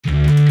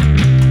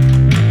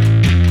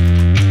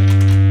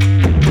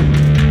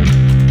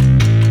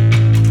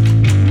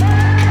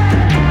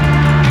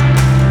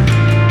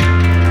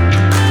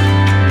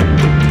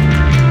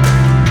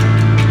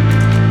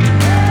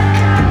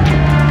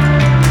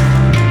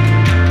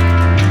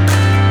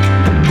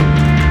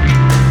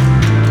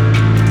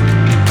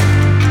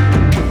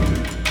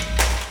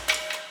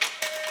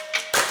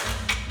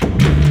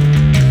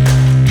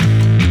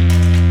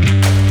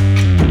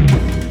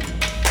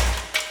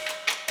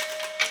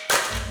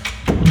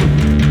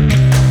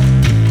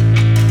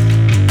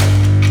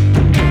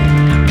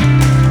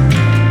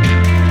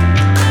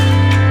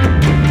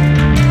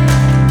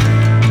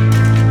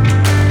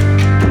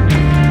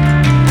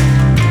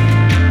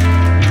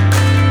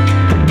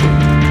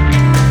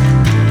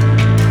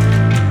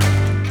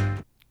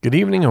Good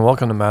evening and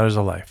welcome to Matters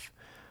of Life.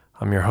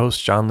 I'm your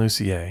host, John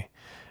Lucier,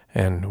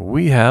 and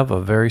we have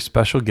a very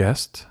special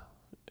guest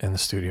in the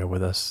studio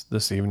with us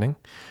this evening,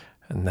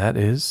 and that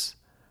is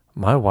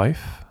my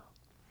wife,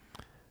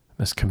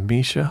 Miss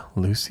Kimmesha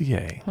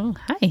Lucier. Oh,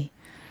 hi.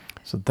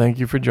 So thank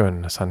you for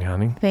joining us,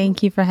 honey.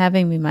 Thank you for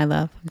having me, my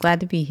love. I'm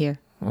glad to be here.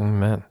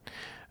 Amen.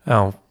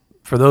 Now,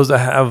 for those that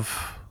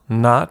have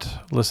not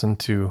listened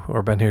to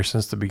or been here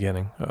since the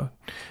beginning,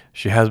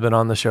 she has been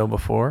on the show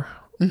before,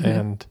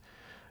 and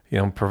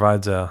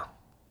provides a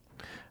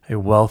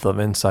wealth of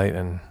insight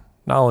and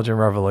knowledge and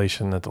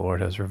revelation that the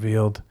Lord has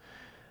revealed.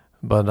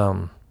 But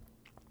the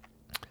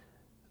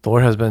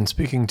Lord has been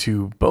speaking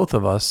to both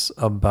of us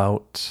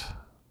about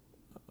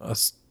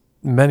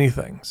many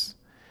things.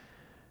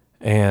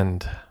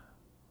 And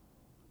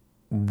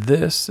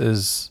this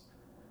is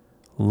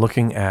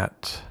looking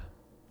at,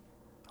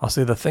 I'll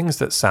say, the things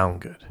that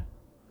sound good,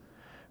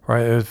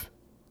 right?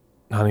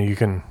 Honey, you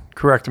can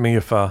correct me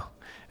if I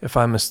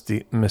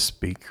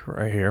misspeak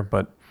right here,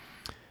 but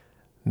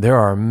there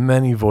are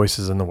many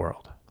voices in the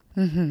world.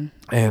 Mm-hmm.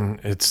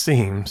 And it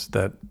seems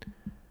that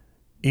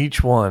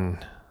each one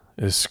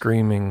is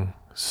screaming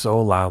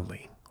so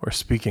loudly or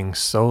speaking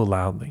so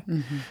loudly.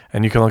 Mm-hmm.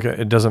 And you can look at,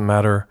 it doesn't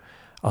matter,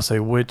 I'll say,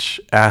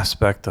 which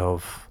aspect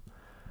of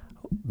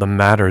the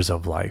matters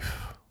of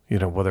life,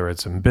 whether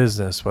it's in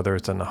business, whether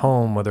it's in the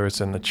home, whether it's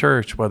in the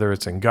church, whether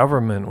it's in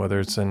government, whether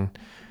it's in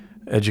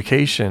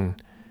education,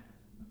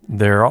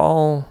 they're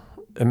all,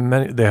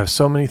 they have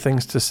so many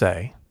things to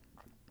say.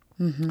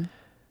 Mm-hmm.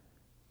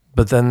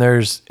 But then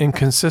there's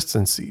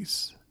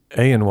inconsistencies,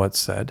 in what's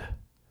said,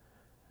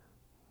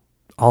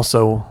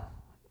 also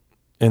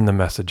in the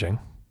messaging,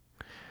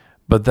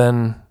 but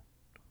then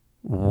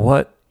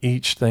what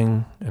each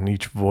thing and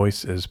each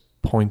voice is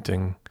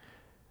pointing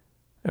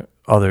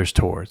others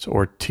towards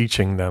or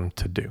teaching them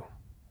to do.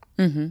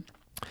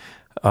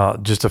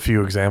 Mm-hmm. Just a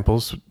few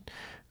examples.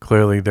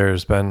 Clearly,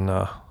 there's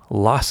been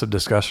lots of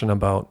discussion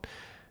about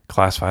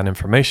classified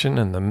information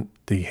and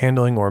the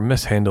handling or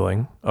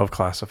mishandling of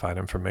classified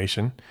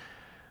information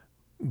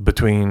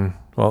between,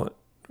 well,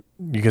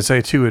 you can say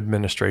two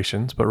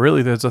administrations, but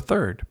really there's a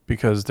third,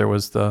 because there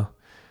was the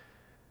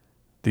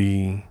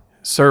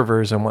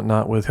servers and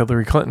whatnot with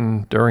Hillary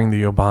Clinton during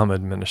the Obama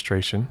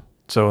administration.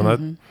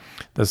 So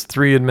that's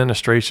three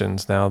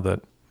administrations now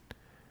that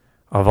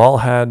have all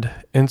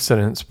had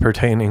incidents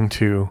pertaining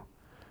to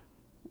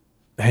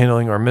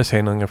handling or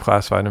mishandling of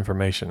classified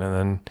information. And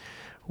then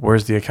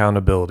where's the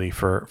accountability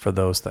for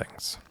those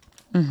things?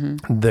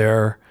 Mm-hmm.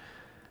 There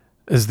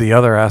is the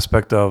other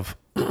aspect of,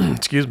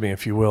 excuse me,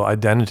 if you will,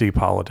 identity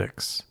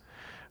politics,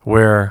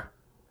 where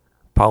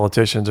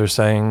politicians are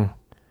saying,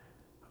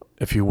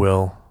 if you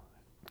will,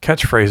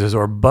 catchphrases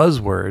or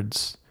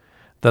buzzwords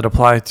that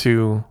apply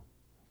to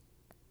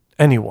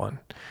anyone,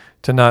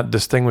 to not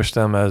distinguish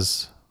them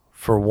as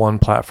for one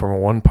platform or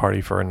one party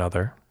for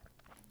another,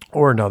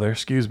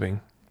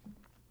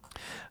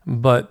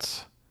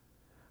 but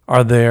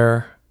are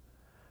there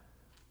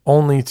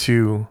only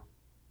to,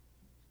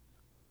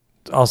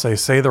 I'll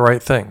say the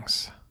right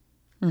things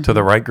to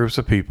the right groups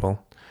of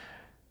people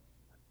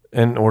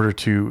in order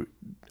to,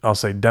 I'll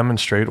say,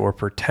 demonstrate or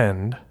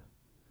pretend,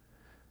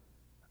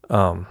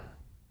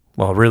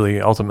 really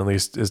ultimately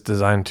is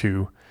designed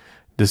to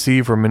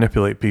deceive or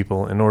manipulate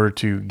people in order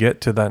to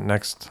get to that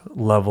next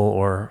level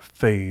or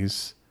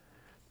phase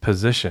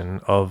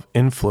position of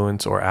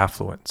influence or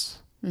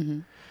affluence. Mm-hmm.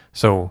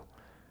 So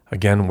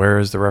again, where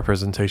is the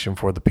representation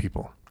for the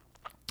people?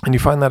 And you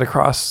find that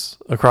across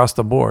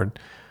the board.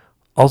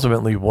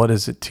 Ultimately, what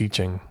is it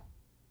teaching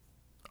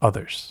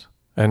others?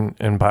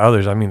 And by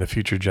others, I mean the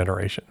future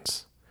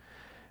generations.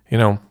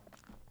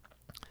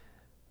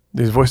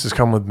 These voices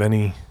come with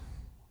many,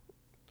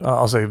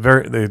 I'll say,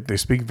 they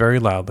speak very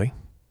loudly.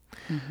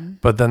 Mm-hmm.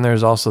 But then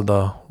there's also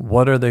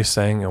what are they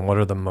saying and what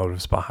are the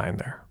motives behind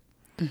there?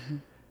 Mm-hmm.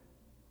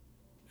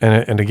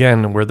 And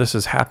again, where this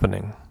is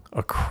happening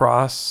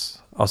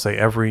across, I'll say,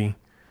 every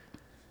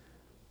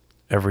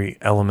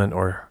element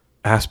or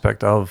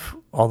aspect of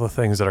all the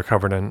things that are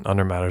covered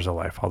under Matters of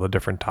Life, all the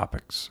different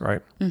topics,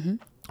 right? Mm-hmm.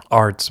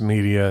 Arts,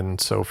 media,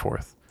 and so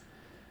forth.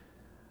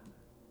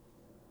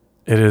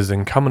 It is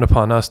incumbent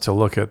upon us to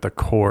look at the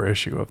core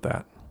issue of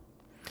that.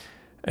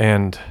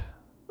 And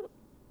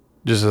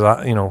just as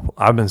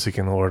I've been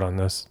seeking the Lord on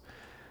this,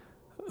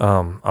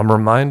 I'm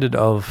reminded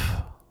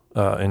of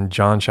in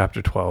John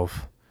chapter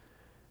 12,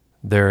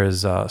 there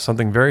is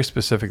something very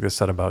specific that's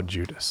said about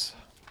Judas.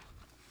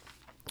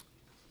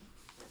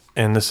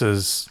 And this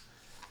is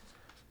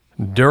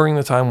during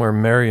the time where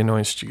Mary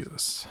anoints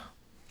Jesus.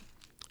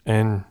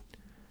 And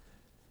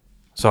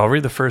so I'll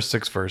read the first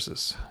 6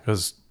 verses,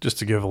 because just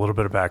to give a little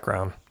bit of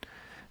background,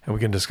 and we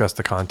can discuss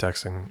the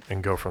context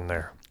and go from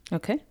there.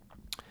 Okay.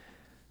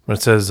 But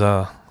it says,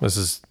 this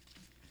is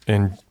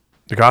in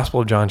the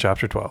Gospel of John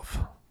chapter 12.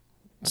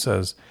 It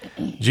says,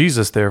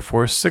 Jesus,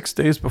 therefore, 6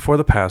 days before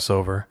the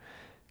Passover,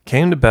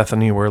 came to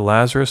Bethany where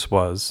Lazarus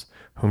was,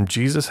 whom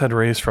Jesus had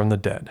raised from the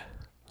dead.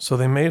 So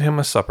they made him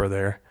a supper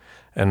there,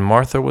 and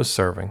Martha was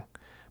serving,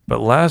 but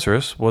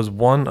Lazarus was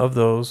one of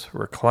those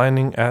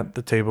reclining at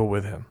the table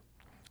with him.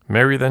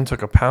 Mary then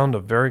took a pound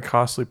of very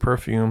costly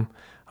perfume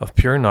of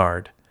pure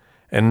nard,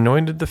 and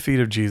anointed the feet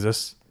of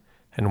Jesus,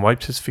 and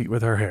wiped his feet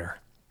with her hair.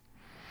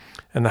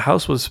 And the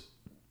house was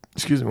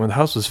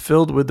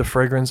filled with the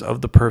fragrance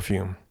of the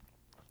perfume.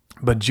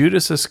 But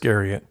Judas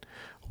Iscariot,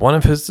 one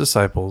of his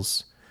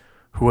disciples,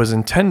 who was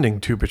intending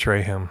to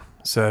betray him,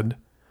 said,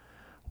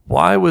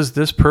 "Why was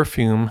this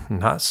perfume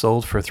not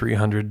sold for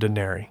 300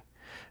 denarii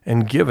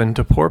and given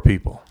to poor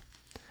people?"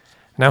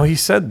 Now he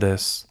said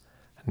this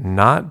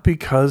not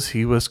because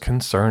he was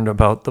concerned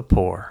about the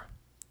poor,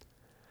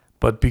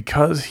 but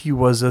because he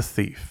was a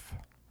thief.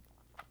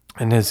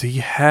 And as he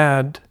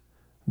had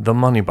the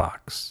money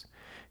box,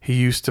 he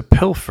used to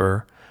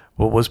pilfer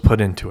what was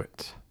put into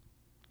it.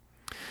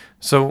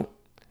 So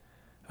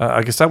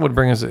I guess that would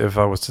bring us, if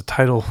I was to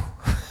title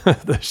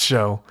the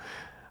show,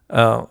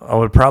 I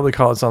would probably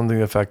call it something to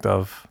the effect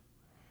of,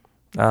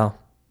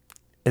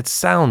 it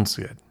sounds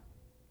good.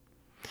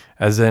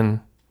 As in,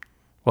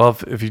 well,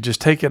 if you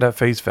just take it at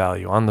face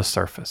value on the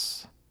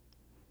surface,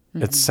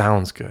 it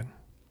sounds good.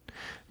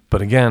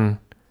 But again,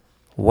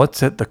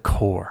 what's at the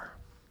core?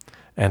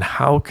 And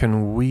how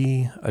can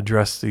we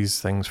address these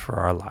things for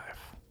our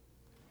life?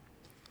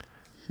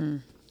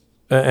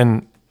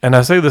 And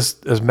I say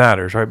this as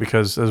matters, right?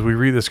 Because as we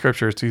read the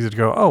scripture, it's easy to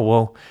go, oh,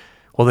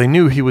 well, they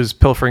knew he was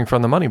pilfering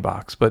from the money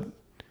box. But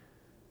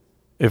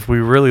if we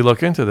really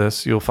look into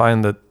this, you'll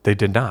find that they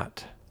did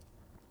not.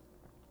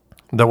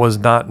 That was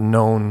not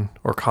known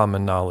or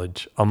common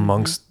knowledge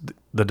amongst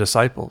the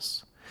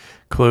disciples.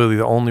 Clearly,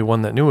 the only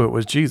one that knew it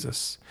was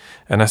Jesus.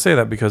 And I say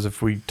that because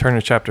if we turn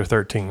to chapter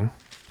 13,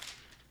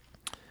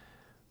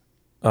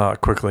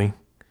 quickly,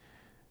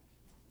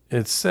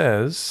 it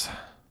says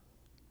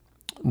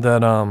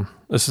that,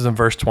 this is in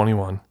verse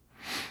 21.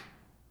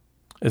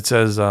 It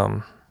says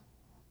that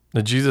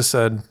Jesus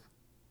said,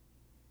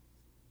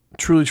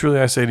 "Truly, truly,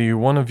 I say to you,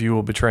 one of you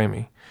will betray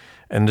me."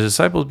 And the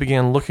disciples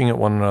began looking at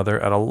one another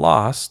at a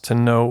loss to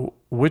know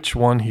which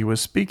one he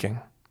was speaking.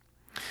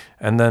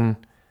 And then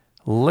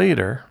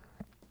later,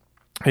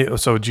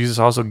 so Jesus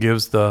also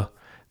gives this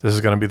is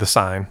going to be the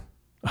sign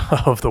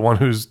of the one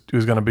who's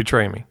going to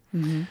betray me.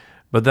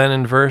 But then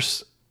in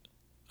verse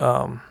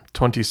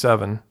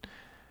 27,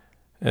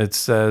 it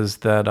says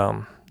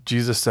that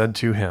Jesus said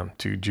to him,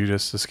 to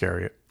Judas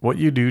Iscariot, "What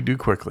you do, do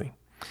quickly."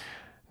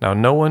 Now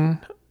no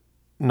one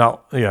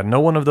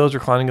of those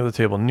reclining at the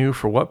table knew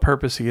for what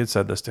purpose he had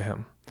said this to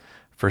him.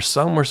 For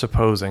some were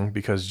supposing,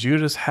 because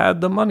Judas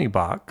had the money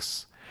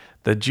box,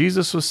 that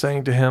Jesus was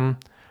saying to him,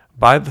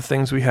 "Buy the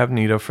things we have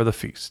need of for the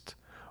feast,"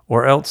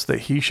 or else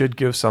that he should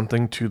give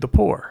something to the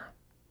poor.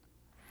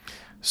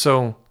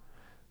 So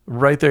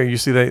right there, you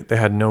see they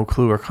had no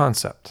clue or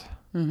concept.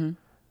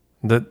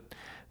 That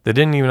they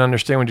didn't even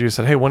understand when Jesus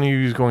said, "Hey, one of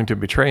you is going to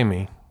betray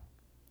me."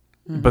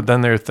 But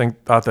then they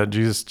thought that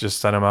Jesus just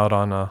sent him out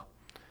on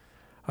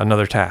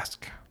another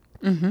task.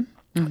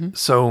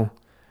 So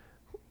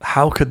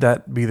how could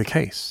that be the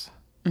case?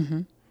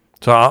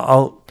 So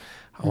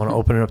I want to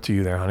open it up to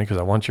you there, honey, because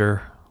I want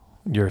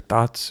your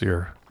thoughts,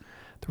 the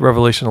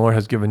revelation the Lord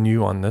has given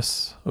you on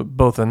this,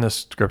 both in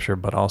this scripture,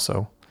 but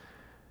also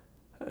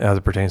as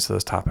it pertains to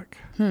this topic.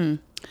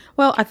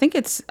 Well, I think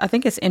it's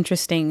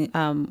interesting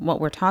what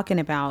we're talking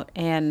about,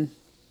 and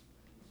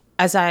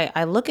as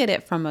I look at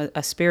it from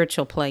a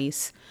spiritual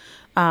place,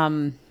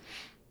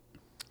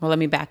 well, let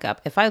me back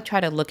up. If I try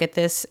to look at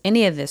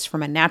any of this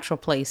from a natural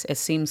place, it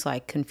seems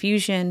like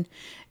confusion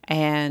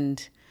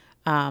and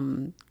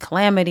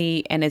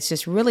calamity, and it's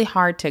just really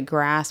hard to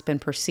grasp and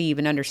perceive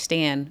and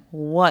understand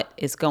what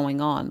is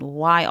going on,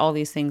 why all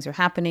these things are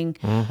happening.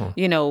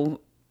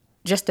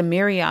 Just a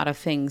myriad of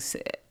things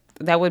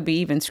that would be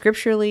even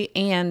scripturally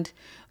and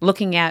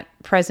looking at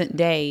present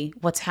day,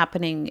 what's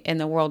happening in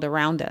the world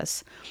around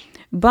us.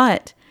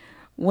 But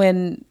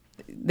when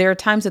there are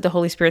times that the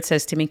Holy Spirit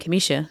says to me,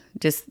 "Kimmesha,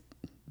 just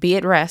be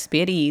at rest,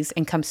 be at ease,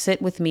 and come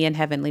sit with me in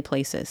heavenly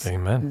places."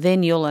 Amen.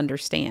 Then you'll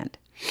understand.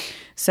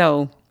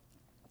 So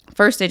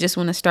first, I just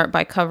want to start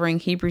by covering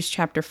Hebrews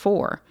chapter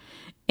 4.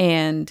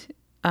 And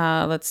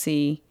let's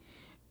see,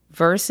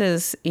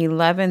 verses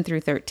 11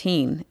 through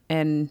 13.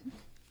 And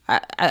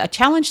I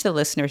challenge the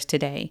listeners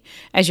today,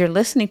 as you're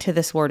listening to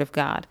this word of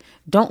God,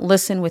 don't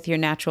listen with your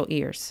natural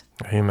ears.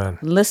 Amen.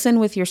 Listen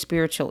with your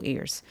spiritual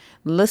ears.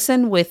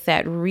 Listen with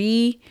that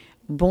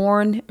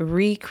reborn,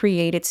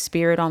 recreated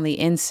spirit on the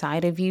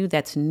inside of you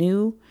that's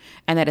new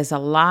and that is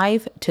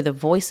alive to the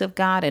voice of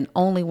God and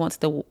only wants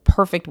the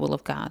perfect will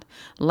of God.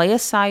 Lay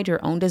aside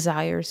your own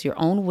desires, your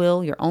own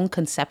will, your own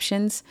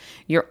conceptions,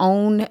 your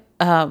own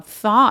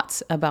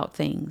thoughts about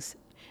things,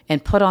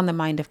 and put on the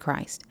mind of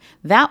Christ.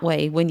 That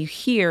way, when you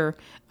hear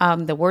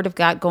the word of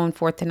God going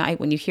forth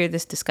tonight, when you hear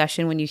this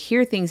discussion, when you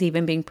hear things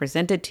even being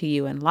presented to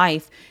you in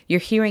life,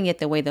 you're hearing it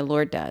the way the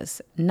Lord does,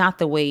 not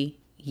the way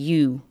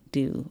you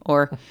do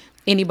or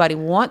anybody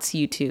wants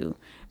you to,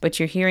 but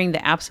you're hearing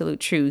the absolute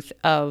truth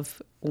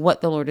of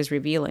what the Lord is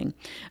revealing.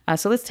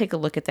 So let's take a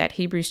look at that.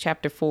 Hebrews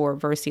chapter 4,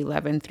 verse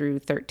 11 through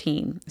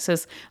 13. It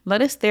says,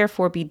 "Let us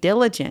therefore be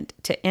diligent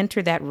to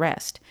enter that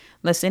rest,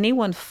 lest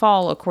anyone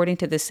fall according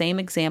to the same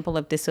example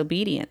of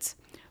disobedience.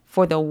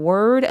 For the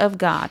word of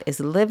God is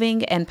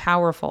living and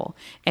powerful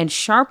and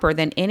sharper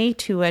than any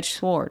two-edged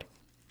sword,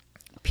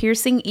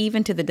 piercing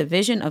even to the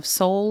division of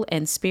soul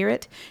and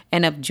spirit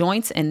and of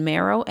joints and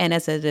marrow, and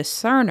as a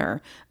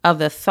discerner of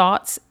the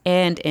thoughts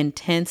and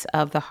intents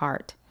of the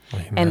heart.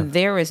 Amen. And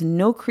there is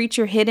no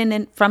creature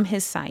hidden from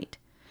his sight,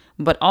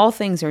 but all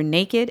things are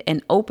naked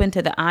and open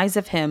to the eyes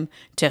of him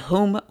to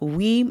whom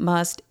we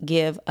must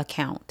give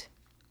account."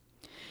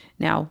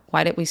 Now,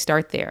 why did we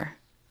start there?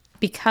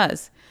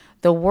 Because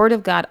the word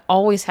of God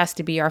always has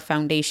to be our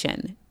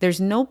foundation. There's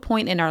no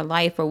point in our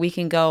life where we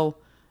can go,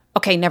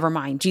 okay, never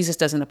mind. Jesus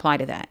doesn't apply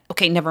to that.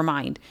 Okay, never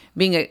mind.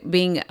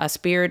 Being a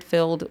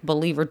spirit-filled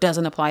believer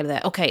doesn't apply to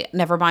that. Okay,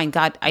 never mind.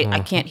 God,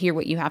 I can't hear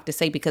what you have to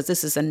say because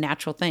this is a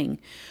natural thing.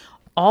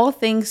 All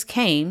things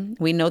came.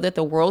 We know that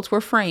the worlds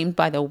were framed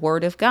by the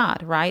word of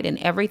God, right? And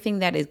everything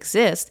that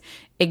exists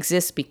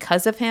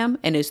because of him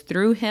and is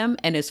through him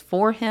and is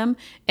for him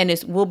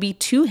and will be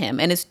to him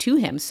and is to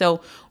him.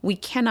 So we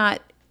cannot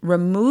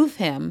remove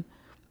him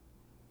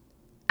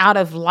out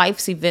of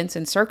life's events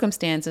and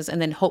circumstances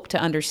and then hope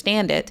to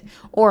understand it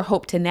or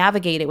hope to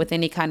navigate it with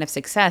any kind of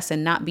success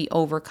and not be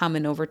overcome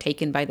and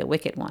overtaken by the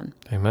wicked one.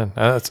 Amen.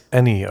 That's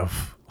any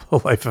of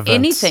life events.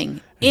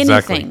 Anything.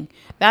 Exactly.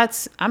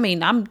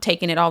 I'm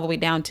taking it all the way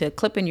down to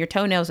clipping your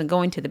toenails and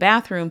going to the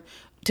bathroom,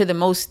 to the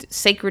most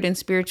sacred and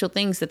spiritual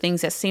things, the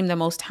things that seem the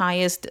most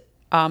highest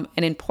and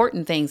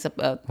important things,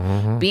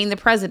 being the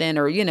president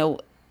or,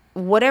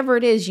 whatever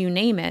it is, you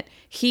name it.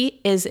 He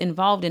is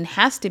involved and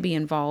has to be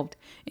involved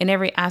in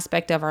every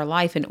aspect of our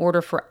life in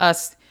order for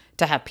us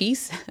to have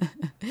peace,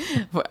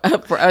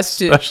 for us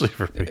to, especially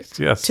for peace,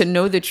 yes, to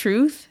know the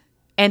truth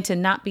and to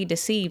not be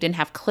deceived and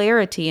have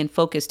clarity and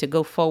focus to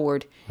go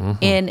forward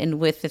in and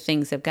with the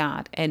things of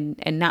God and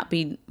not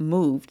be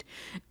moved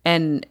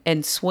and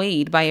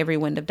swayed by every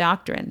wind of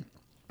doctrine.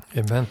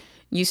 Amen.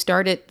 You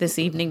started this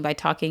evening by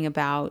talking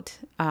about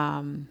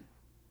the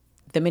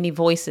many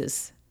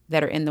voices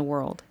that are in the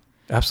world.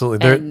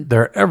 Absolutely.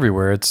 They're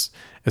everywhere. It's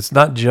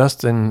not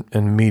just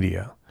in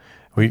media.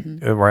 Right.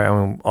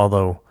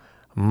 Although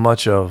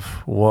much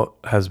of what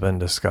has been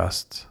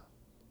discussed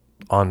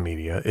on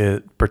media,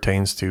 it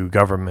pertains to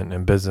government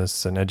and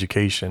business and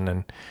education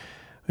and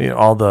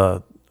all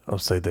the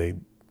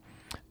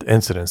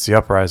incidents, the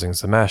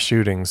uprisings, the mass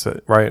shootings,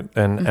 right?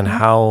 And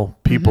how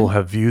people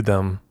have viewed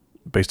them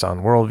based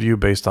on worldview,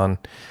 based on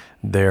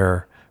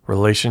their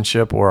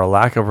relationship or a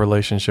lack of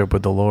relationship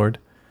with the Lord.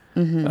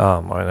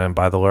 And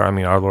by the Lord, I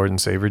mean our Lord and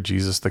Savior,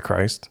 Jesus the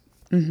Christ.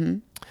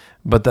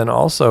 But then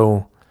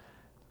also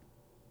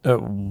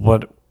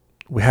what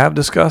we have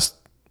discussed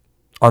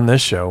on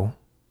this show,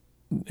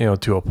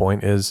 to a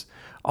point, is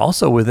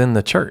also within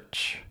the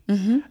church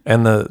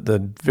and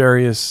the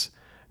various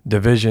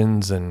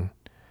divisions and,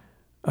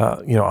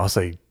 I'll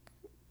say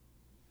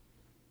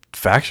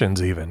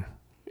factions even,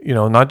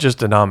 not just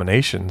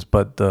denominations,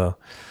 but the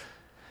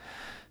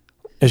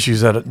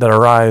issues that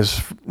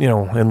arise,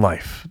 in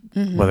life,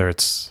 whether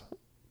it's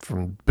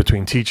from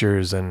between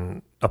teachers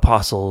and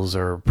apostles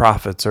or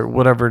prophets or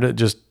whatever,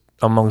 just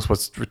amongst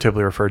what's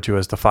typically referred to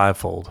as the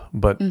fivefold.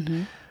 But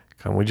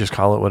can we just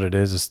call it what it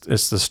is?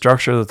 It's the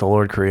structure that the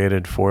Lord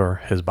created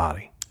for his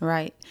body.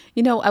 Right.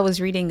 I was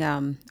reading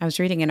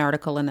an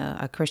article in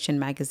a Christian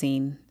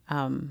magazine,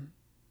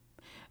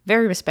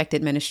 very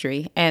respected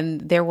ministry.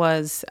 And there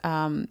was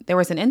an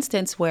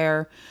instance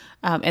where,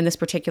 in this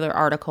particular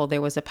article,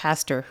 there was a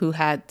pastor who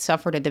had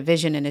suffered a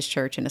division in his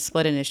church and a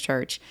split in his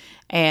church.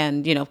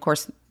 And, of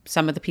course,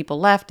 some of the people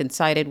left and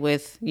sided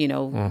with,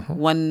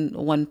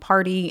 one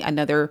party,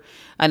 another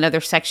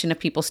section of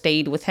people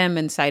stayed with him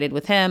and sided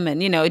with him.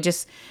 And,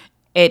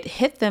 it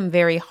hit them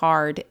very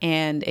hard,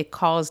 and it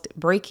caused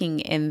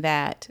breaking in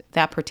that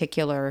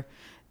particular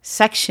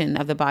section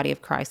of the body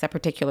of Christ, that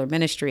particular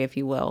ministry, if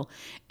you will.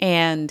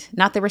 And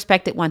not the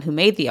respected one who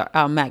made the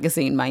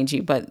magazine, mind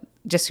you, but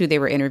just who they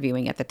were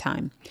interviewing at the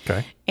time.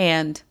 Okay.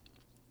 And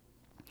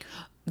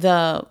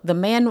the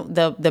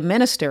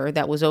minister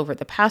that was over it,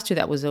 the pastor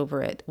that was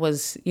over it,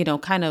 was,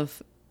 kind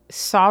of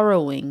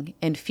sorrowing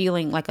and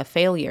feeling like a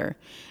failure.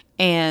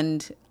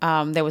 And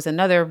there was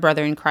another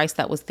brother in Christ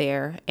that was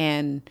there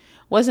and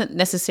wasn't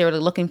necessarily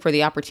looking for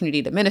the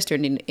opportunity to minister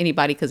to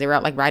anybody because they were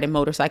out like riding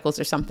motorcycles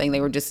or something. They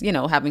were just,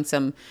 having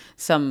some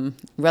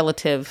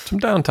relative...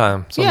 Some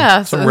downtime.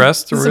 Some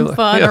rest. Some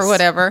fun or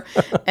whatever.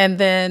 And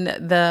then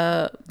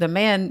the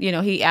man,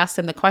 he asked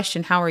him the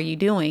question, "How are you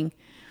doing?"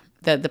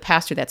 The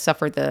pastor that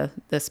suffered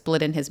the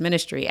split in his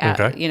ministry.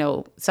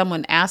 Okay.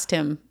 Someone asked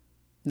him,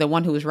 the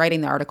one who was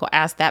writing the article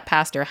asked that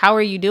pastor, "How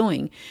are you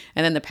doing?"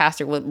 And then the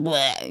pastor would,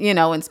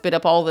 bleh, and spit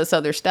up all this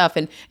other stuff.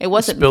 And it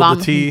wasn't Spilled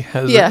the tea,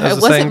 as it the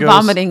saying wasn't goes.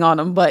 vomiting on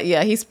him, but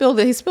yeah, he spilled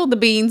the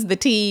beans, the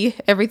tea,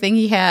 everything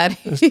he had,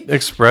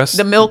 Expressed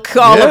the milk,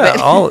 all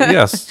of it.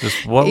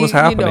 Just what was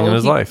happening in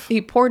his life.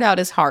 He poured out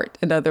his heart,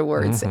 in other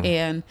words.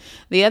 And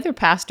the other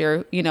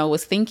pastor,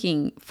 was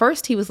thinking,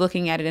 first he was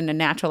looking at it in a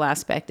natural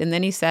aspect. And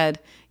then he said,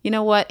 you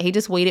know what? He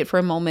just waited for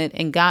a moment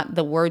and got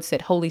the words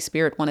that Holy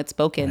Spirit wanted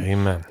spoken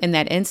Amen. in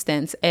that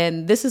instance.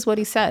 And this is what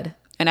he said.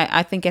 And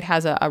I think it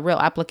has a real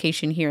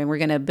application here, and we're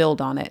going to build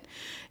on it.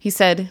 He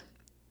said,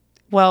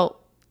 well,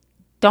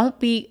 don't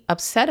be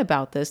upset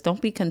about this.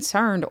 Don't be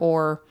concerned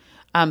or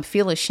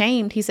feel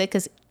ashamed. He said,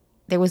 because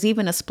there was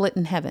even a split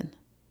in heaven.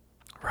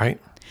 Right.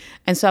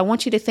 And so I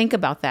want you to think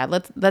about that.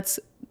 Let's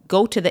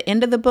go to the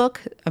end of the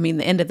book.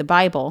 The end of the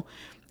Bible,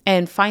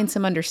 and find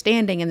some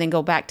understanding, and then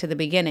go back to the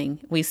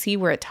beginning. We see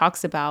where it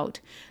talks about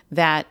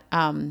that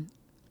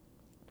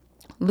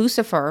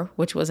Lucifer,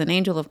 which was an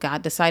angel of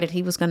God, decided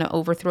he was going to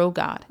overthrow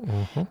God.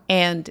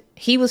 And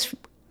he was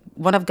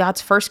one of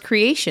God's first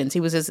creations. He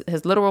was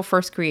his literal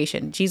first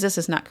creation. Jesus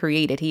is not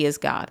created. He is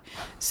God.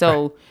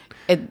 So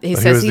he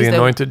says he was the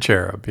anointed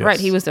cherub. Yes. Right.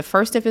 He was the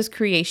first of his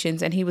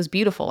creations, and he was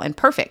beautiful and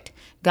perfect.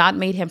 God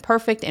made him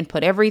perfect and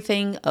put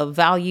everything of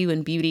value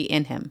and beauty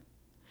in him.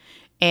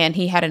 And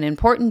he had an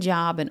important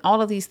job and all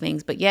of these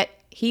things, but yet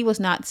he was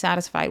not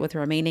satisfied with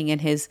remaining in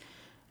his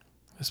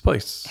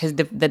place,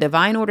 the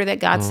divine order that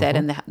God said,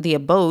 and the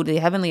abode, the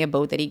heavenly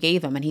abode that he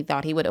gave him. And he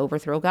thought he would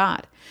overthrow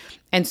God.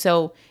 And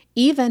so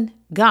even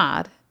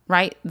God,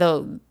 right,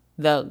 the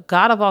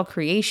God of all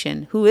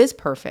creation, who is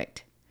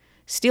perfect,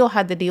 still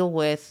had to deal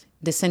with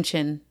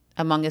dissension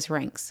among his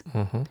ranks.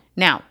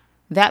 Now,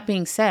 that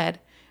being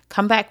said,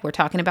 come back. We're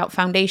talking about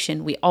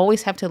foundation. We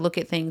always have to look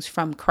at things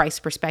from Christ's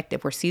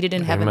perspective. We're seated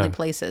in heavenly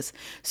places.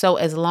 So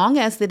as long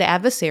as the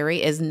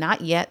adversary is not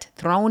yet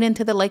thrown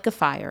into the lake of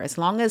fire, as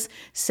long as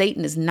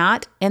Satan is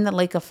not in the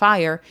lake of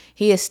fire,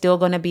 he is still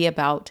going to be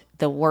about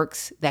the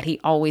works that he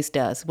always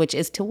does, which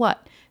is to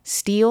what?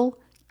 Steal,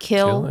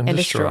 kill, and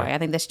destroy. I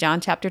think that's John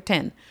chapter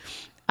 10.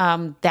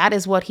 That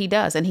is what he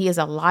does. And he is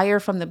a liar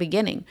from the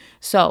beginning.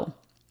 So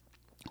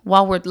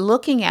while we're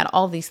looking at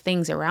all these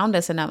things around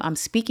us, and I'm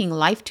speaking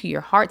life to your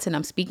hearts, and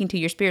I'm speaking to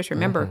your spirits,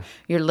 remember,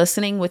 you're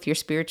listening with your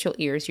spiritual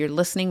ears. You're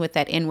listening with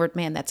that inward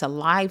man that's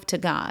alive to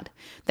God,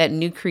 that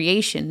new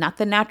creation, not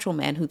the natural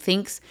man who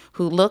thinks,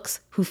 who looks,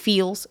 who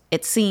feels,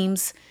 it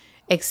seems,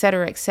 et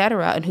cetera,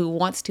 and who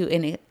wants to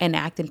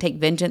enact and take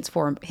vengeance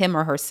for him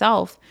or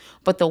herself,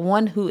 but the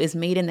one who is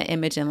made in the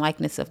image and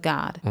likeness of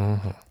God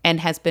and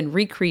has been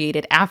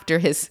recreated after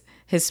his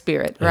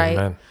spirit, right?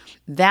 Amen.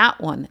 That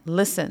one,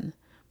 listen.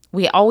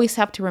 We always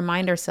have to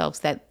remind ourselves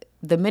that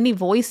the many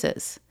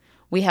voices,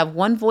 we have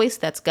one voice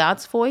that's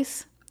God's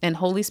voice, and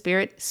Holy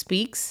Spirit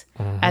speaks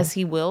as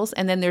he wills.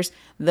 And then there's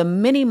the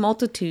many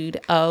multitude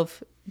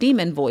of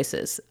demon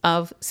voices,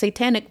 of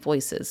satanic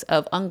voices,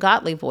 of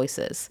ungodly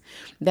voices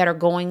that are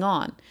going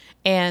on.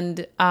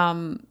 And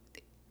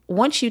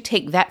once you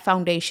take that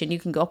foundation, you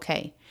can go,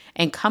 okay,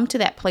 and come to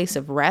that place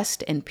of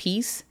rest and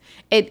peace.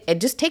 It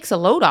just takes a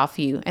load off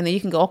you. And then you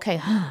can go, okay,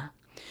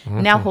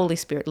 now, Holy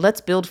Spirit,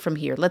 let's build from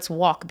here. Let's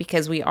walk,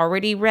 because we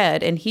already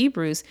read in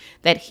Hebrews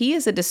that he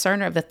is a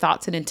discerner of the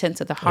thoughts and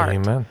intents of the heart.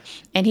 Amen.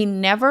 And he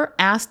never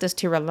asked us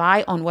to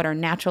rely on what our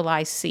natural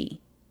eyes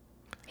see.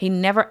 He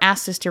never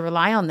asked us to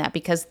rely on that,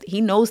 because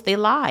he knows they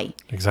lie.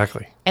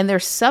 Exactly. And they're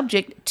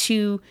subject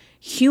to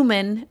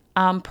human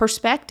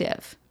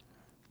perspective.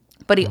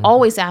 But he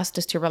always asked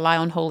us to rely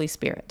on Holy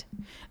Spirit.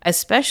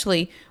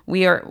 Especially,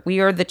 we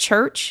are the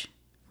church,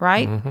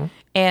 right?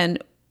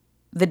 And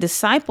the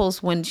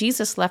disciples, when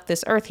Jesus left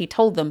this earth, he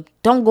told them,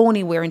 don't go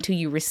anywhere until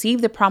you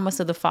receive the promise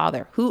of the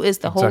Father, who is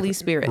the Holy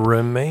Spirit.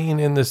 Remain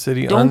in the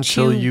city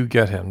until you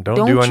get him. Don't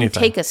do anything. Don't you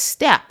take a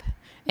step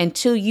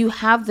until you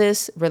have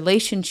this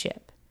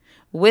relationship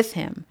with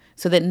him,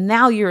 so that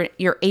now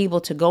you're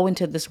able to go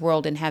into this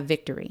world and have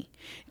victory.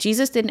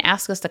 Jesus didn't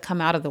ask us to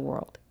come out of the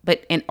world,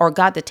 or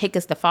God to take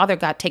us, the Father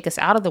God take us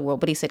out of the world,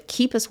 but he said,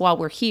 keep us while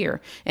we're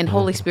here. And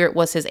Holy Spirit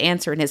was his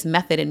answer and his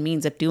method and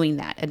means of doing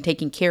that and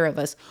taking care of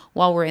us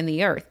while we're in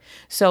the earth.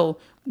 So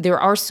there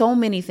are so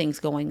many things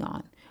going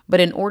on. But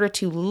in order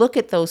to look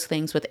at those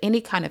things with any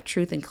kind of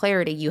truth and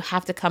clarity, you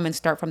have to come and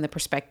start from the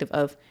perspective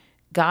of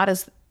God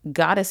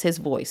is his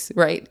voice,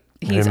 right?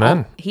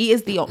 Amen. He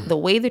is the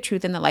way, the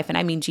truth, and the life. And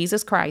I mean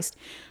Jesus Christ,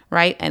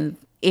 right? And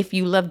if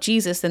you love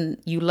Jesus, then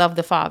you love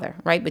the Father,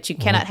 right? But you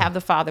cannot have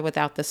the Father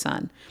without the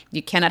Son.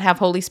 You cannot have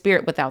Holy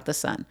Spirit without the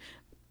Son.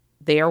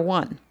 They are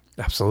one.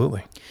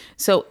 Absolutely.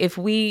 So if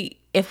we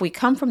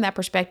come from that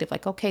perspective,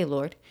 like, okay,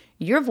 Lord,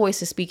 your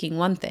voice is speaking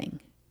one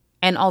thing,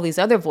 and all these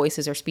other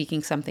voices are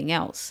speaking something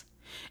else.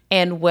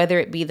 And whether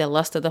it be the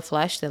lust of the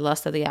flesh, the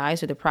lust of the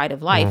eyes, or the pride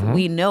of life,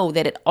 we know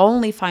that it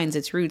only finds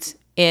its roots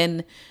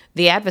in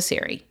the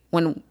adversary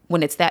when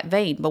it's that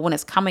vain. But when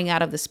it's coming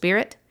out of the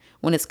Spirit,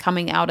 when it's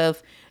coming out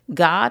of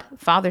God,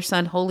 Father,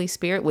 Son, Holy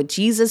Spirit, with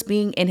Jesus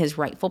being in his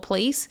rightful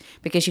place,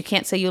 because you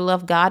can't say you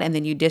love God and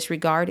then you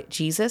disregard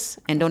Jesus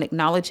and don't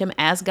acknowledge him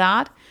as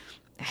God,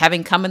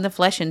 having come in the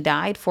flesh and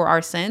died for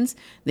our sins,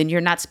 then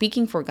you're not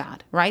speaking for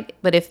God, right?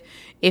 But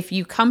if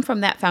you come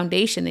from that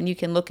foundation, then you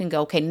can look and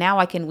go, okay, now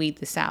I can weed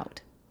this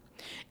out.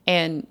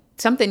 And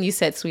something you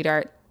said,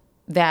 sweetheart,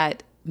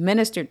 that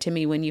ministered to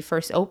me when you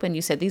first opened,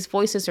 you said, these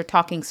voices are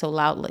talking so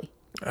loudly.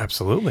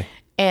 Absolutely.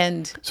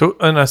 And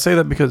I say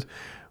that because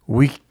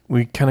we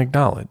can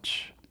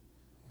acknowledge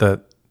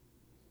that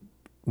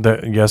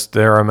yes,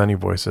 there are many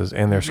voices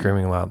and they're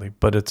screaming loudly,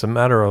 but it's a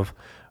matter of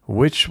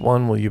which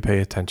one will you pay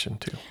attention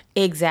to?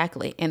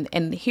 exactly.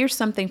 And here's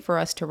something for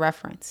us to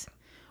reference.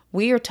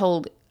 We are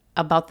told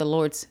about the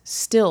Lord's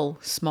still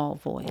small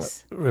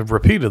voice.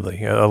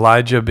 Repeatedly.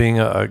 Elijah being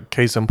a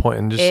case in point,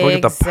 and just look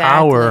at the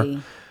power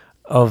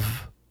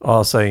of,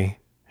 I'll say,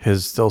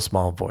 his still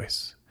small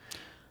voice.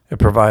 It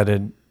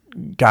provided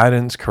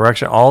guidance,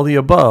 correction, all the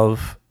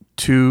above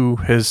to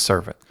his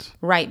servant.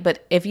 Right.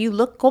 But if you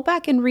go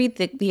back and read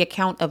the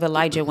account of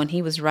Elijah when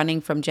he was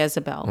running from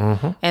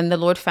Jezebel, and the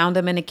Lord found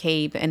him in a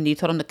cave, and he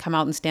told him to come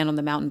out and stand on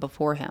the mountain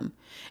before him.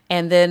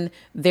 And then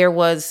there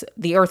was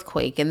the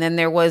earthquake, and then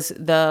there was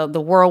the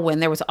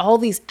whirlwind. There was all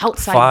these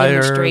outside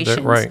Fire,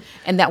 demonstrations, right.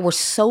 and that were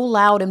so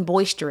loud and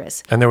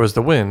boisterous. And there was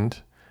the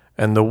wind,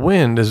 and the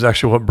wind is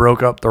actually what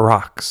broke up the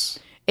rocks.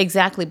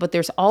 Exactly. But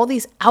there's all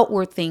these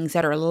outward things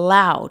that are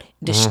loud,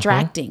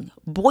 distracting,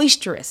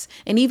 boisterous,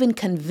 and even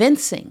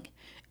convincing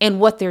in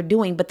what they're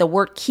doing. But the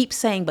word keeps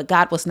saying, but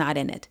God was not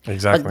in it.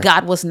 Exactly. But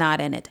God was not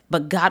in it.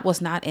 But God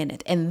was not in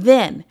it. And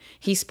then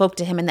he spoke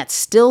to him in that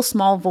still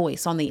small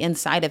voice on the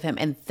inside of him.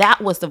 And that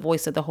was the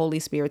voice of the Holy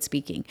Spirit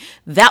speaking.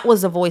 That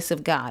was the voice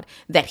of God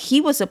that he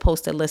was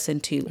supposed to listen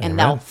to and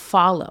now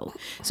follow.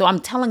 So I'm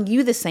telling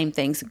you the same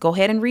things. Go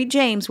ahead and read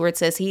James, where it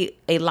says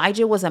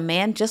Elijah was a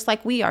man just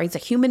like we are. He's a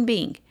human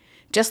being.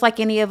 Just like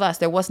any of us.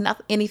 There was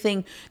not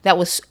anything that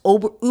was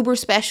uber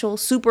special,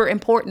 super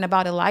important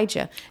about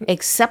Elijah,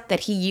 except that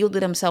he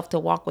yielded himself to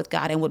walk with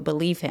God and would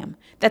believe him.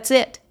 That's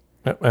it.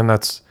 And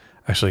that's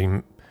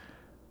actually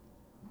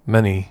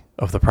many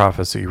of the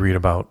prophets that you read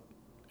about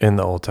in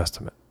the Old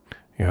Testament.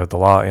 You have the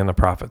law and the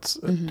prophets.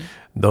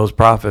 Those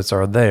prophets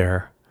are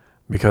there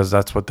because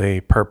that's what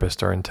they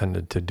purposed or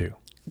intended to do.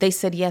 They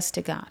said yes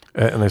to God.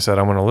 And they said,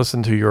 I'm going to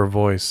listen to your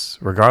voice,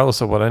 regardless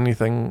of what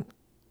anything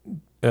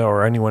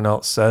or anyone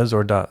else says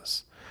or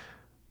does.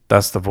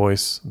 That's the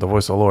voice of the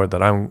Lord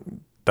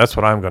that's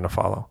what I'm going to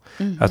follow.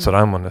 That's what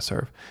I'm going to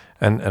serve.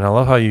 And I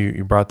love how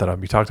you brought that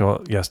up. You talked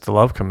about, yes, the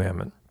love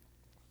commandment,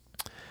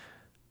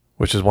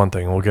 which is one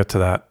thing. We'll get to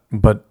that.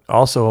 But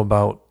also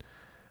about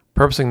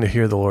purposing to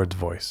hear the Lord's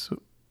voice,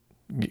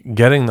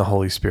 getting the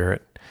Holy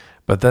Spirit.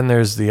 But then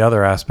there's the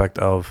other aspect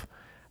of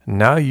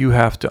now you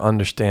have to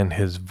understand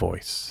his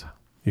voice.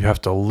 You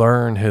have to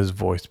learn his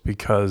voice,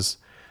 because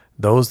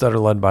those that are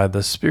led by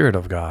the Spirit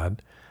of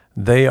God,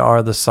 they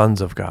are the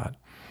sons of God.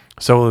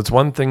 So it's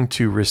one thing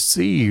to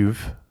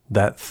receive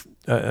that,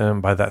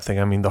 and by that thing,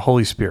 I mean the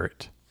Holy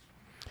Spirit,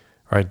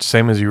 right?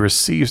 Same as you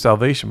receive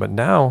salvation, but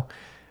now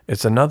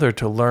it's another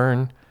to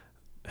learn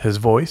his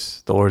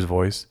voice, the Lord's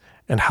voice,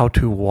 and how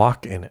to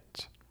walk in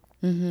it.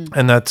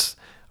 And that's,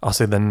 I'll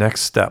say, the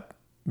next step,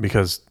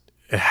 because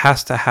it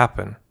has to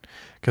happen.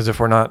 Because if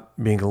we're not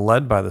being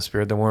led by the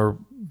Spirit, then we're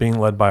being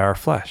led by our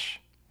flesh.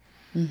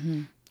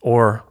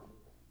 Or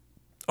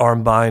our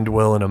mind,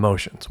 will, and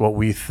emotions, what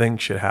we think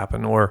should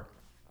happen,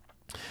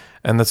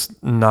 and that's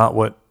not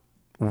what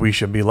we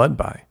should be led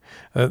by.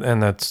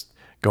 And that's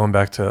going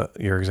back to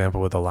your example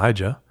with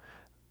Elijah.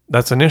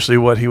 That's initially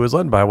what he was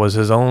led by, was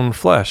his own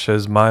flesh,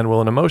 his mind,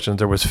 will, and emotions.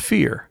 There was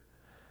fear.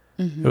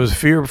 It was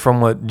fear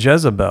from what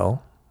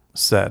Jezebel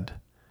said,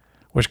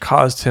 which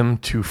caused him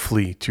to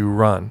flee, to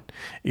run,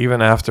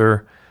 even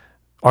after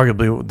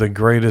arguably the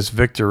greatest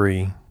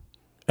victory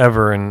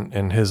ever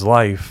in his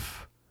life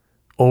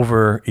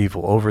over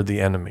evil, over the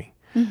enemy,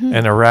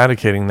 and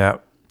eradicating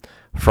that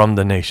from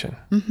the nation.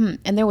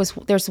 And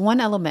there's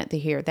one element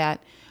here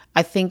that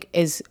I think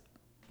is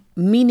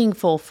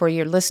meaningful for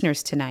your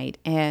listeners tonight,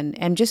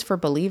 and just for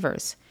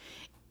believers.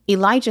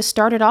 Elijah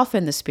started off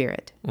in the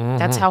Spirit.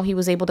 That's how he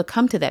was able to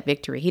come to that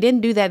victory. He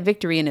didn't do that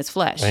victory in his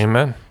flesh.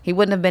 Amen. He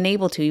wouldn't have been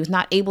able to. He was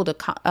not able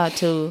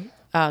to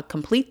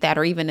complete that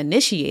or even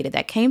initiate it.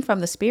 That came from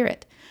the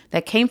Spirit.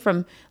 That came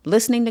from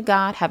listening to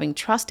God, having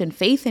trust and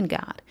faith in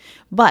God.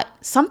 But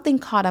something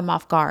caught him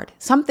off guard.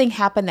 Something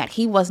happened that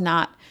he was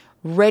not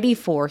ready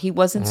for. He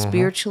wasn't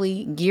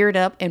spiritually geared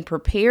up and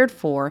prepared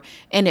for,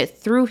 and it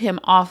threw him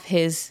off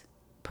his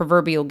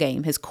proverbial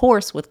game, his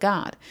course with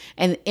God,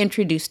 and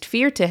introduced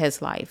fear to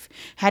his life.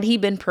 Had he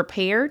been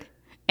prepared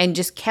and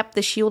just kept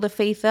the shield of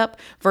faith up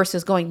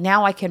versus going,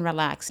 now I can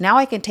relax. Now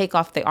I can take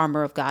off the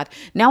armor of God.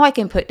 Now I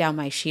can put down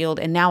my shield,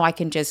 and now I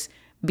can just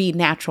be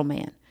natural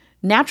man.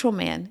 Natural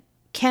man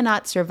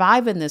cannot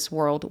survive in this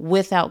world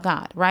without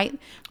God, right?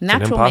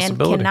 Natural man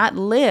cannot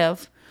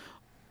live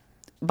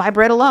by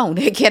bread alone.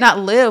 It cannot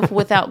live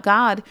without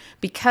God,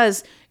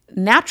 because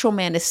natural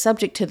man is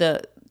subject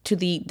to to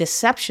the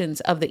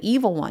deceptions of the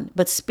evil one.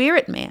 But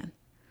spirit man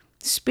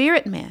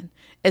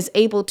is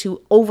able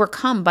to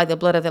overcome by the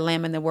blood of the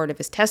Lamb and the word of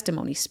his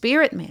testimony.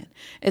 Spirit man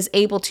is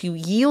able to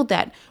yield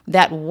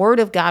that word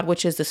of God,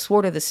 which is the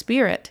sword of the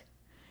Spirit,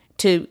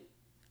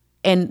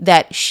 and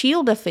that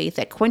shield of faith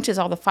that quenches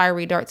all the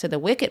fiery darts of the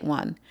wicked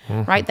one,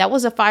 right? That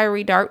was a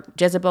fiery dart,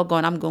 Jezebel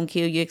going, I'm going to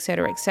kill you, et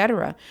cetera, et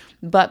cetera.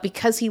 But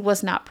because he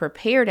was not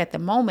prepared at the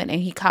moment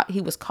and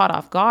he was caught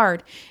off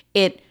guard,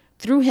 it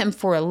threw him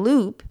for a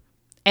loop,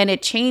 and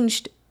it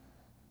changed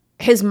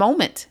his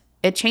moment.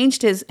 It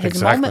changed his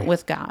moment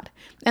with God.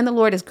 And the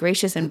Lord is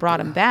gracious and brought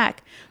him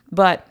back.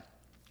 But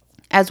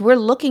as we're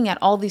looking at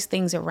all these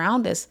things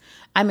around us,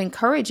 I'm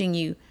encouraging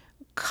you,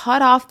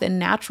 cut off the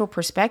natural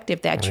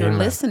perspective that you're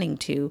listening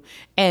to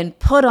and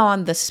put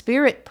on the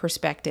spirit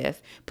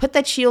perspective. Put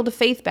that shield of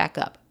faith back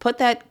up.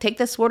 Take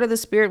the sword of the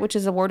Spirit, which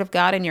is the word of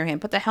God, in your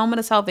hand. Put the helmet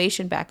of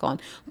salvation back on.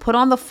 Put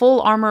on the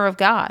full armor of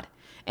God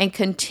and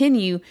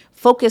continue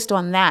focused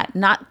on that,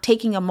 not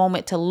taking a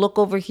moment to look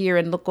over here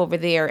and look over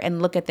there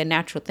and look at the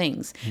natural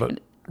things. But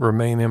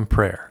remain in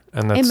prayer.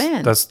 And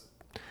Amen. That's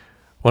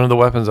one of the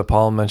weapons that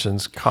Paul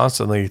mentions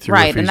constantly through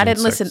Ephesians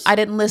 6. And I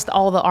didn't list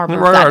all the armor.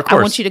 Right, of course.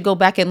 I want you to go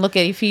back and look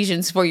at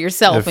Ephesians for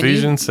yourself.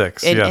 Ephesians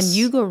 6, yes. And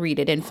you go read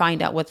it and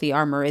find out what the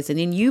armor is. And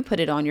then you put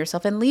it on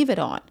yourself and leave it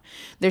on.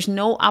 There's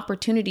no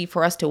opportunity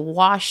for us to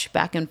wash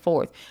back and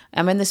forth.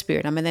 I'm in the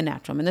Spirit. I'm in the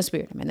natural. I'm in the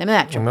Spirit. I'm in the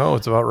natural. No,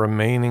 it's about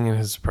remaining in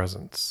his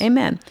presence.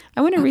 Amen.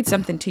 I want to read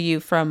something to you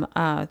from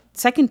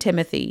 2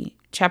 Timothy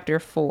chapter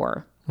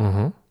 4.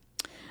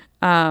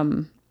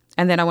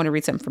 And then I want to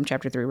read something from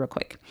chapter 3 real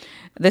quick.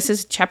 This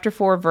is chapter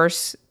 4,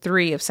 verse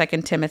 3 of 2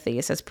 Timothy.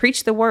 It says,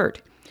 preach the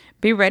word.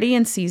 Be ready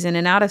in season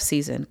and out of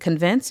season.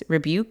 Convince,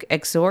 rebuke,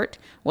 exhort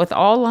with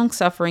all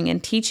longsuffering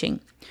and teaching.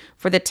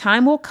 For the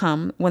time will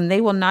come when they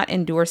will not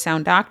endure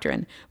sound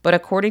doctrine, but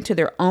according to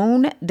their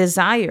own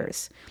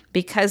desires,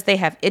 because they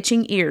have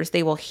itching ears,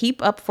 they will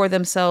heap up for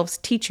themselves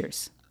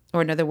teachers.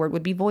 Or another word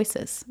would be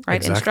voices, right?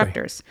 Exactly.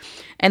 Instructors.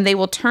 And they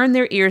will turn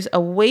their ears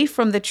away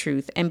from the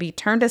truth and be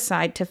turned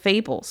aside to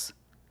fables.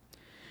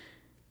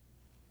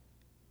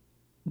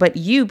 But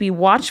you be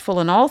watchful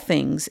in all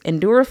things,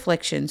 endure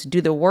afflictions, do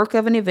the work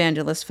of an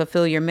evangelist,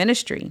 fulfill your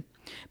ministry.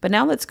 But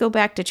now let's go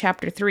back to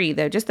chapter 3,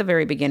 though, just the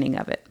very beginning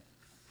of it.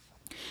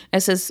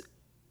 It says,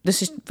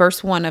 this is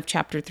verse 1 of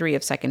chapter 3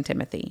 of 2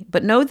 Timothy.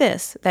 But know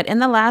this, that in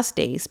the last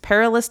days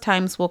perilous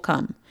times will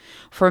come.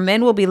 For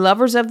men will be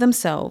lovers of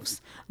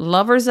themselves,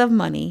 lovers of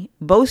money,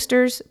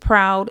 boasters,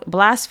 proud,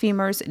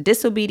 blasphemers,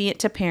 disobedient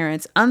to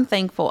parents,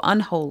 unthankful,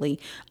 unholy,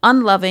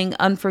 unloving,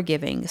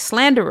 unforgiving,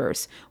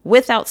 slanderers,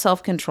 without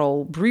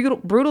self-control,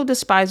 brutal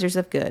despisers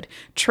of good,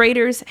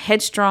 traitors,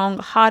 headstrong,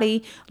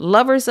 haughty,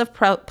 lovers of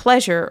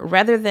pleasure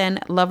rather than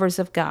lovers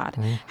of God,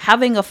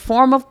 having a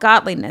form of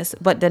godliness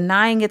but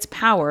denying its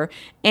power,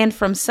 and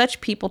from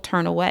such people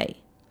turn away.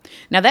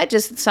 Now that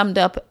just summed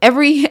up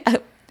every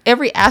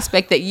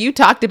aspect that you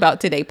talked about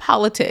today: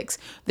 politics,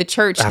 the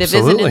church,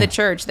 division in the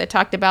church, that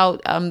talked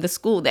about the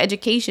school, the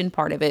education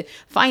part of it,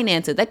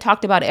 finances, that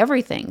talked about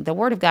everything. The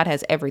word of God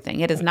has everything.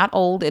 It is not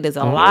old. It is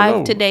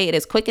alive today. It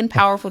is quick and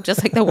powerful,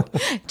 just like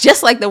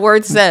the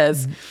word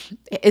says.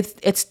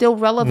 It's still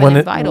relevant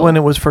and vital. When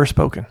it was first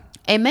spoken.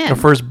 Amen. Or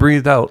first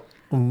breathed out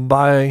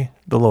by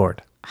the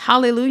Lord.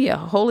 Hallelujah.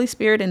 Holy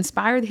Spirit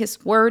inspired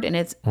his word, and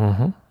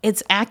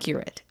it's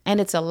accurate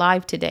and it's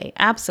alive today.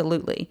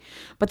 Absolutely.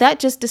 But that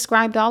just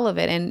described all of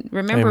it. And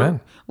remember,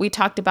 we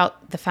talked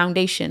about the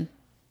foundation.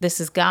 This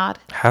is God.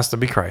 Has to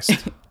be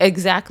Christ.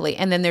 Exactly.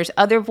 And then there's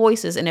other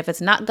voices. And if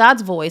it's not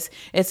God's voice,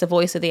 it's the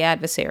voice of the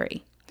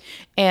adversary.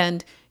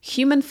 And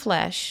human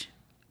flesh,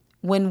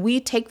 when we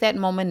take that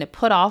moment to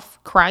put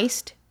off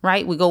Christ,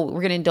 right? We're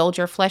going to indulge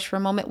our flesh for a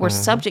moment. We're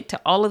subject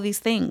to all of these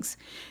things,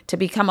 to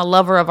become a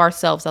lover of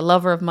ourselves, a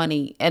lover of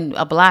money, and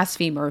a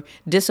blasphemer,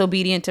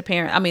 disobedient to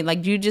parent. I mean,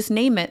 like, you just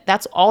name it.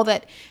 That's all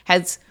that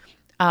has,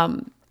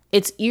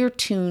 it's ear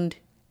tuned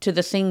to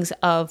the things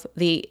of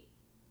the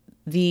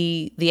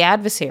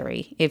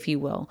adversary, if you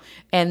will,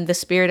 and the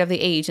spirit of the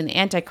age and the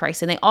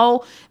Antichrist. And they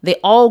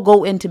all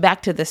go into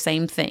back to the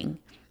same thing.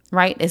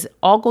 Right? It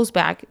all goes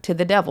back to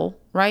the devil,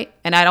 right?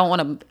 And I don't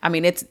want to, I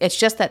mean, it's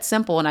just that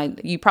simple.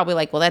 And you probably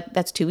like, well,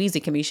 that's too easy,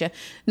 Kimmesha.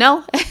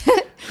 No,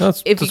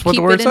 that's if you what keep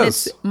the word it in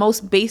says. its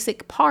most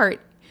basic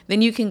part,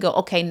 then you can go,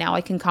 okay, now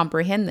I can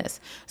comprehend this.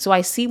 So I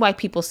see why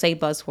people say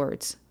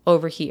buzzwords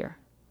over here,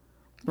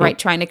 right?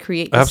 Trying to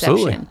create deception.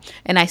 Absolutely.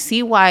 And I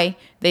see why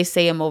they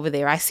say them over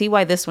there. I see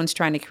why this one's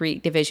trying to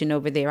create division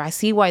over there. I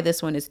see why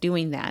this one is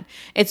doing that.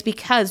 It's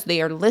because they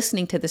are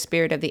listening to the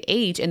spirit of the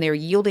age, and they're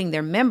yielding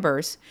their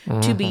members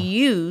to be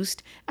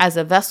used as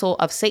a vessel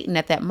of Satan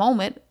at that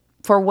moment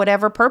for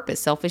whatever purpose,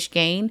 selfish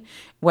gain,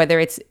 whether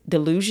it's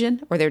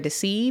delusion or they're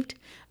deceived.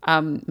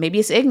 Maybe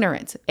it's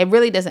ignorance. It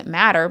really doesn't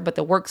matter, but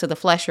the works of the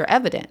flesh are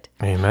evident.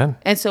 Amen.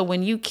 And so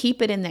when you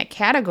keep it in that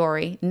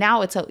category,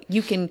 now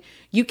you can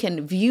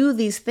view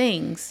these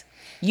things.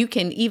 You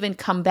can even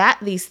combat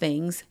these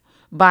things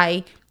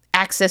by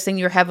accessing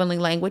your heavenly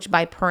language,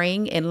 by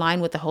praying in line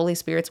with the Holy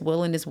Spirit's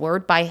will and his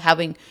word, by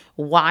having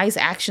wise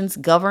actions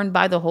governed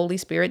by the Holy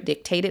Spirit,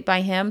 dictated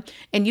by him.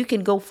 And you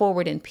can go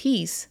forward in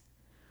peace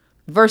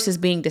versus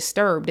being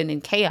disturbed and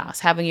in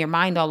chaos, having your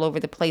mind all over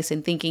the place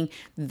and thinking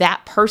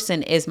that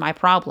person is my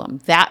problem.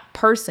 That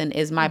person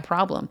is my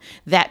problem.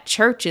 That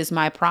church is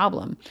my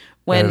problem.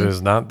 When It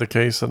is not the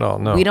case at all.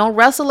 No. we don't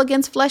wrestle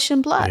against flesh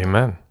and blood.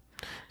 Amen.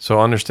 So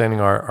understanding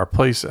our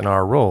place and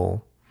our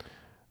role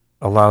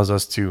allows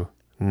us to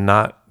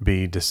not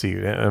be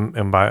deceived.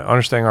 And by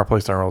understanding our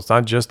place and our role, it's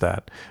not just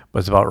that, but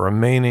it's about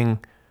remaining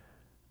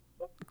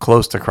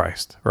close to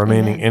Christ,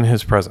 remaining in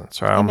his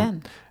presence. Right?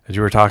 Amen. As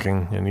you were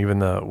talking, and even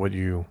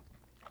the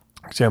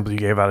example you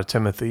gave out of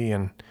Timothy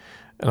and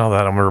all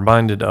that, I'm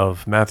reminded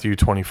of Matthew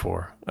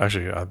 24.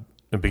 Actually,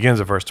 it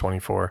begins at verse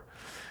 24.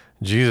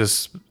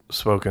 Jesus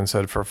spoke and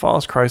said, "For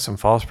false Christs and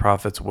false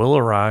prophets will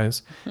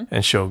arise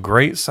and show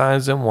great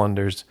signs and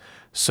wonders,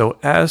 so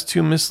as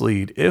to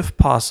mislead, if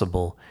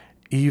possible,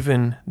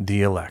 even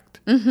the elect.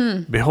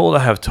 Behold, I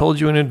have told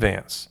you in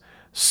advance.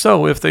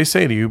 So if they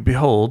say to you,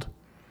 behold,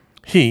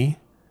 he,"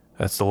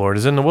 that's the Lord,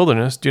 "is in the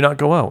wilderness, do not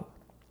go out.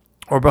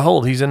 Or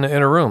behold, he's in the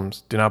inner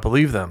rooms, do not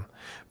believe them.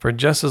 For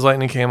just as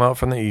lightning came out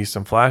from the east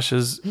and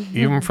flashes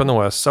even from the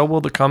west, so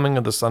will the coming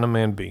of the Son of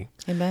Man be.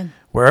 Amen.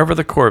 Wherever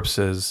the corpse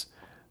is,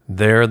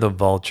 there the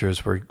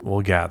vultures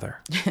will gather."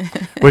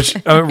 Which,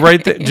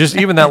 right there, just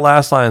even that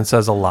last line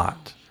says a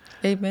lot.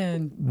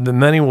 Amen. The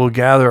many will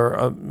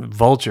gather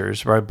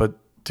vultures, right? But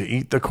to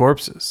eat the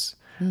corpses,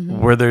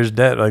 where there's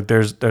dead, like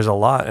there's a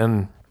lot.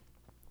 And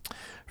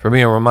for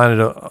me, I'm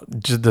reminded of,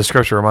 just the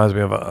scripture reminds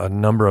me of a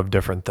number of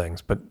different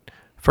things. But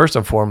first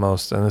and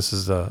foremost, and this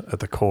is at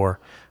the core,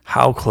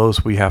 how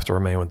close we have to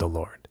remain with the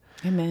Lord.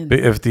 Amen.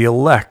 If the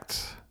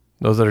elect,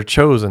 those that are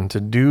chosen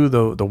to do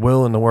the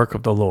will and the work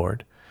of the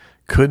Lord,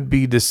 could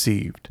be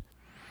deceived,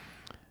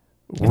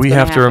 we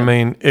have to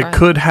remain. It Right.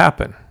 could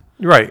happen,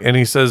 right? And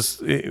he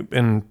says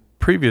in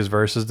previous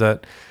verses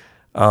that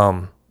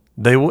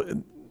they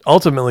would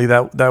ultimately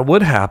that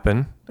would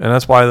happen, and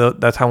that's why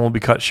that time will be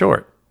cut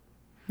short.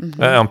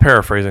 I'm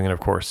paraphrasing it,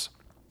 of course.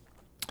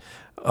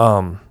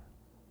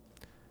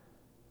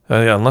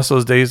 Unless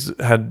those days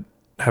had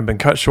been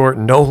cut short,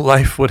 no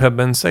life would have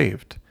been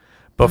saved.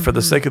 But for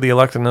the sake of the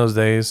elect in those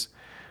days,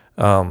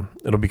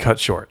 it'll be cut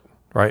short,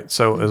 right?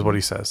 So is what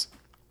he says.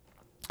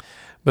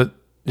 But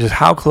just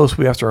how close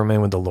we have to remain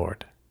with the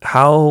Lord,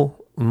 how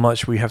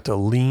much we have to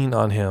lean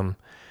on him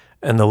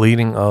and the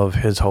leading of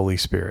his Holy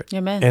Spirit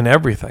Amen. in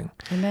everything.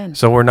 Amen.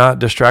 So we're not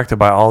distracted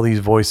by all these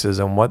voices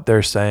and what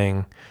they're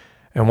saying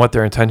and what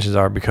their intentions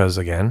are, because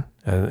again,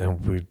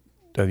 and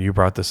you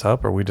brought this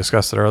up, or we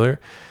discussed it earlier,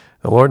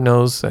 the Lord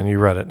knows, and you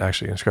read it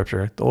actually in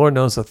scripture, the Lord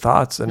knows the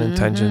thoughts and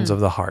intentions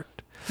of the heart.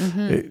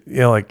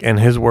 And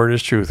his word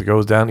is truth. It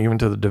goes down even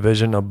to the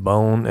division of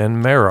bone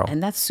and marrow.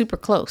 And that's super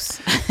close.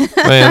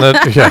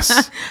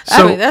 Yes.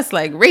 I mean, that's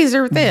like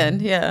razor thin.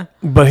 Yeah.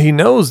 But he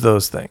knows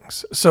those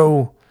things.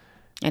 So,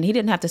 And he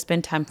didn't have to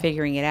spend time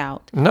figuring it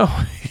out. no,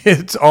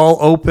 it's all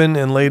open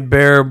and laid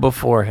bare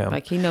before him.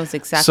 Like he knows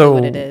exactly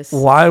what it is.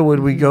 Why would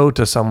we go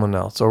to someone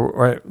else? Or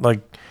right,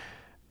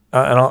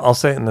 and I'll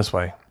say it in this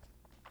way.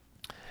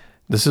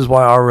 This is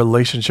why our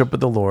relationship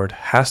with the Lord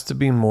has to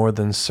be more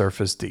than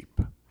surface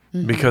deep.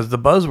 Because the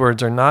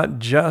buzzwords are not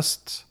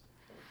just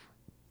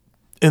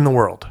in the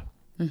world.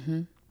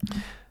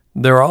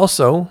 They're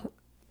also,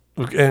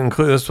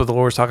 including this what the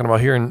Lord's talking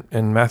about here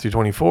in Matthew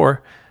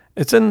 24,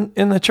 it's in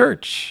the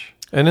church.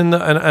 And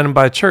and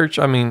by church,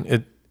 I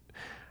mean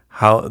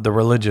how the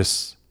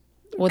religious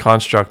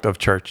construct of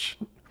church.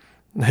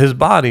 His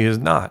body is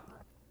not.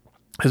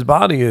 His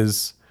body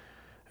is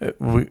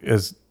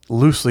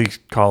loosely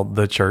called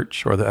the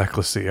church or the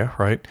ecclesia,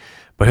 right?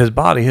 But his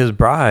body, his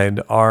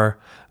bride, are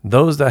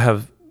those that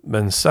have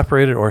been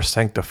separated or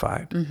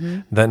sanctified,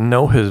 that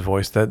know his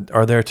voice, that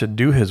are there to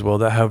do his will,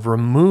 that have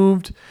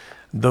removed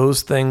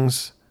those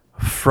things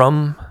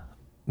from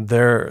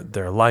their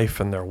life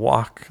and their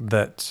walk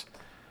that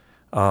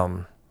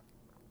are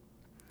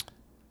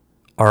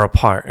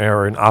apart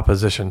or in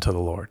opposition to the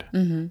Lord.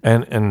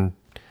 And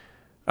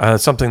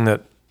it's something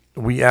that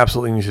we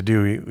absolutely need to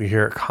do. We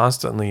hear it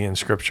constantly in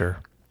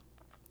Scripture.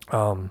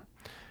 I'm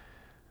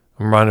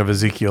reminded of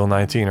Ezekiel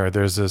 19, right?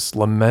 There's this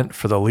lament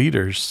for the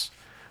leaders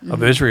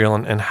of Israel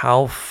and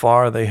how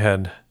far they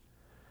had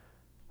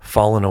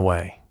fallen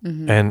away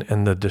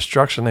and the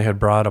destruction they had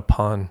brought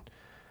upon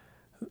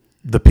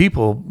the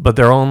people, but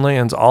their own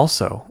lands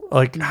also.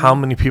 Like how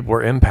many people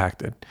were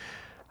impacted.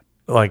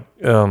 Like,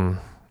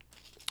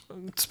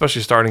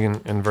 especially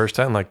starting in verse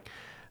 10, like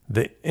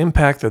the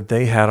impact that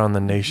they had on the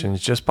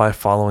nations just by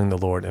following the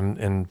Lord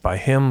and by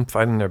him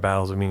fighting their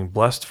battles and being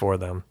blessed for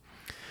them.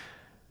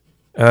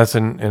 And that's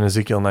in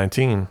Ezekiel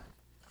 19.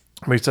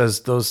 He says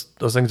those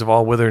things have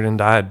all withered and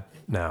died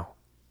now.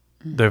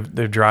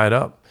 They've dried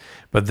up.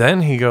 But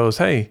then he goes,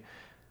 hey,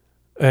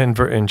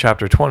 in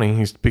chapter 20,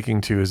 he's speaking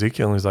to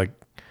Ezekiel and he's like,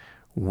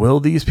 will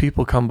these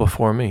people come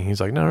before me? He's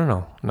like,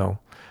 no.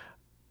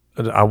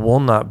 I will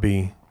not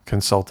be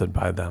consulted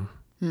by them.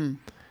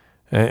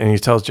 And he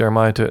tells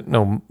Jeremiah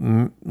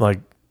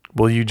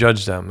will you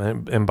judge them?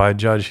 And by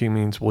judge, he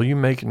means, will you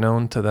make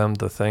known to them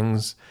the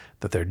things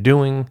that they're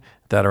doing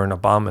that are an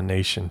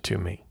abomination to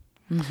me?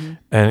 Mm-hmm.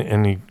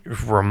 And he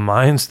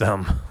reminds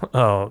them,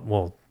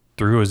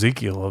 through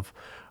Ezekiel, of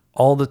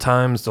all the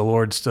times the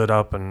Lord stood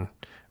up and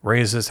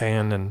raised his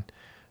hand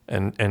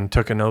and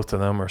took an oath to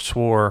them, or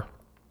swore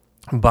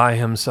by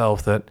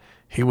himself that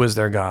he was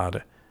their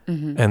God,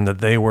 mm-hmm. and that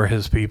they were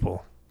his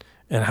people,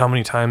 and how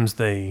many times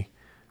they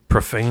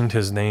profaned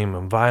his name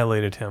and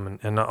violated him,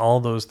 and all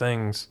those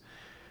things.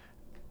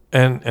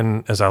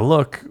 And as I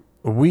look,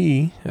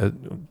 we,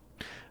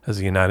 as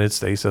the United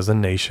States, as a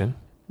nation,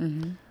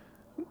 mm-hmm.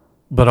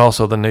 but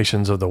also the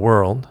nations of the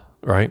world,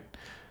 right,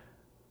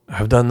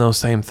 have done those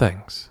same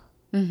things.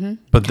 Mm-hmm.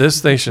 But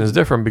this nation is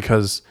different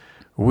because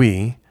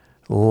we,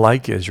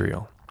 like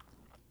Israel,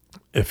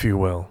 if you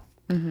will,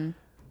 mm-hmm.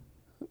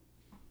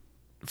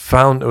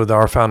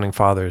 Our founding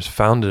fathers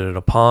founded it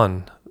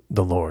upon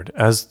the Lord,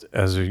 as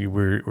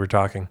we're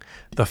talking,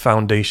 the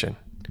foundation.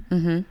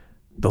 Mm-hmm.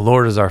 The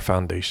Lord is our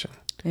foundation.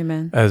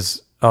 Amen.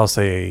 As I'll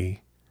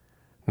say,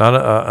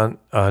 not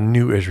a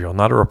new Israel,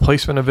 not a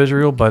replacement of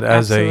Israel, but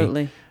as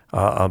Absolutely.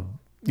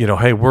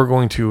 Hey, we're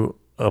going to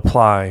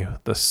apply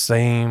the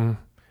same,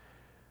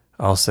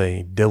 I'll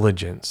say,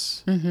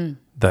 diligence, mm-hmm.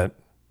 that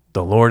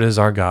the Lord is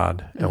our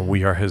God and mm-hmm.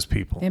 we are his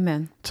people.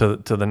 Amen. To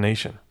the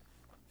nation.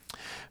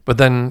 But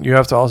then you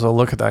have to also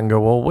look at that and go,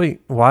 well,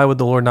 wait, why would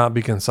the Lord not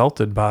be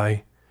consulted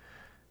by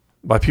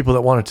people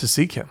that wanted to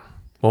seek him?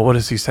 Well, what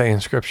does he say in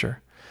Scripture?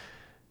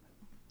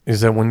 Is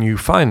that when you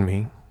find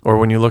me, or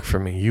when you look for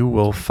me, you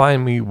will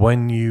find me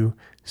when you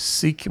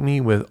seek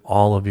me with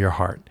all of your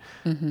heart.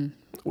 Mm-hmm.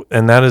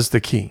 And that is the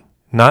key.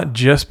 Not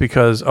just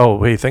because,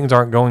 things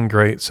aren't going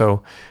great,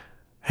 so,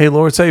 hey,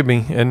 Lord, save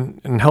me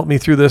and help me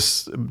through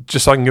this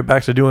just so I can get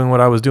back to doing what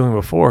I was doing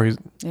before. He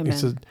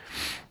said,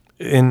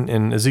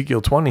 in Ezekiel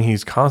 20,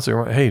 he's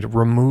constantly, hey,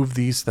 remove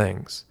these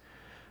things.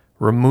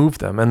 Remove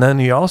them. And then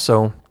he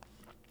also,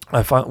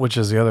 I found, which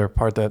is the other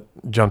part that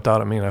jumped out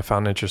at me and I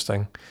found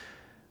interesting,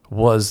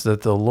 was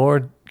that the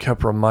Lord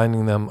kept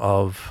reminding them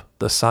of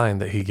the sign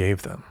that he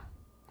gave them.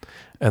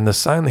 And the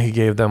sign that he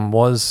gave them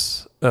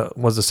was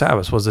the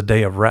Sabbath, was a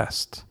day of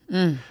rest.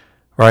 Mm.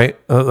 Right?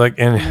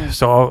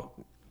 So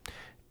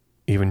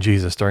even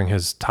Jesus, during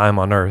his time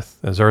on earth,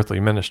 his earthly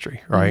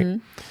ministry, right?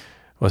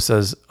 Mm-hmm. It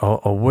says,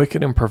 a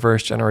wicked and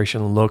perverse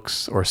generation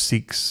looks or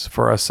seeks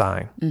for a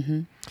sign.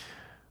 Mm-hmm.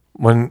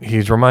 When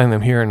he's reminding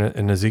them here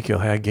in Ezekiel,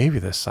 hey, I gave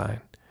you this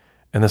sign.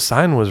 And the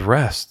sign was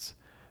rest.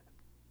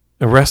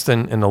 Rest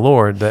in the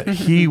Lord, that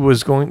he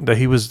was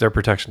their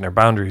protection, their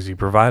boundaries. He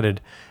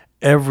provided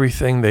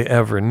everything they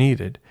ever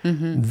needed.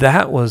 Mm-hmm.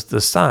 That was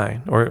the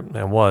sign,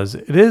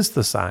 it is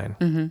the sign.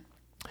 Mm-hmm.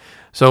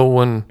 So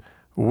when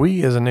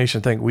we as a nation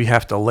think we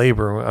have to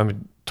labor,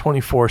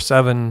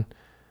 24/7,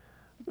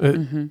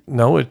 mm-hmm.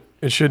 No, it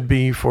should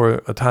be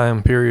for a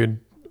time period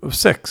of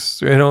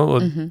 6.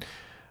 Mm-hmm.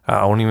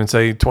 I won't even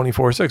say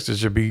 24/6. It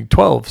should be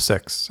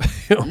 12/6.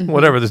 Mm-hmm.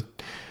 Whatever he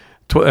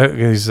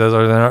says,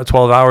 there are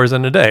 12 hours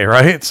in a day,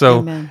 right? So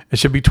Amen. It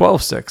should be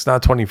 12/6,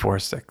 not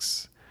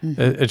 24/6.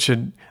 Mm-hmm. It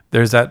should.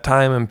 There's that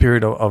time and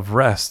period of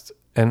rest,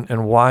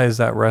 and why is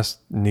that rest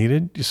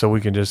needed? So we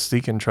can just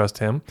seek and trust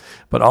him,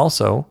 but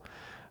also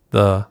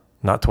the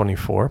not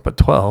 24 but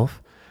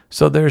 12.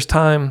 So there's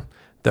time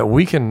that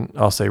we can,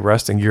 I'll say,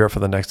 rest and gear up for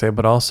the next day,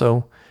 but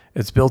also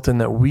it's built in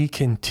that we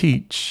can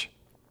teach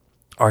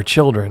our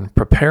children,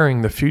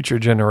 preparing the future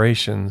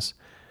generations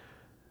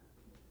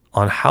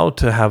on how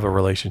to have a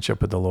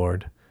relationship with the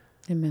Lord.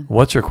 Amen.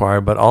 What's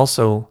required, but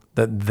also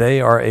that they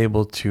are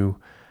able to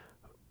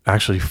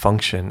actually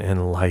function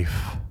in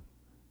life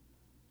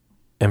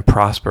and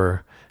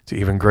prosper to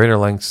even greater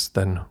lengths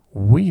than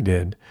we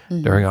did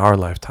mm-hmm. during our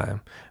lifetime.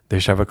 They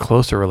should have a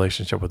closer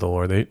relationship with the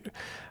Lord.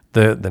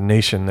 The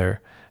nation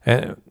there,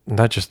 and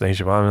not just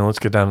nation, but let's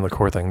get down to the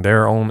core thing,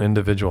 their own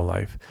individual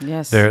life.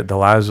 Yes. The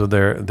lives of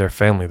their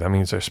family. That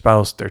means their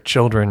spouse, their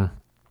children,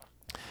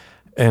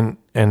 and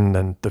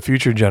then the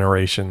future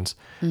generations,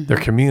 mm-hmm. their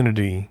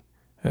community,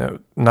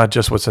 not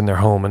just what's in their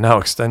home, and now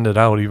extended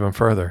out even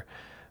further.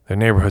 Their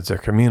neighborhoods, their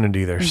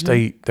community, their mm-hmm.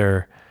 state,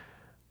 their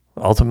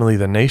ultimately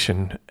the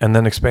nation, and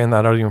then expand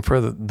that out even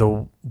further.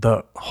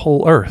 The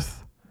whole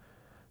earth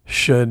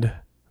should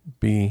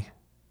be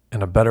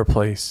in a better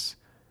place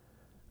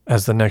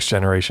as the next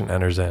generation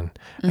enters in,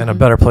 mm-hmm. and a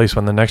better place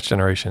when the next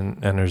generation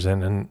enters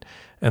in,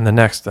 and the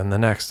next,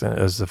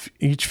 as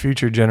each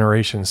future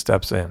generation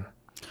steps in.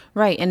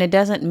 Right, and it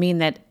doesn't mean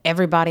that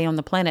everybody on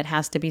the planet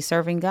has to be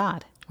serving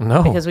God.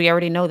 No. Because we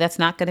already know that's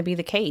not going to be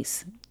the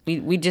case.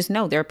 We just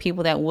know there are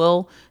people that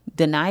will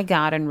deny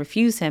God and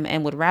refuse him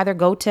and would rather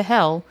go to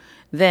hell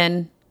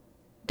than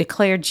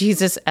declare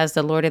Jesus as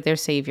the Lord of their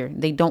Savior.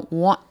 They don't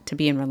want to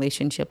be in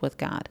relationship with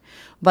God.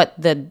 But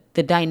the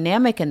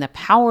dynamic and the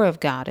power of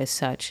God is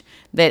such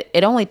that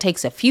it only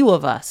takes a few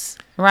of us,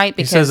 right?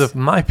 Because he says, if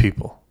my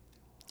people,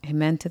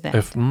 amen to that.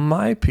 If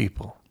my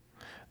people,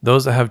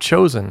 those that have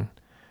chosen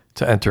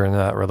to enter into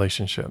that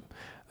relationship,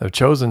 have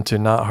chosen to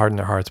not harden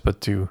their hearts,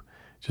 but to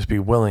just be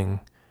willing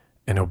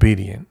and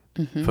obedient,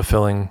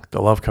 fulfilling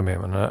the love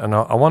commandment. And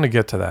I want to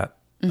get to that.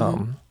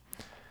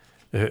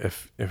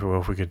 If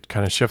we could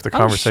kind of shift the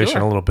conversation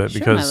sure. a little bit, Sure,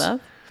 because my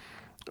love.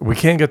 we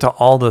can't get to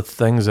all the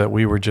things that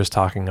we were just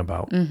talking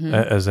about,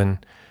 as in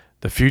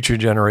the future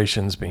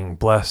generations being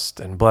blessed,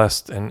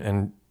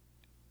 and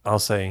I'll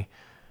say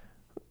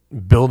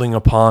building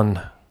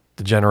upon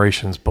the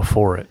generations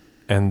before it,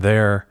 and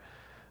the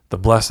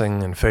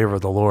blessing and favor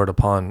of the Lord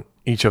upon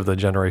each of the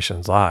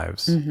generations'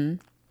 lives.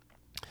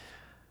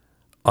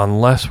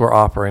 Unless we're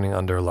operating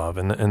under love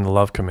in the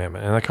love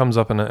commandment. And that comes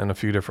up in a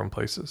few different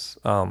places.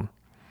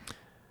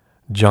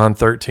 John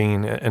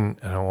 13, and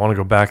I want to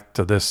go back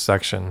to this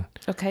section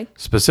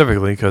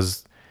specifically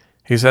because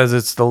he says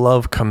it's the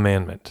love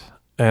commandment.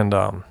 And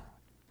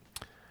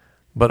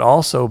but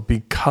also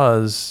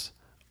because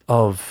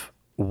of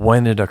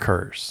when it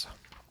occurs.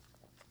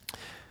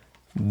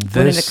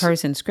 When it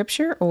occurs in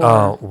Scripture,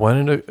 or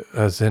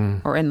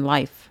or in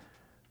life?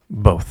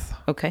 Both.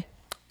 Okay.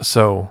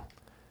 So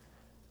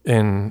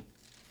in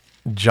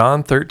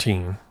John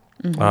 13,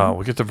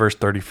 we get to verse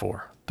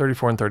 34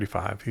 and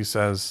 35. He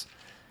says,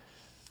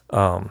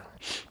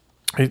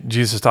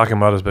 Jesus is talking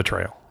about his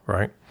betrayal,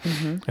 right?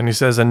 And he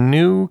says, a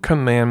new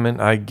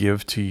commandment I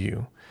give to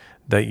you,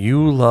 that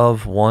you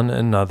love one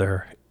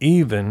another,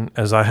 even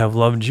as I have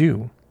loved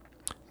you,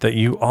 that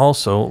you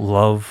also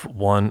love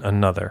one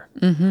another.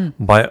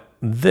 By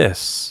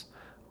this,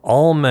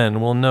 all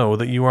men will know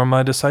that you are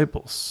my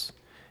disciples,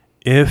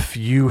 if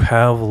you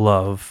have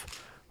love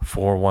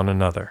for one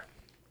another.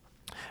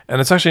 And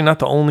it's actually not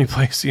the only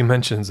place he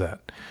mentions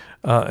that.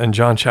 In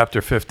John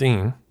chapter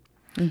 15,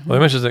 well, he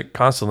mentions it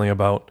constantly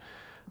about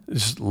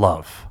just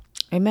love.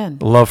 Amen.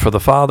 Love for the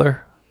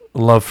Father,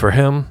 love for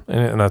him,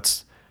 and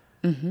that's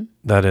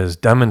that is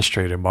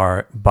demonstrated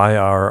by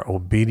our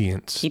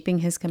obedience. Keeping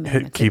his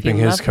commandments. Keeping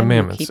his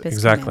commandments. Keep his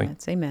Exactly.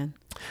 Commandments. Amen.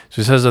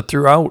 So he says that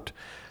throughout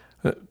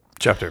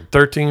chapter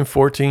 13,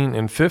 14,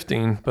 and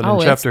 15, but in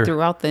chapter... it's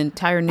throughout the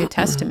entire New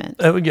Testament.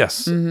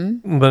 Yes.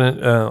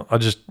 But I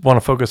just want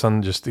to focus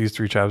on just these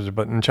three chapters.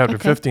 But in chapter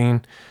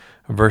 15,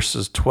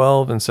 verses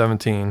 12 and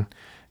 17,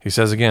 he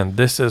says again,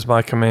 this is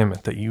my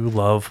commandment, that you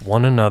love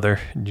one another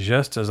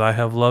just as I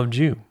have loved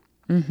you.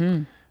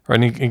 Right,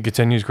 and he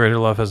continues, greater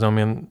love has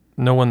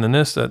no one than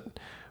this, that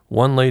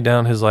one laid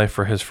down his life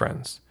for his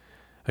friends.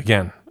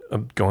 Again,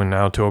 going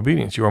now to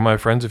obedience. You are my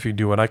friends if you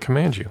do what I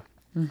command you.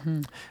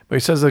 But he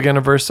says again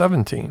in verse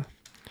 17,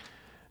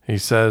 he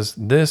says,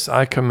 this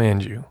I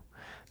command you,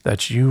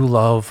 that you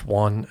love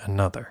one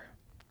another.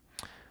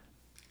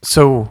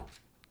 So,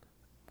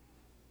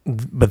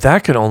 but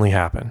that could only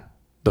happen,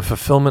 the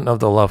fulfillment of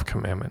the love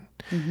commandment,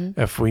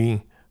 if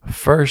we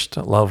first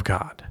love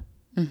God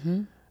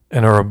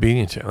and are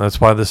obedient to him.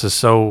 That's why this is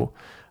so,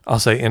 I'll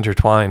say,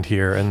 intertwined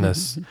here in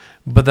this.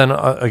 But then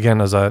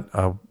again, as I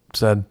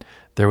said,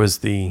 there was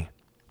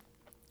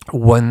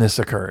when this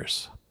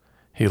occurs.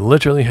 He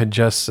literally had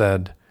just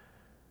said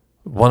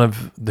one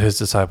of his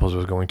disciples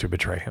was going to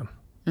betray him,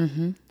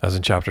 as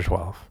in chapter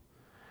 12.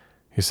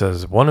 He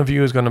says, one of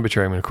you is going to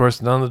betray him. And of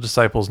course, none of the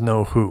disciples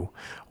know who.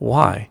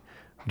 Why?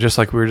 Just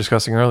like we were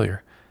discussing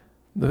earlier.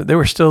 They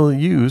were still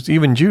used,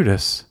 even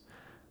Judas.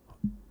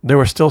 There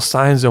were still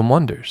signs and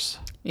wonders.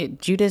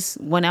 Judas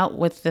went out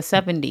with the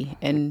 70,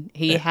 and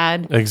he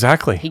had...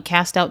 Exactly. He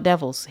cast out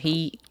devils.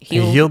 He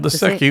healed the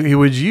sick. He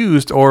was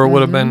used, or it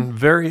would have been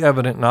very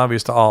evident and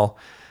obvious to all.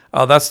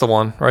 Oh, that's the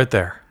one right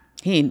there.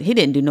 He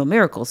didn't do no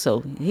miracles,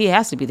 so he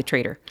has to be the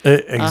traitor.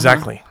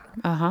 Exactly.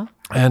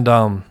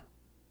 And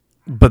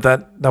but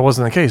that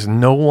wasn't the case.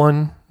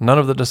 None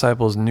of the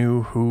disciples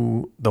knew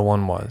who the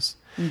one was,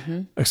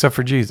 except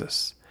for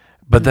Jesus.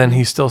 But then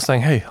he's still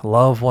saying, hey,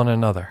 love one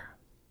another.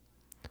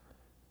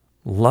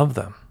 Love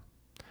them.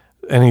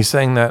 And he's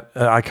saying that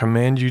I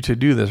command you to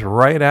do this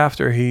right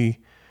after he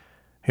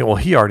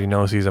already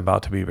knows he's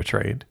about to be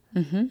betrayed.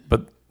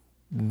 But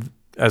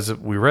as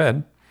we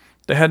read,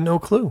 they had no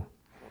clue.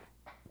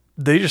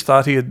 They just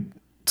thought he had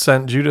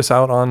sent Judas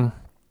out on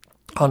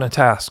a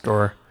task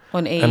or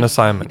an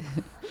assignment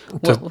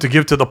to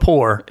give to the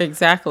poor.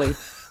 Exactly.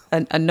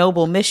 A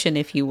noble mission,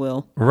 if you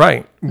will.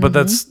 Right. But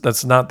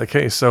that's not the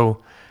case.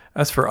 So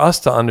as for us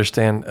to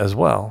understand as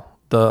well,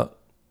 the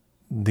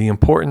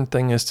important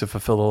thing is to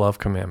fulfill the love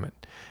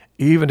commandment,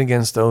 even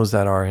against those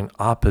that are in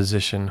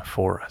opposition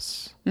for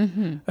us.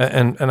 And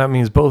that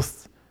means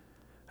both.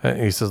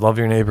 He says, love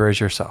your neighbor as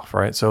yourself,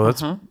 right? So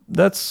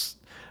that's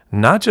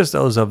not just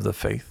those of the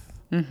faith,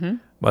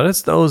 but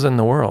it's those in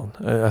the world.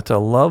 To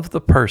love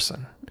the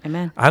person.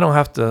 Amen. I don't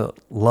have to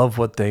love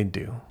what they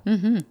do.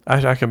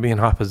 I can be in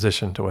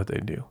opposition to what they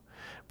do,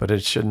 but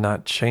it should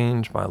not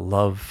change my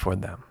love for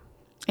them.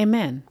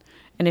 Amen.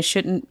 And it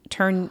shouldn't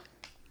turn...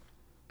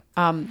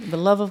 the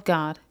love of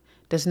God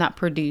does not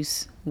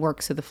produce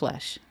works of the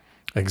flesh.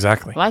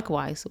 Exactly.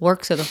 Likewise,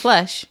 works of the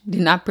flesh do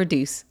not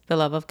produce the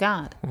love of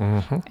God.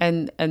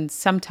 And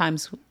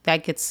sometimes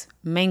that gets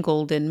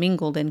mangled and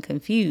mingled and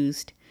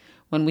confused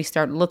when we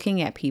start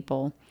looking at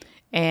people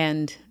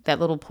and that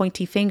little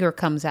pointy finger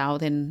comes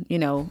out and,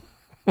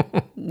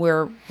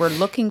 we're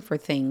looking for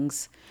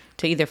things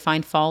to either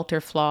find fault or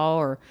flaw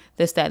or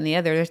this, that, and the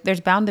other. There's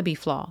bound to be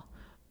flaw.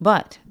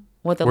 But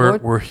what the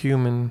Lord... We're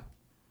human.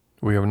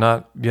 We have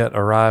not yet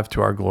arrived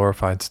to our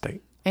glorified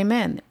state.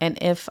 Amen. And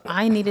if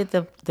I needed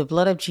the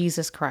blood of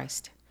Jesus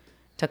Christ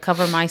to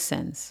cover my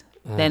sins,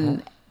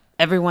 then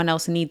everyone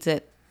else needs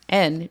it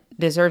and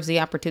deserves the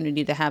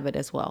opportunity to have it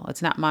as well.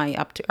 It's not my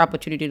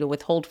opportunity to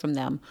withhold from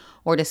them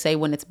or to say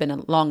when it's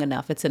been long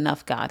enough, it's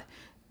enough, God.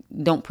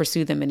 Don't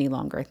pursue them any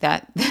longer.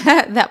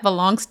 That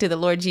belongs to the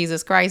Lord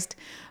Jesus Christ,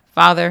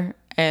 Father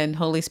and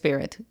Holy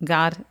Spirit,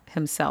 God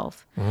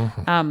himself.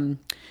 As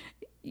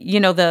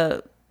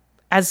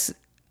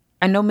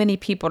I know many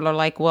people are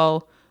like,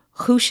 well,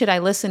 who should I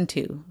listen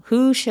to?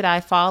 Who should I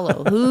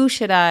follow? Who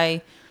should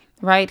I,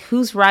 right?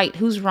 Who's right?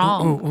 Who's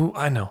wrong? Ooh,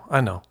 I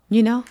know.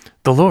 You know?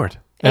 The Lord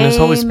and his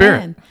Holy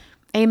Spirit.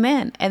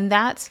 Amen. And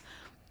that's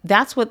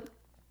what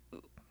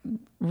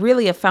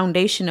really a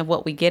foundation of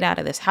what we get out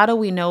of this. How do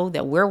we know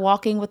that we're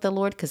walking with the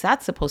Lord? Because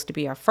that's supposed to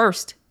be our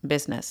first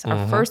business,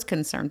 our first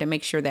concern, to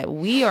make sure that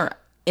we are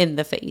in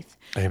the faith.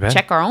 Amen.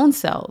 Check our own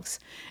selves.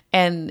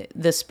 And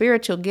the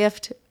spiritual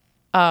gift,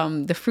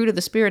 the fruit of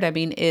the Spirit,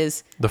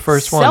 is the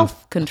first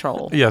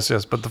self-control.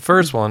 Yes. But the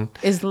first one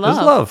is love.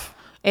 Is love.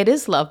 It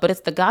is love, but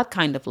it's the God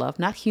kind of love,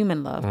 not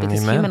human love,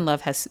 because Amen. human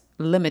love has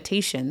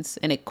limitations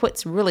and it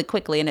quits really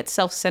quickly and it's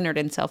self-centered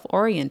and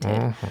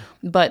self-oriented.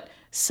 But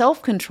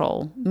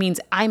self-control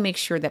means I make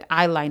sure that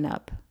I line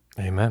up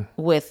Amen.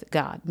 with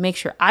God. Make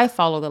sure I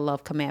follow the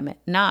love commandment,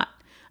 not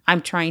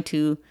I'm trying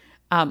to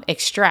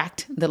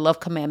extract the love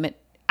commandment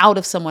out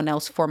of someone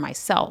else for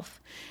myself.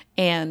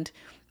 And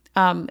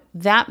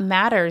that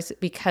matters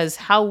because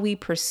how we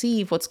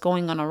perceive what's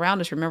going on around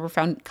us. Remember,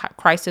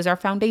 Christ is our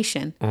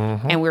foundation,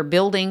 and we're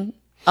building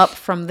up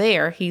from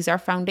there. He's our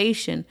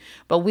foundation,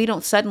 but we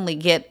don't suddenly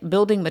get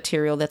building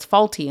material that's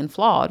faulty and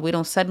flawed. We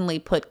don't suddenly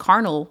put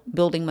carnal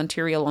building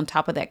material on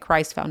top of that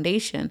Christ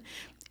foundation.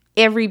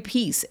 Every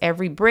piece,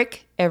 every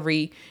brick,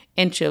 every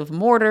inch of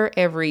mortar,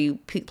 every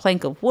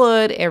plank of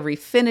wood, every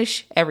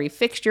finish, every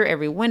fixture,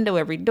 every window,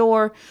 every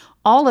door,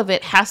 all of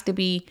it has to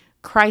be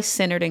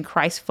Christ-centered and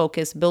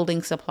Christ-focused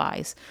building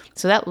supplies.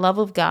 So that love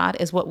of God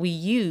is what we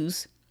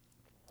use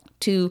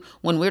to,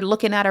 when we're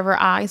looking out of our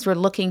eyes, we're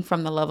looking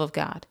from the love of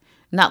God,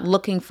 not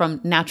looking from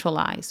natural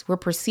eyes. We're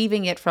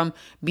perceiving it from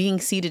being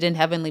seated in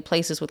heavenly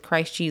places with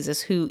Christ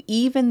Jesus, who,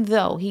 even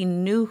though he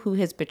knew who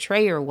his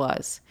betrayer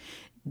was,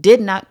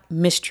 did not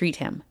mistreat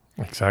him.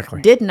 Exactly.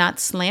 Did not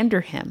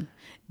slander him.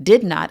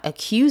 Did not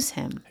accuse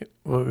him.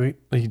 Well,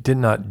 he did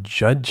not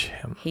judge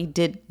him. He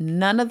did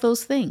none of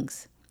those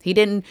things. He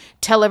didn't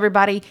tell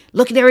everybody,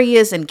 look, there he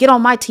is, and get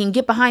on my team,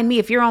 get behind me.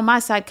 If you're on my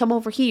side, come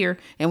over here,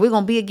 and we're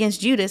going to be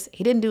against Judas.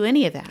 He didn't do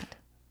any of that.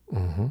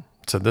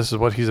 So this is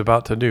what he's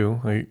about to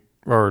do.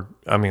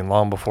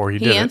 Long before he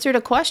did it. He answered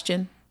a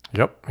question.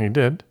 Yep, he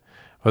did.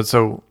 But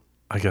so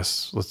I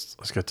guess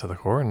let's get to the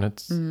core, and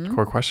the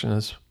core question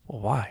is,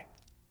 well, why?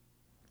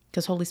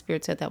 Because Holy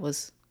Spirit said that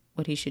was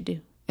what he should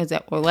do. Is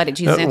that, or why did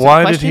Jesus answer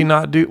why the question?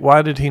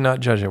 Why did he not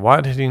judge it?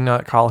 Why did he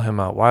not call him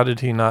out? Why did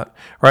he not?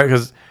 Right?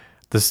 Because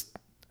this,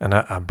 and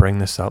I bring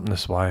this up, and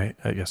this is why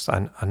I guess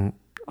I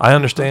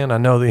understand. I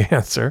know the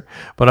answer,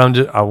 but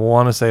I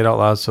want to say it out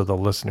loud so the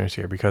listeners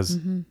hear, because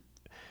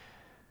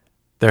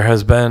there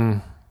has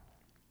been,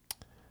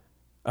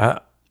 for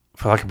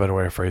lack of a better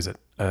way to phrase it,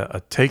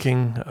 a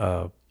taking,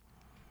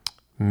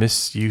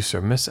 misuse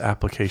or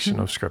misapplication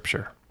of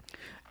Scripture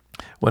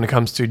when it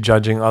comes to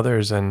judging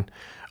others, and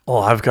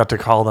I've got to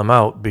call them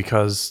out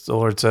because the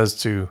Lord says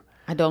to.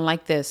 I don't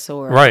like this,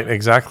 or right,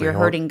 exactly. You're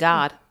hurting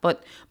God.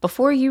 But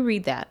before you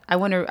read that, I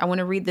want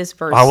to read this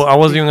verse. I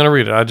wasn't even going to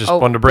read it. I just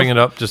wanted to bring it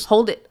up. Just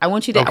hold it. I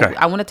want you to. Okay.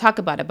 I want to talk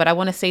about it, but I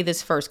want to say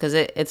this first because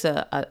it's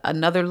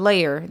another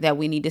layer that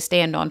we need to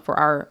stand on for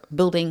our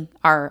building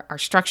our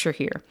structure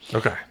here.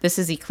 Okay. This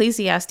is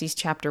Ecclesiastes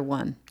chapter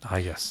 1.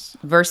 Yes.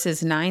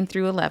 Verses 9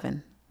 through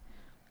 11.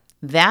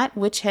 That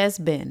which has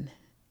been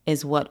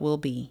is what will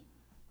be.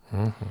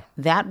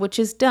 That which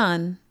is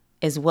done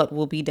is what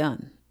will be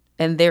done.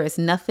 And there is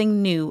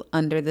nothing new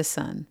under the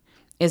sun.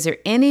 Is there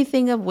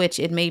anything of which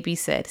it may be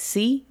said,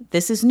 see,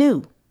 this is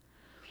new?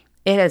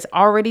 It has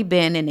already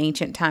been in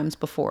ancient times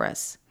before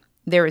us.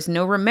 There is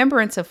no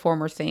remembrance of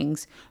former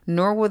things,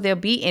 nor will there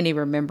be any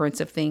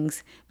remembrance of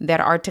things that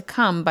are to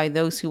come by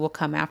those who will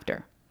come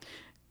after.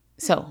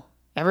 So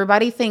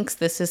everybody thinks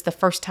this is the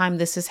first time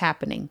this is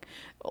happening.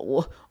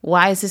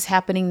 Why is this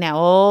happening now?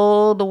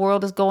 Oh, the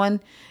world is going,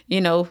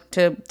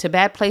 to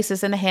bad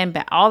places in a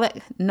handbag. All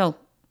that. No,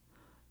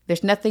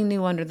 there's nothing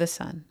new under the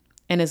sun.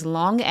 And as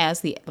long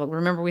as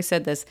remember we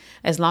said this,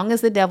 as long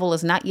as the devil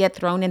is not yet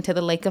thrown into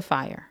the lake of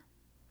fire,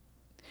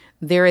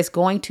 there is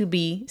going to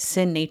be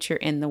sin nature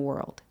in the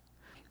world.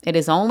 It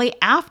is only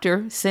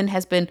after sin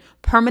has been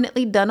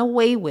permanently done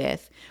away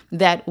with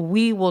that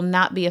we will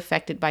not be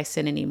affected by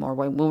sin anymore.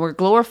 When we're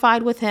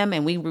glorified with him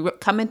and we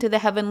come into the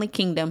heavenly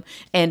kingdom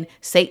and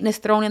Satan is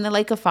thrown in the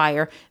lake of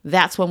fire,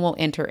 that's when we'll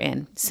enter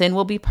in. Sin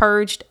will be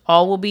purged,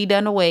 all will be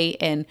done away,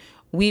 and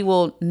we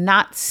will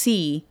not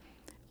see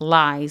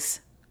lies,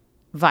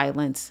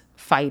 violence,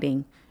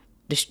 fighting,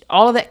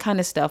 All of that kind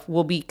of stuff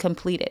will be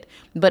completed.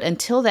 But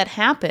until that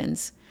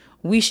happens,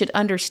 we should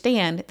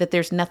understand that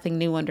there's nothing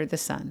new under the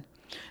sun.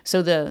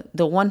 So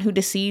the one who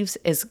deceives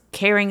is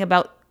caring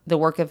about the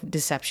work of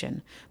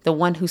deception. The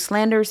one who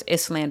slanders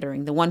is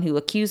slandering. The one who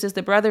accuses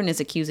the brethren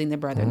is accusing the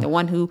brethren. The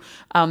one who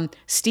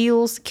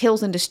steals,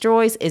 kills, and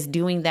destroys is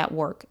doing that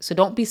work. So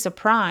don't be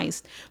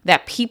surprised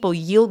that people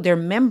yield their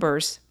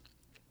members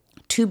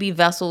to be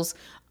vessels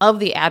of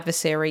the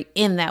adversary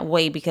in that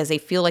way because they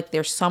feel like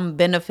there's some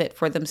benefit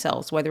for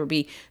themselves, whether it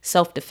be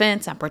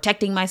self-defense, I'm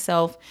protecting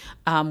myself,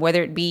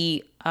 whether it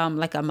be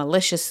like a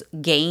malicious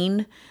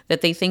gain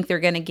that they think they're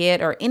going to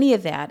get or any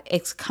of that.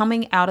 It's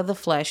coming out of the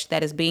flesh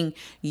that is being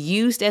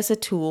used as a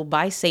tool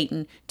by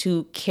Satan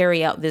to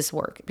carry out this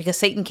work, because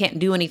Satan can't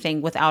do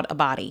anything without a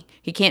body.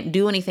 He can't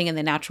do anything in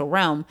the natural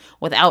realm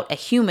without a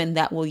human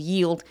that will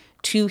yield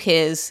to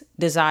his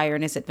desire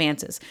and his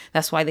advances.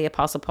 That's why the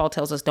Apostle Paul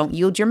tells us, don't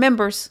yield your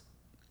members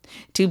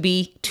to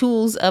be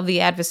tools of the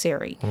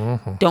adversary.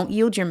 Don't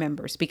yield your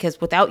members, because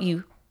without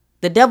you,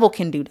 the devil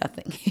can do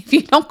nothing. If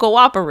you don't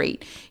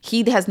cooperate,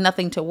 he has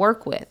nothing to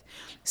work with.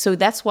 So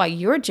that's why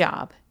your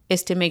job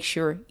is to make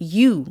sure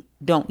you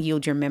don't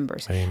yield your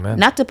members. Amen.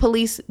 Not to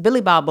police Billy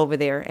Bob over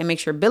there and make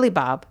sure Billy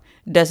Bob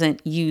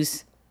doesn't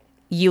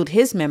yield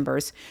his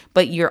members.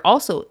 But you're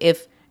also,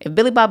 if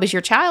Billy Bob is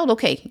your child,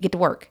 okay, get to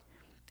work.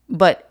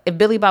 But if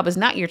Billy Bob is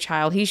not your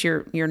child, he's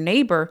your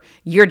neighbor,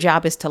 your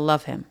job is to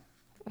love him.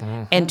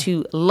 And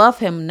to love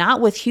him, not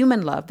with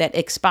human love that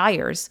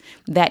expires,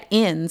 that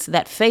ends,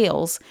 that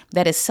fails,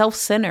 that is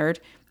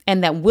self-centered,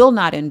 and that will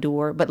not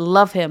endure, but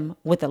love him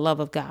with the love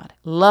of God.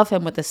 Love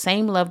him with the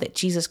same love that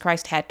Jesus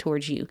Christ had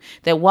towards you,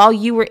 that while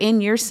you were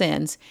in your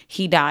sins,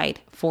 he died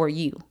for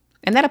you.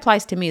 And that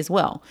applies to me as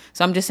well.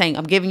 So I'm just saying,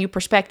 I'm giving you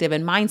perspective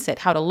and mindset,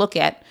 how to look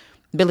at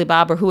Billy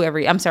Bob or whoever.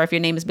 I'm sorry if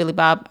your name is Billy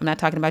Bob. I'm not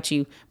talking about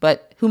you,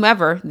 but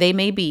whomever they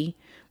may be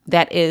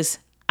that is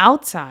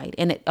outside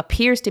and it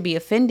appears to be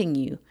offending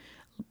you.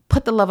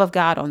 Put the love of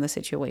God on the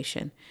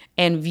situation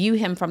and view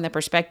him from the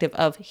perspective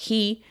of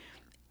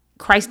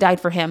Christ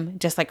died for him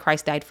just like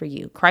Christ died for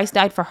you. Christ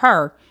died for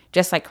her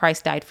just like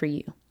Christ died for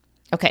you.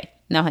 Okay,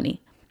 now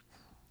honey,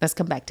 let's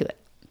come back to it.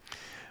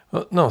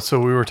 Well, no, so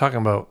we were talking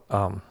about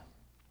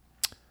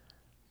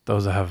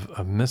those that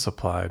have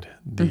misapplied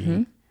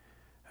the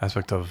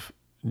aspect of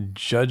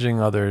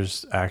judging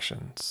others'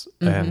 actions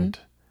and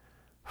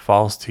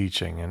false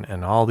teaching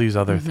and all these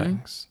other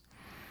things.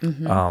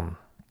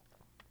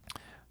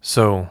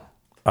 So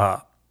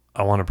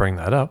I want to bring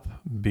that up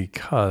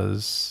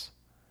because,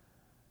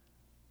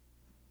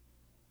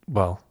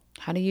 well,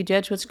 how do you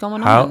judge what's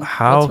going on?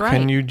 How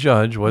can you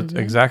judge what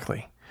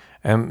exactly?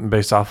 And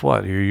based off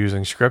what? You're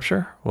using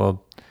scripture?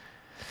 Well,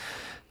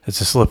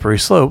 it's a slippery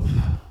slope.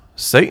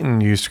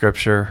 Satan used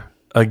scripture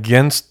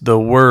against the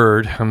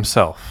word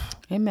himself.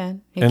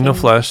 Amen. In the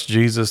flesh,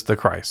 Jesus the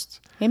Christ.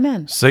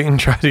 Amen. Satan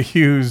tried to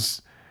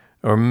use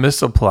or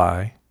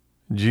misapply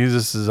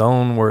Jesus'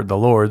 own word, the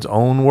Lord's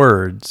own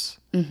words,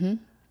 in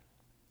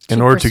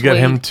order to get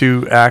him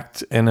to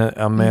act in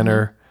a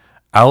manner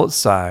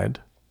outside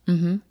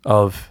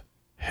of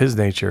his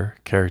nature,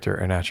 character,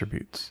 and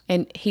attributes.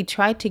 And he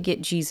tried to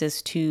get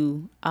Jesus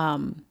to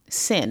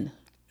sin.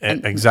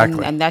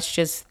 Exactly. And that's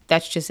just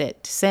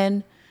it.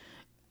 Sin.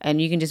 And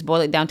you can just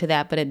boil it down to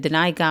that, but it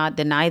deny God,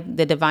 deny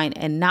the divine,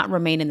 and not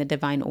remain in the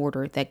divine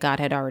order that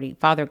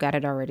Father God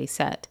had already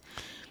set.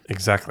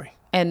 Exactly.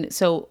 And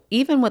so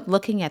even with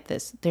looking at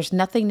this, there's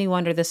nothing new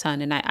under the sun.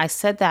 And I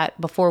said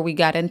that before we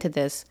got into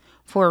this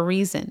for a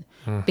reason,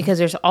 because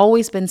there's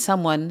always been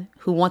someone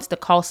who wants to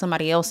call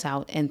somebody else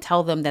out and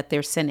tell them that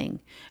they're sinning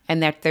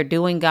and that they're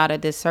doing God a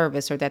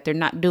disservice or that they're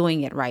not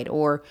doing it right,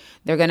 or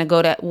they're going to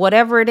go to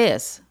whatever it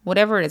is.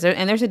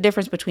 And there's a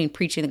difference between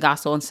preaching the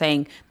gospel and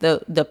saying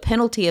the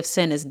penalty of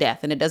sin is death.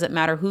 And it doesn't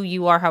matter who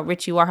you are, how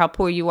rich you are, how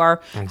poor you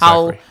are,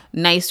 how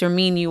nice or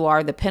mean you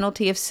are. The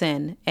penalty of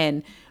sin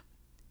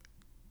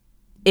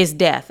is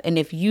death. And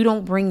if you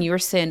don't bring your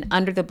sin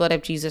under the blood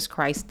of Jesus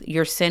Christ,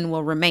 your sin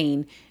will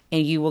remain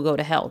and you will go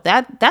to hell.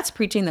 That's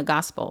preaching the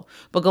gospel.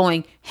 But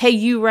going, hey,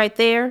 you right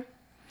there,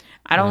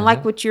 I don't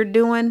like what you're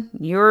doing.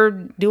 You're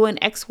doing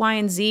X, Y,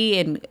 and Z,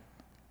 and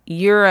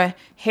you're a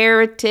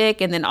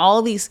heretic. And then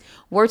all these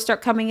words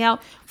start coming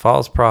out.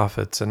 False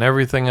prophets and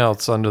everything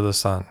else under the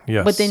sun.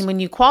 Yes. But then when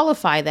you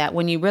qualify that,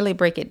 when you really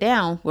break it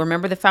down,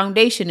 remember the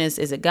foundation is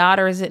it God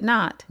or is it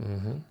not?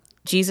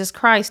 Jesus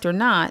Christ or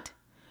not?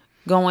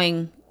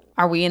 Going,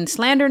 are we in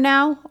slander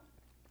now?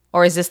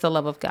 Or is this the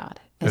love of God?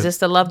 Is this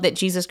the love that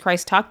Jesus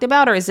Christ talked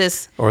about? Or is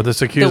this... Or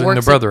this accusing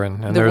the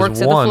brethren? And the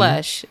works of the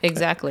flesh.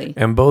 Exactly.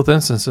 In both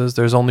instances,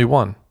 there's only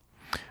one.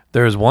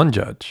 There's one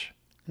judge.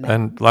 No.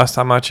 And last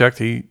time I checked,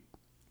 he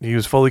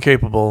was fully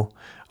capable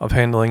of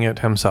handling it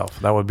himself.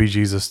 That would be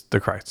Jesus the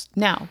Christ.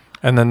 Now.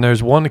 And then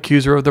there's one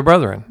accuser of the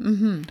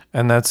brethren.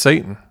 And that's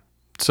Satan.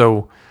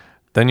 So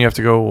then you have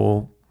to go,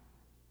 well,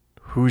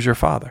 who's your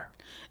father?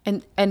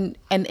 And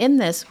in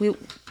this,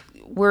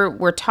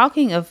 we're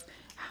talking of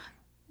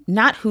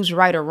not who's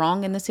right or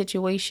wrong in the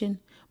situation,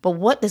 but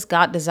what does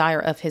God desire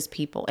of his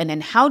people? And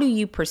then how do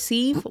you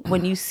perceive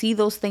when you see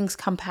those things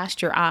come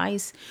past your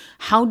eyes?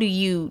 How do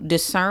you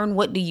discern?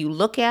 What do you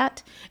look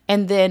at?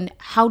 And then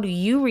how do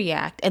you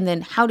react? And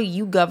then how do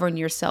you govern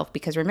yourself?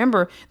 Because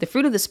remember, the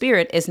fruit of the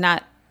Spirit is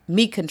not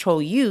me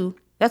control you.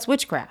 That's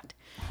witchcraft.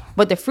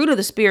 But the fruit of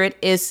the Spirit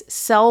is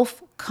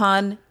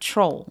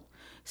self-control.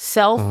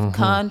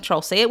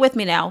 Self-control. Say it with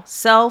me now.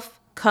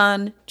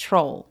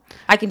 Self-control.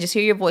 I can just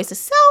hear your voice.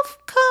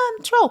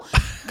 Self-control.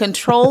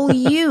 Control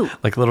you.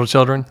 Like little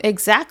children?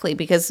 Exactly.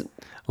 Because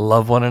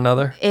love one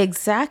another?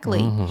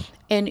 Exactly.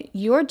 And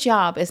your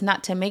job is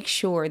not to make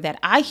sure that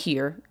I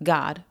hear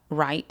God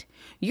right.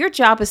 Your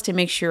job is to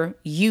make sure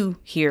you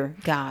hear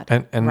God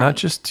And right. not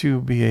just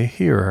to be a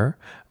hearer,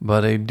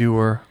 but a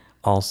doer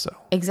also.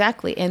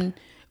 Exactly. And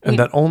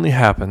that only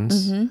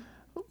happens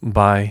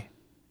by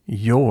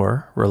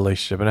your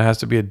relationship. And it has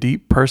to be a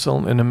deep,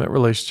 personal, intimate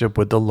relationship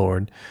with the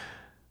Lord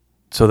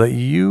so that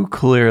you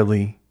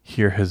clearly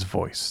hear his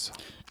voice.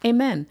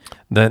 Amen.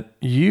 That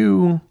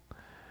you,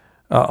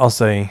 I'll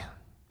say,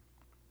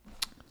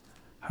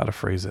 how to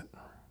phrase it.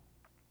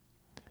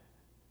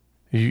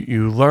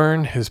 You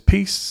learn his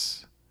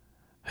peace,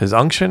 his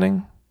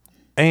unctioning,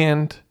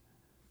 and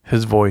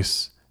his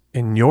voice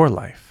in your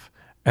life,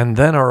 and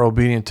then are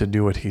obedient to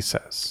do what he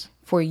says.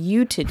 For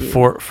you to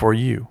do. For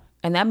you.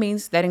 And that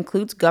means that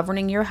includes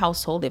governing your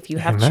household. If you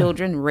have Amen.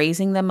 children,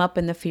 raising them up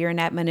in the fear and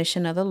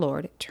admonition of the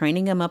Lord,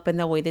 training them up in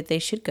the way that they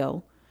should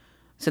go,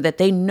 so that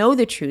they know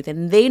the truth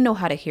and they know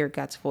how to hear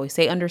God's voice.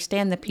 They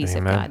understand the peace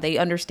Amen. of God. They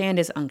understand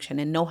his unction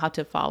and know how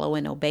to follow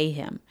and obey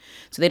him.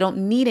 So they don't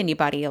need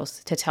anybody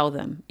else to tell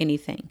them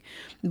anything.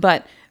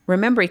 But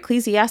remember,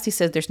 Ecclesiastes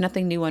says there's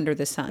nothing new under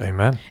the sun.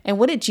 Amen. And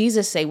what did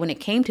Jesus say when it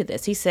came to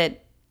this? He said,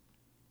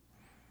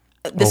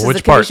 this is which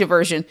the part? Kimmesha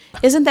version.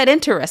 Isn't that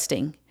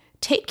interesting?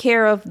 Take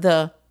care of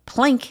the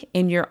plank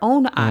in your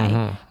own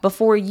eye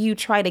before you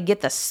try to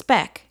get the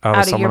speck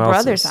out of your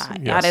brother's eye,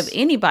 out of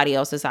anybody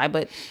else's eye.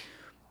 But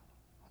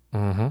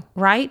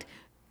right?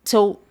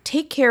 So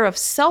take care of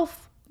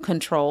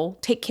self-control,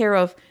 take care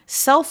of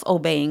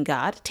self-obeying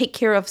God, take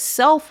care of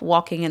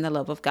self-walking in the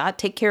love of God,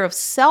 take care of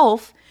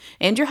self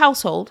and your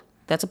household.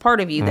 That's a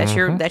part of you.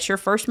 That's your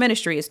first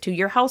ministry is to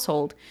your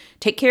household.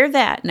 Take care of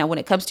that. Now, when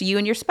it comes to you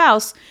and your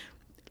spouse,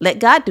 let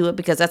God do it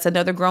because that's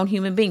another grown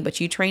human being, but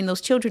you train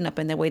those children up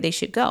in the way they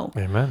should go.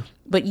 Amen.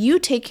 But you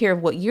take care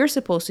of what you're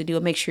supposed to do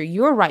and make sure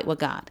you're right with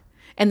God.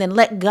 And then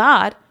let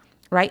God,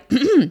 right?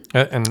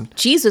 And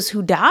Jesus,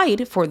 who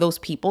died for those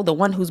people, the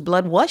one whose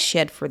blood was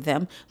shed for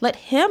them, let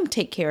him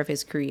take care of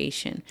his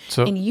creation.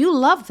 And you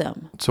love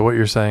them. So what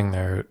you're saying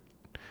there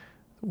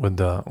with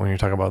when you're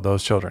talking about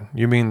those children,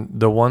 you mean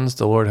the ones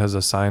the Lord has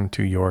assigned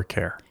to your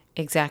care.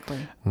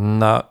 Exactly.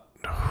 Not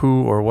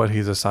who or what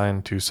he's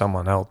assigned to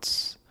someone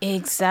else.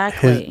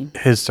 Exactly.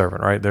 His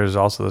servant, right? There's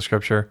also the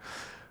scripture,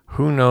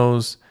 who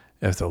knows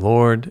if the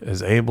Lord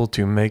is able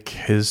to make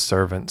his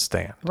servant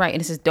stand. Right. And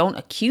it says, don't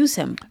accuse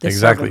him.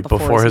 Exactly.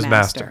 Before his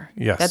master.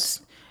 Yes.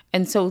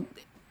 And so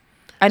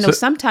I know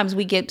sometimes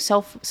we get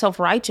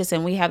self-righteous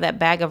and we have that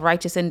bag of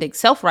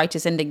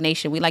self-righteous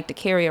indignation we like to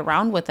carry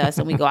around with us.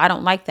 And we go, I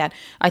don't like that.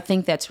 I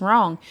think that's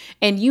wrong.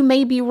 And you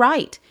may be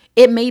right.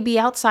 It may be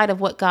outside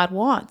of what God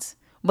wants.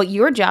 But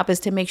your job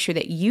is to make sure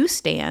that you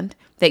stand,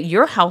 that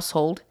your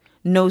household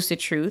knows the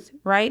truth,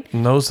 right?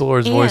 Knows the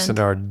Lord's voice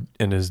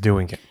and is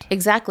doing it.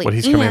 Exactly. What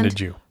he's commanded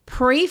you.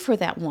 Pray for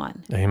that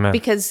one. Amen.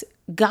 Because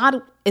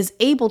God is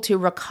able to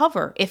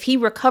recover. If he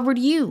recovered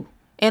you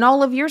and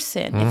all of your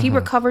sin, if he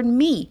recovered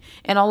me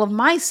and all of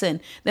my sin,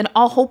 then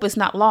all hope is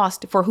not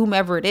lost for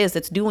whomever it is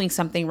that's doing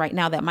something right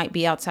now that might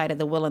be outside of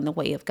the will and the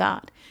way of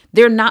God.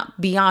 They're not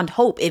beyond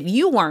hope. If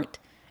you weren't,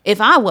 if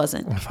I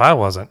wasn't,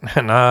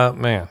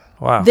 man,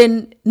 wow.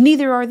 Then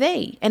neither are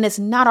they. And it's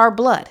not our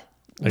blood.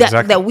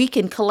 That we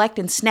can collect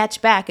and snatch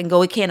back and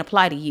go, it can't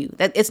apply to you.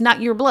 That it's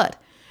not your blood.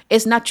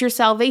 It's not your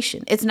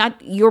salvation. It's not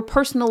your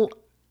personal,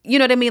 you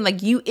know what I mean?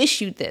 Like you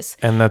issued this.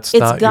 And that's it's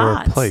not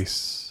God's. Your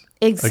place.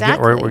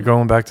 Exactly. Again, we're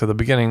going back to the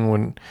beginning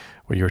when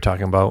you were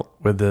talking about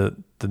with the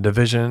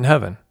division in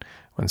heaven,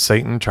 when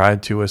Satan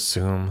tried to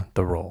assume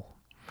the role.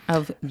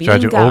 Of being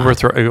tried to God.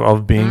 overthrow,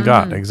 of being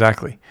God.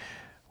 Exactly.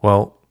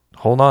 Well,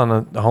 hold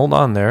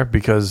on there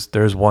because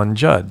there's one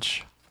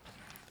judge.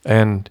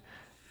 And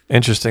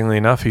interestingly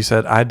enough, he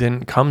said, I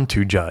didn't come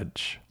to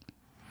judge,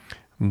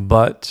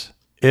 but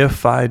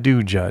if I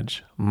do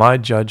judge, my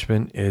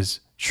judgment is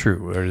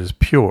true, or it is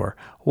pure.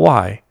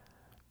 Why?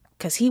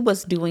 Because he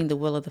was doing the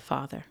will of the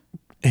Father.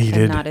 He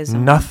did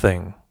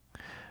nothing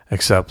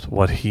except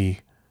what his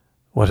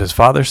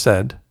Father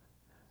said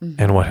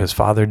and what his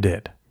Father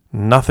did.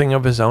 Nothing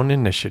of his own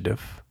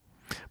initiative,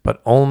 but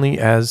only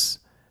as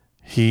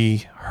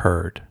he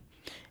heard.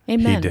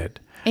 Amen. He did.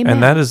 Amen.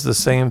 And that is the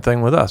same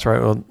thing with us, right?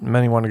 Well,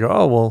 many want to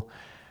go, well,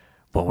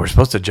 we're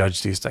supposed to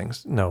judge these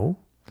things. No,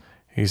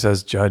 he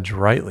says judge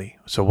rightly.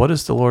 So what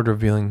is the Lord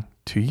revealing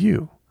to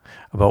you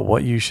about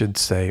what you should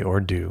say or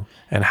do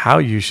and how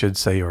you should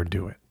say or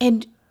do it?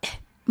 And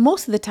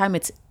most of the time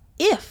it's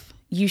if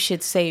you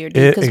should say or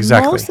do. Because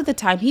Exactly. most of the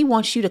time, he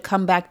wants you to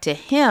come back to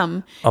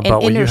him About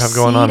and what you have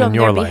going on in intercede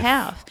your their life.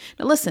 behalf.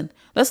 Now, listen,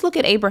 let's look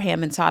at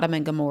Abraham and Sodom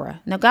and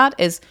Gomorrah. Now,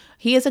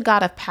 he is a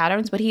God of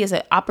patterns, but he has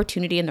an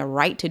opportunity and the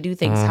right to do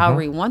things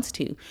however he wants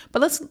to.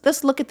 But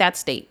let's look at that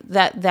state,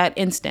 that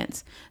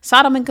instance.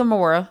 Sodom and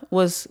Gomorrah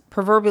was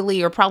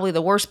proverbially or probably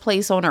the worst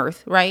place on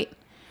earth, right?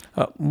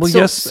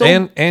 Yes,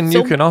 and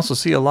you can also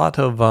see a lot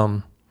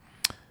of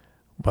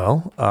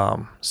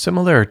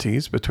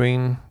similarities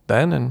between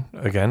then and,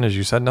 again, as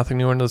you said, nothing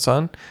new under the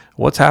sun.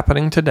 What's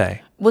happening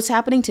today? What's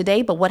happening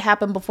today, but what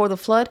happened before the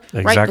flood,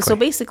 right? Exactly. So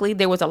basically,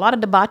 there was a lot of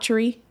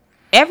debauchery.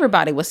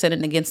 Everybody was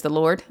sinning against the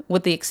Lord,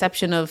 with the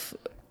exception of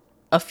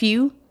a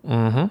few,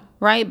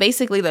 right?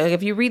 Basically, like,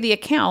 if you read the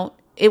account,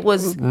 it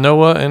was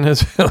Noah and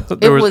his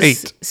there was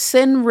 8.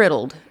 sin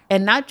riddled,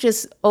 and not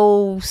just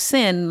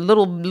sin,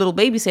 little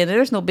baby sin.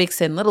 There's no big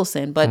sin, little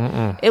sin, but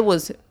it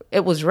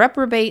was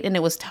reprobate, and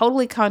it was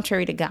totally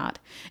contrary to God.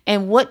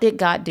 And what did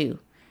God do?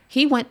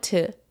 He went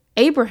to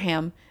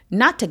Abraham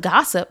not to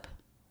gossip,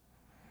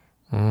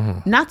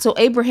 not so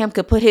Abraham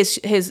could put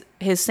his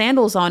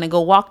sandals on and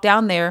go walk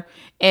down there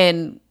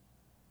and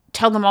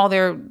tell them all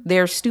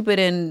they're stupid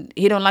and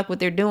he don't like what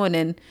they're doing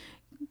and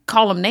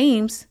call them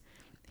names.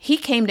 He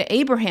came to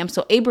Abraham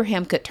so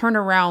Abraham could turn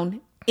around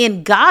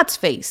in God's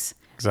face.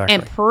 Exactly.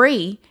 And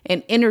pray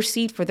and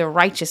intercede for the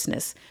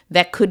righteousness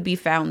that could be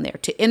found there,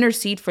 to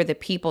intercede for the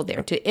people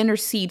there, to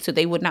intercede so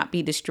they would not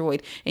be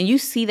destroyed. And you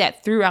see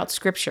that throughout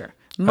Scripture.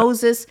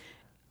 Moses,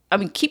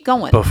 keep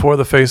going. Before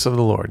the face of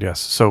the Lord, yes.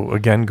 So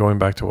again, going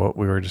back to what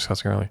we were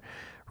discussing earlier,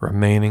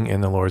 remaining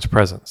in the Lord's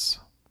presence.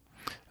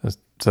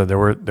 So there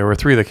were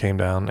 3 that came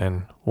down,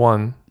 and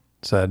one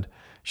said,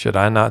 "Should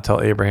I not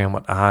tell Abraham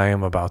what I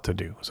am about to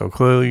do?" So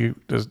clearly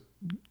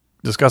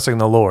discussing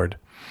the Lord.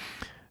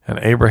 And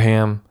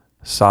Abraham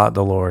sought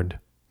the Lord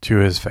to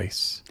his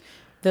face,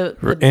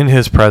 in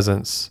his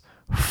presence,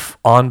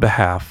 on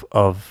behalf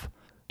of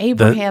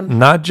Abraham,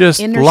 not just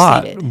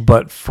interceded. Lot,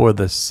 but for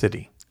the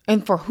city.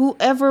 And for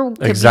whoever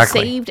could be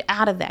saved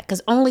out of that,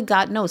 because only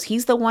God knows.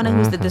 He's the one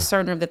who's the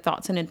discerner of the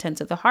thoughts and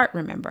intents of the heart,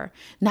 remember.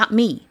 Not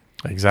me.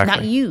 Exactly.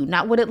 Not you,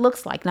 not what it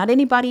looks like, not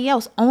anybody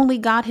else, only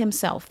God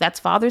himself. That's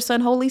Father, Son,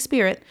 Holy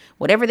Spirit,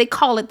 whatever they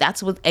call it,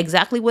 that's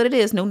exactly what it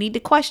is. No need to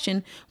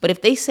question. But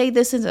if they say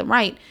this isn't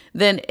right,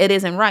 then it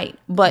isn't right.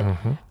 But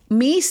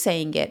me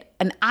saying it,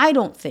 and I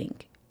don't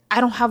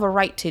have a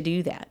right to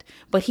do that.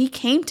 But he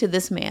came to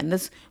this man,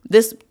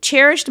 this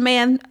cherished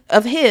man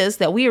of his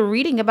that we are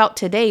reading about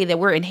today, that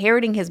we're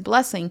inheriting his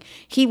blessing.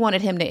 He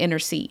wanted him to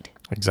intercede.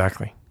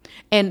 Exactly.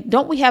 And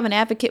don't we have an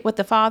advocate with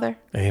the Father?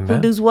 Amen.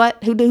 Who does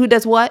what? Who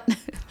does what?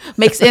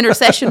 Makes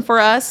intercession for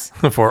us.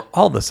 For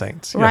all the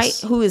saints. Right?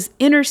 Yes. Who is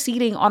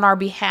interceding on our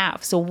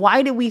behalf. So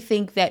why do we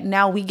think that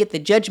now we get the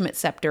judgment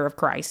scepter of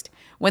Christ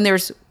when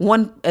there's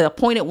one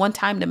appointed one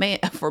time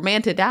for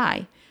man to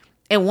die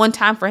and one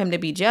time for him to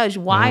be judged?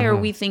 Why are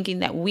we thinking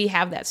that we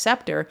have that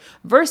scepter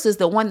versus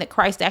the one that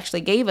Christ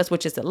actually gave us,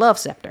 which is the love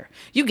scepter?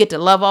 You get to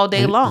love all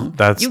day long.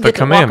 That's you the get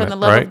to walk in commandment, the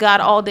love right? of God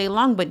all day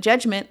long, but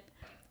judgment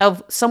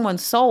of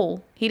someone's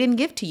soul, he didn't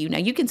give to you. Now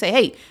you can say,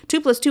 hey,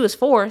 2 + 2 is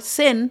 4.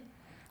 Sin,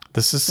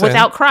 this is sin.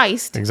 Without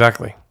Christ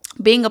Exactly.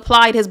 being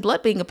applied, his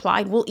blood being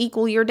applied will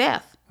equal your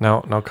death.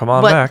 No, come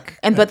on back.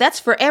 But that's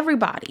for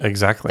everybody.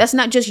 Exactly. That's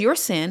not just your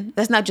sin.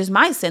 That's not just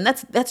my sin.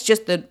 That's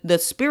just the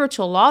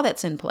spiritual law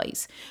that's in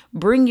place.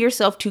 Bring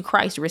yourself to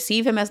Christ,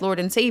 receive him as Lord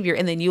and Savior,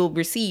 and then you'll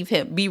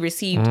be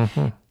received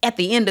at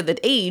the end of the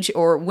age,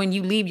 or when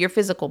you leave your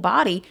physical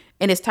body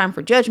and it's time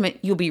for judgment,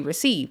 you'll be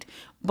received.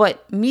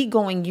 But me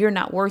going, you're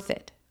not worth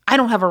it. I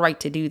don't have a right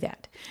to do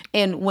that.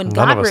 And when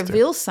God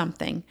reveals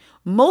something,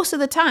 most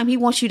of the time he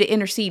wants you to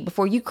intercede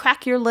before you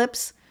crack your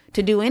lips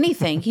to do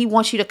anything. He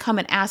wants you to come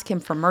and ask him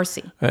for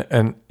mercy.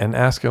 And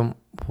ask him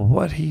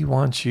what he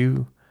wants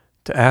you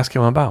to ask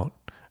him about.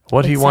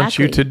 What he wants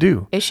you to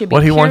do. It should be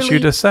what he wants you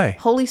to say.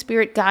 Holy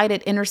Spirit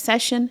guided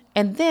intercession.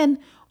 And then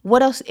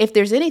what else? If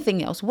there's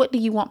anything else, what do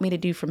you want me to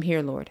do from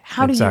here, Lord?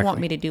 How do you want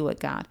me to do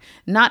it, God?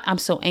 Not I'm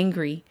so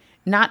angry.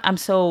 Not I'm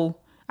so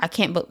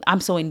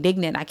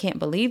indignant. I can't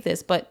believe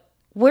this. But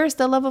where's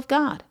the love of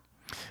God?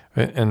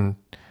 And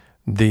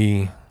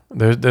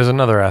there's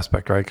another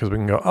aspect, right? Because we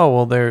can go, oh,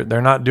 well,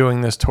 they're not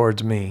doing this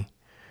towards me.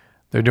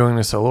 They're doing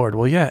this to the Lord.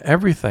 Well, yeah,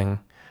 everything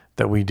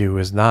that we do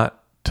is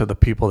not to the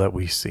people that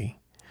we see.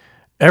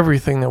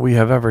 Everything that we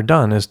have ever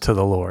done is to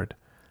the Lord.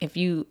 If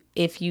you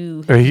give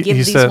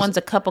these ones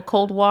a cup of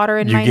cold water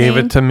in my name, you gave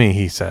it to me,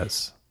 he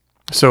says.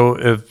 So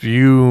if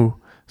you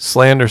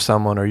slander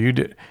someone or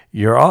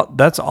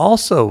that's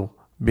also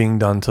being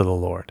done to the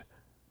Lord.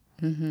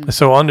 Mm-hmm.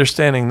 So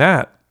understanding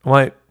that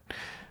might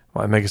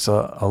make us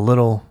a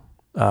little,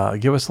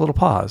 give us a little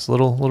pause, a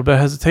little bit of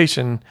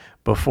hesitation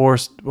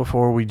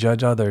before we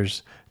judge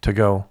others to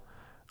go,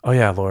 oh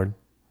yeah, Lord,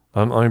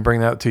 let me bring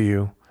that to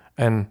you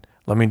and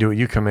let me do what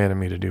you commanded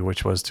me to do,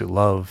 which was to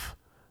love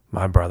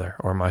my brother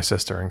or my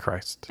sister in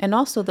Christ. And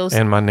also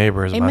and my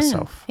neighbor as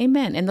myself.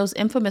 Amen. And those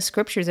infamous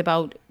scriptures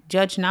about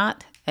judge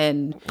not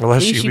and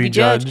Unless please you should be be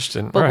judged. judged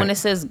and- But when right. it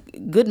says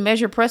good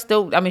measure pressed,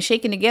 though,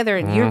 shaken together,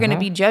 and you're going to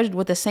be judged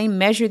with the same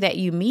measure that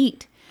you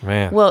meet.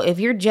 Man. Well, if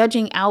you're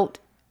judging out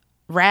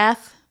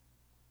wrath,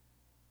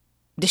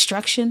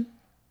 destruction,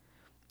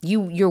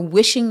 you're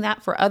wishing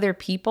that for other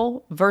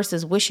people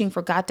versus wishing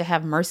for God to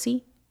have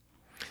mercy,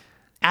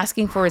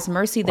 asking for his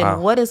mercy, then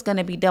Wow. what is going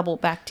to be doubled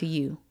back to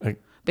you?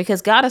 Like,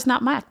 Because God is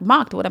not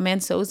mocked. What a man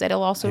sows, that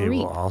he'll also he reap.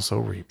 will also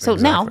reap. So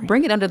now Exactly.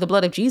 bring it under the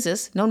blood of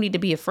Jesus. No need to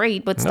be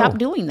afraid, but stop No.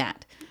 doing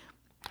that.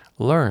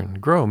 Learn,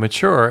 grow,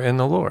 mature in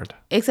the Lord.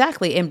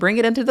 Exactly. And bring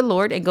it unto the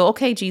Lord and go,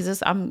 okay,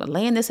 Jesus, I'm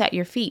laying this at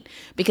your feet,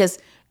 because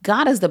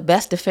God is the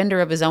best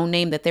defender of his own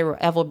name that there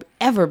will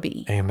ever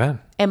be. Amen.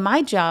 And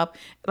my job,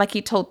 like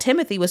he told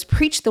Timothy, was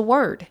preach the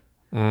word.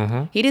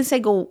 Mm-hmm. He didn't say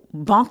go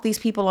bonk these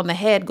people on the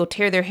head, go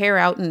tear their hair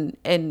out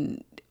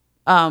and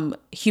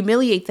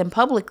humiliate them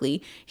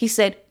publicly. He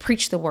said,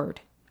 preach the word.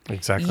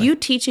 Exactly. You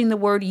teaching the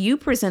word, you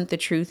present the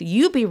truth,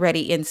 you be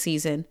ready in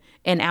season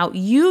and out.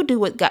 You do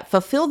what God,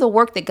 fulfill the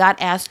work that God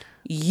asked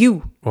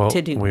you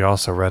to do. We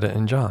also read it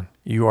in John.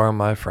 You are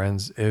my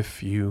friends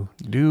if you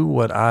do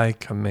what I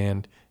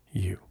command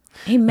you.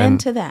 Amen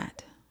to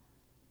that.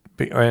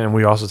 And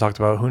we also talked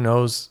about who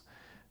knows,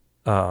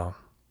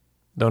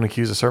 don't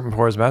accuse a servant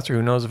before his master.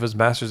 Who knows if his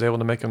master is able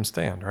to make him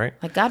stand, right?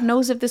 Like God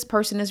knows if this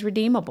person is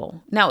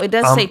redeemable. Now it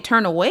does say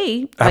turn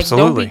away. Like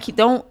absolutely.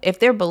 don't if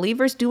they're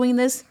believers doing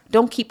this,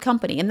 don't keep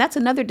company. And that's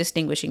another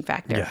distinguishing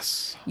factor.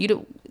 Yes.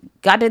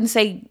 God didn't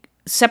say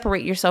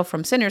separate yourself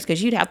from sinners,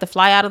 because you'd have to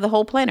fly out of the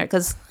whole planet,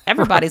 because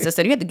everybody's a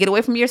sinner. You have to get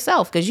away from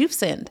yourself because you've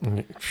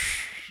sinned.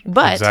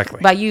 But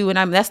Exactly. by you,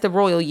 and that's the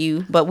royal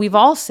you, but we've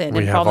all sinned We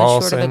and have fallen all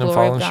short of the sinned and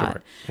glory of fallen God.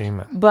 short.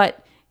 Amen.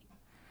 But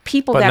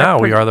people But that now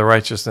are we are the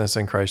righteousness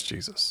in Christ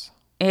Jesus.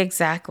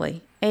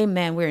 Exactly.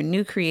 Amen. We're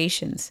new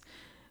creations.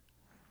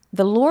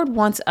 The Lord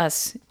wants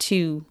us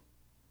to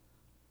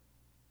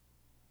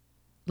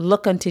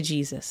look unto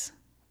Jesus,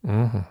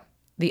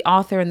 the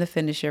author and the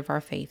finisher of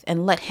our faith,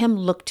 and let him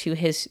look to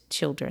his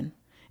children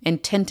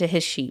and tend to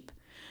his sheep.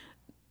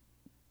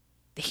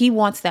 He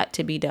wants that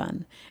to be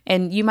done.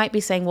 And you might be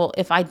saying, well,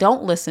 if I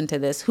don't listen to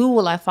this, who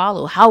will I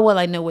follow? How will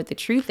I know what the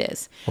truth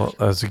is? Well,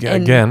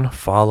 again,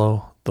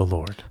 follow the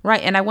Lord.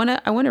 Right. And I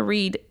want to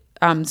read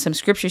some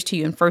scriptures to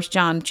you in 1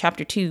 John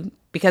chapter 2,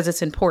 because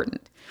it's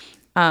important.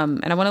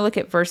 And I want to look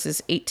at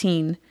verses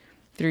 18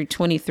 through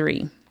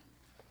 23.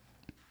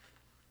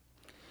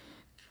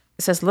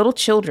 It says, little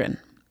children,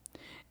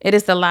 it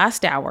is the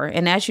last hour.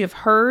 And as you have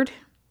heard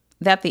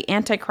that the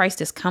Antichrist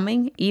is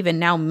coming, even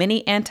now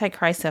many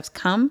Antichrists have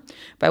come,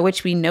 by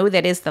which we know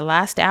that is the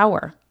last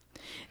hour.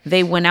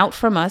 They went out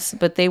from us,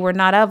 but they were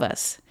not of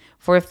us.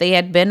 For if they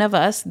had been of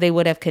us, they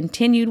would have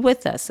continued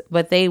with us.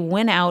 But they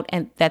went out,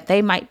 and that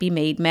they might be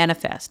made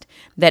manifest,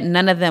 that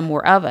none of them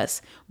were of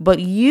us. But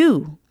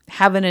you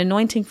have an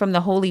anointing from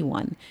the Holy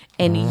One,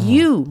 and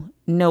you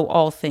know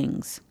all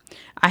things.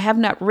 I have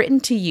not written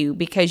to you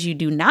because you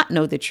do not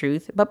know the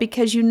truth, but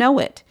because you know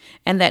it,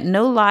 and that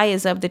no lie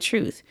is of the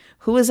truth.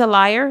 Who is a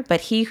liar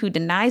but he who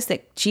denies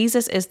that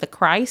Jesus is the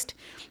Christ?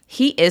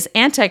 He is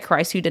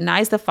Antichrist, who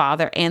denies the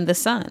Father and the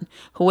Son.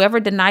 Whoever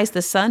denies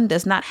the Son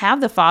does not have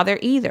the Father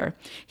either.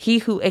 He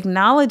who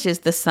acknowledges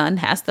the Son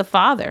has the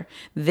Father.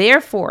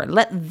 Therefore,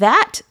 let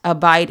that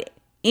abide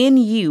in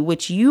you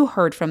which you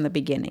heard from the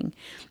beginning.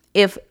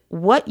 If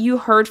what you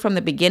heard from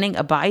the beginning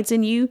abides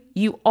in you,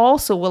 you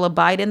also will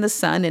abide in the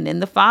Son and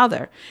in the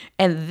Father.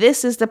 And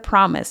this is the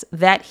promise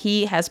that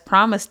he has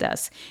promised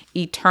us,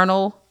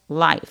 eternal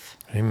life.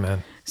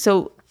 Amen.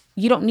 So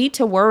you don't need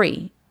to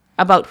worry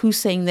about who's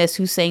saying this,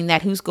 who's saying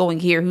that, who's going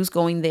here, who's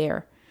going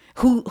there.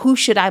 Who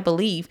should I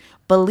believe?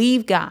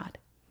 Believe God,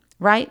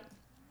 right?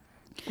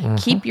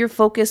 Keep your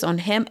focus on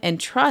him and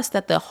trust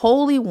that the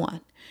Holy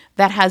One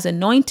that has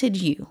anointed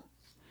you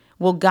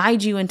will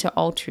guide you into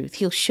all truth.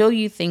 He'll show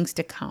you things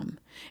to come,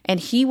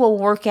 and he will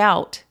work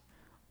out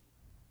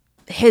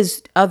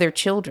his other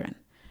children,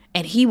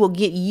 and he will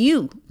get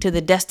you to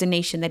the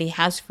destination that he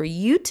has for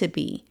you to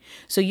be.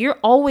 So you're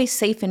always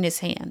safe in his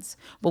hands.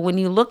 But when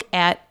you look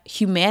at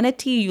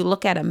humanity, you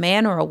look at a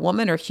man or a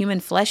woman or human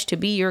flesh to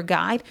be your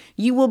guide,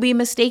 you will be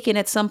mistaken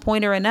at some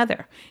point or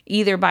another,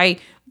 either by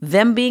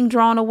them being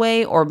drawn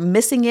away or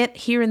missing it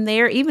here and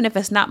there. Even if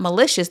it's not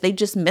malicious, they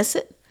just miss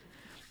it.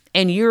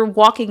 And you're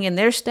walking in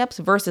their steps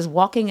versus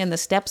walking in the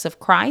steps of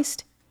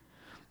Christ.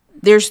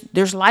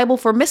 There's liable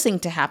for missing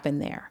to happen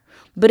there.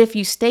 But if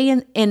you stay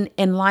in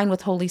line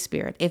with Holy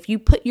Spirit, if you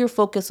put your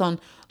focus on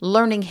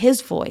learning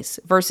his voice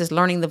versus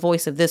learning the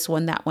voice of this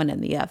one, that one,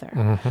 and the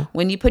other,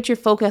 when you put your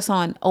focus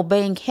on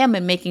obeying him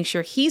and making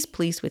sure he's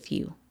pleased with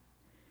you,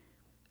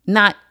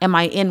 not am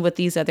I in with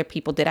these other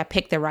people? Did I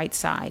pick the right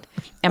side?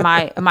 Am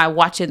I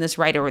watching this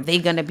right, or are they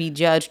going to be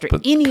judged, or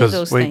any of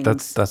those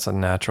things? That's a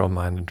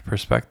natural-minded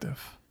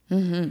perspective.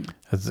 And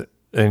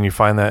you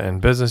find that in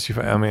business.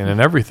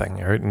 In everything,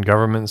 right? In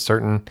government,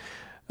 certain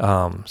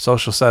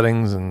social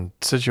settings and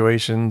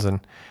situations, and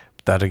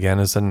that again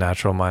is a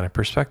natural-minded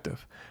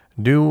perspective.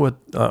 Do what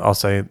I'll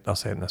say it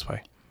in this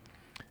way: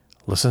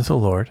 listen to the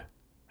Lord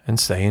and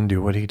say and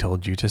do what he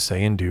told you to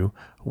say and do,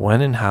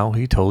 when and how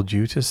he told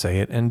you to say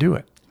it and do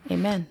it.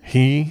 Amen.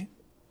 He,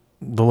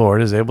 the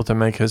Lord, is able to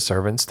make his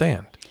servant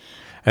stand.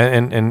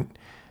 And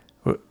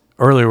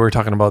earlier we were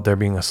talking about there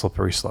being a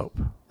slippery slope,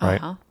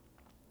 right? Uh-huh.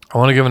 I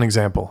want to give an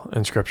example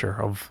in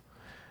Scripture of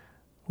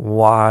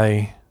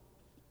why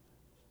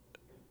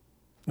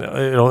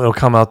it'll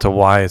come out to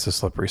why it's a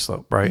slippery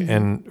slope, right?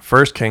 In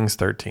 1 Kings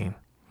 13,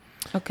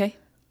 Okay.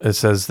 it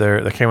says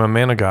there came a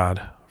man of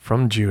God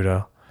from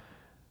Judah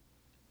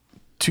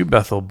to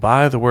Bethel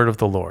by the word of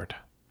the Lord.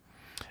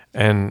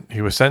 And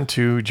he was sent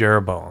to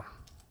Jeroboam,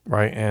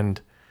 right?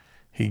 And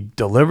he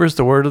delivers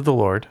the word of the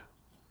Lord.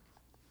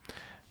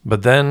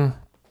 But then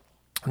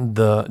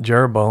the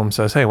Jeroboam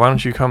says, hey, why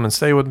don't you come and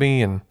stay with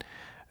me and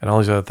all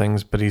these other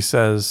things. But he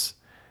says,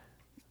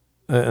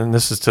 and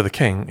this is to the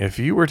king, if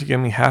you were to give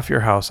me half your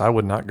house, I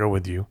would not go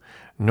with you,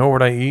 nor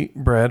would I eat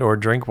bread or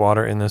drink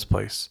water in this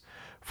place.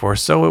 For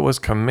so it was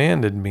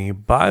commanded me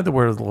by the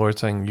word of the Lord,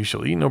 saying, you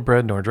shall eat no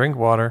bread nor drink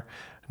water,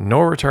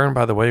 nor return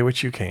by the way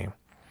which you came.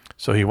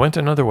 So he went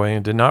another way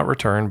and did not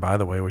return by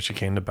the way which he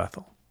came to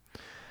Bethel.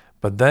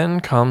 But then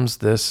comes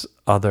this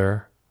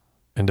other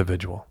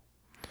individual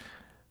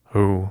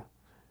who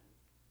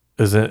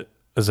is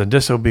a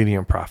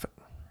disobedient prophet,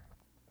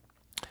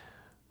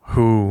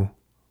 who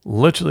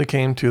literally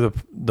came to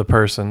the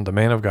person, the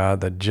man of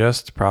God, that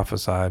just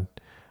prophesied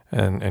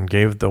and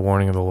gave the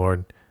warning of the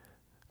Lord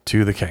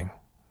to the king.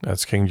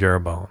 That's King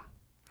Jeroboam.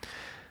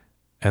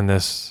 And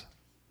this,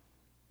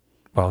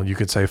 well, you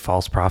could say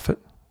false prophet,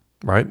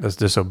 right? This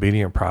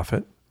disobedient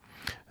prophet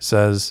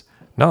says,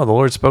 no, the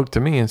Lord spoke to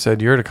me and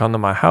said, you're to come to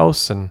my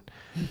house and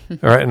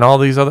right, and all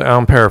these other,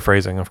 I'm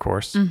paraphrasing, of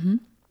course. Mm-hmm.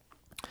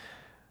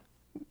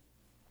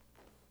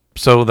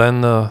 So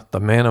then the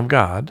man of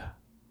God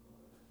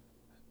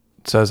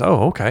says,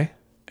 oh, okay.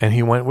 And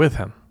he went with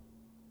him.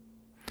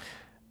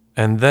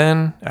 And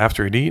then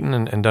after he'd eaten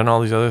and done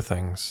all these other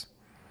things,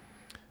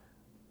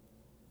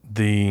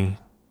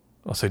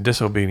 I'll say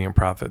disobedient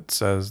prophet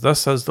says,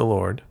 thus says the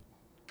Lord.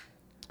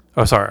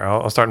 Oh, sorry.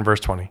 I'll start in verse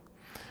 20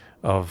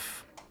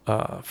 of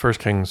 1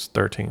 Kings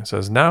 13. It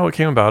says, now it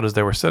came about as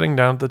they were sitting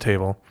down at the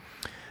table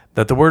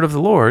that the word of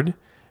the Lord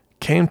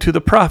came to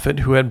the prophet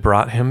who had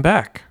brought him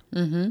back.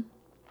 Mm-hmm.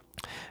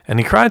 And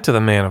he cried to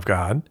the man of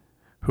God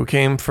who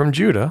came from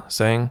Judah,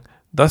 saying,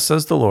 thus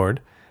says the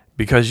Lord,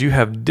 because you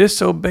have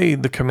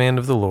disobeyed the command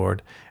of the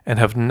Lord and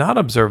have not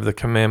observed the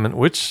commandment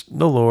which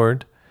the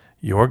Lord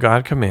your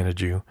God commanded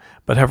you,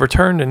 but have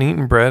returned and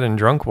eaten bread and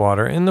drunk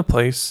water in the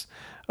place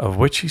of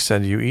which he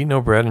said to you, eat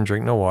no bread and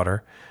drink no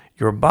water,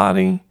 your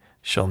body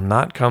shall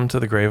not come to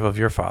the grave of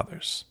your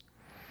fathers.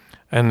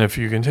 And if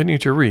you continue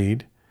to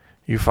read,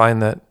 you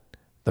find that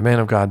the man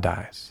of God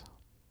dies.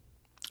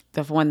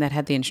 The one that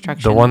had the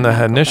instructions. The one that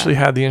had initially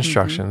had the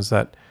instructions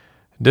that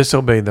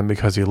disobeyed them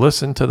because he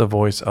listened to the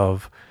voice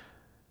of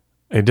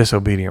a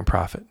disobedient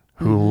prophet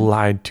who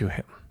lied to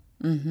him.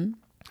 Mm-hmm.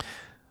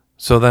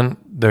 So then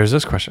there's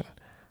this question.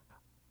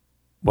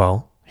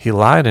 Well, he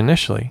lied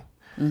initially,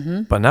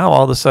 but now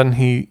all of a sudden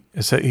he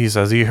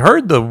says he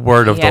heard the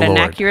word of the Lord. He had an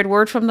accurate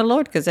word from the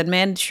Lord because that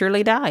man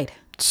surely died.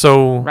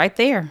 So right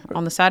there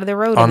on the side of the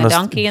road, and the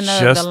donkey and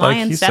the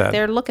lion sat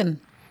there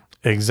looking.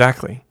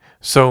 Exactly.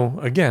 So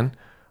again,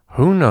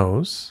 who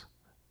knows?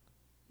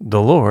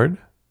 The Lord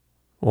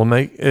will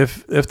make,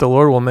 if the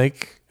Lord will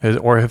make his,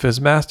 or if his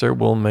master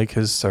will make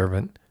his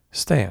servant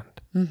stand.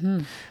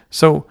 Mm-hmm.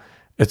 So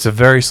it's a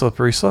very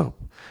slippery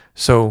slope.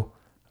 So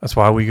that's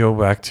why we go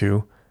back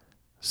to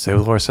say what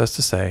the Lord says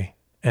to say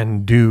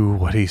and do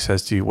what he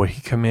says to you, what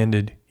he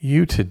commanded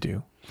you to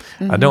do.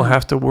 Mm-hmm. I don't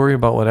have to worry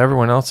about what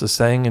everyone else is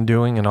saying and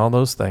doing and all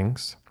those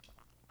things.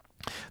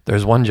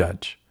 There's one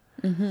judge.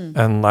 Mm-hmm.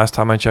 And last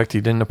time I checked,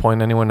 he didn't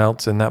appoint anyone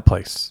else in that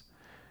place.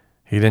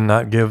 He did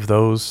not give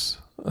those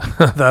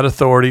that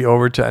authority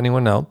over to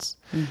anyone else,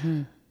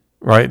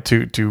 right?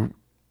 To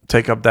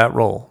take up that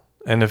role.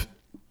 And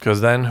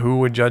because then who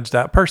would judge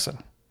that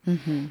person?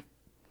 Mm-hmm.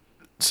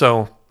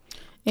 So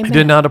Amen. He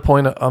did not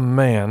appoint a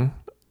man,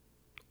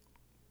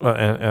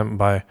 and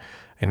by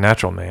a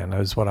natural man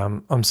is what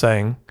I'm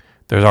saying.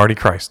 There's already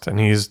Christ, and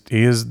he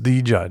is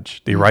the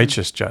judge, the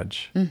righteous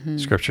judge. Mm-hmm.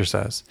 Scripture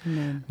says,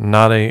 Amen.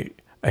 Not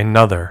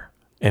another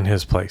in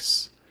his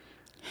place.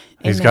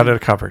 He's Amen. Got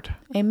it covered.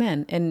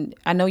 Amen. And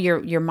I know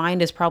your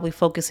mind is probably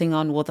focusing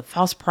on, well, the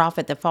false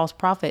prophet.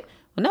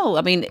 Well, no,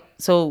 I mean,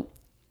 so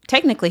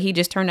technically he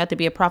just turned out to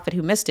be a prophet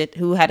who missed it,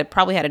 who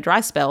probably had a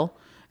dry spell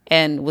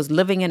and was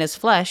living in his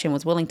flesh and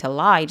was willing to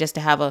lie just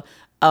to have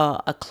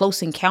a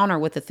close encounter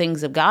with the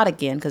things of God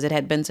again, because it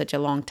had been such a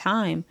long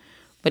time.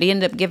 But he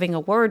ended up giving a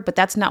word, but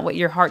that's not what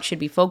your heart should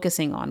be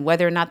focusing on.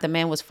 Whether or not the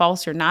man was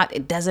false or not,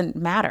 it doesn't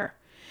matter.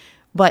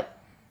 But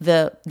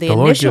the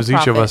Lord gives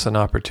each of us an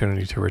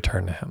opportunity to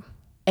return to him.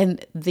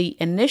 And the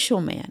initial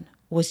man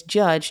was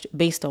judged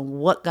based on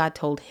what God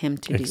told him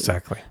to do.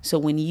 Exactly. So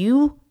when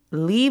you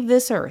leave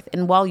this earth.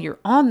 And while you're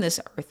on this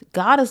earth,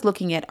 God is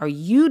looking at, are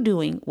you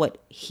doing what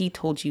he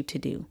told you to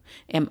do?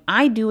 Am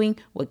I doing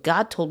what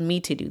God told me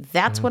to do?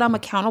 That's what I'm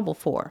accountable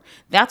for.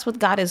 That's what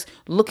God is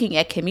looking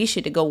at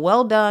Kimmesha to go,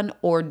 well done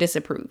or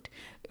disapproved,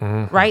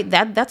 right?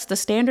 That's the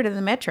standard and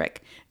the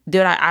metric.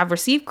 I've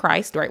received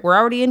Christ, right? We're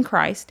already in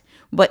Christ,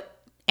 but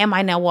am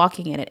I now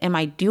walking in it? Am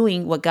I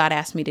doing what God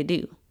asked me to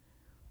do?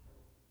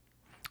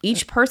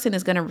 Each person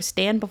is going to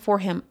stand before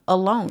him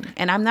alone,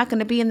 and I'm not going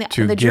to be in the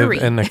jury. To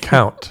give an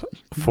account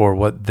for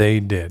what they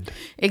did.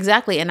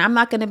 Exactly, and I'm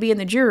not going to be in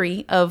the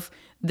jury of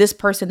this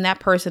person, that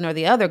person, or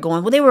the other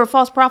going, well, they were a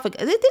false prophet.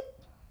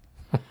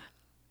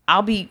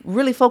 I'll be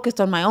really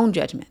focused on my own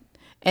judgment,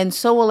 and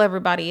so will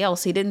everybody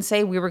else. He didn't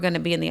say we were going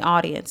to be in the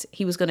audience.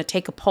 He was going to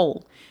take a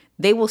poll.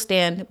 We will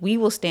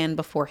stand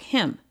before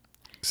him,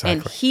 Exactly.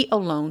 and he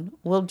alone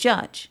will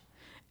judge.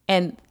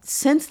 And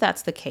since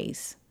that's the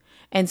case,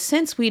 and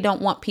since we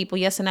don't want people,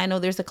 yes, and I know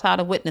there's a cloud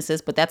of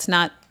witnesses, but that's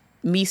not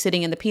me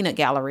sitting in the peanut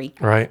gallery,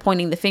 right,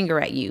 pointing the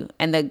finger at you.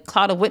 And the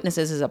cloud of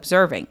witnesses is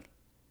observing.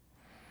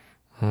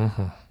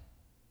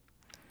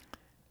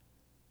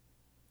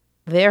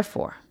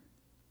 Therefore,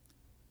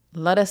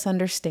 let us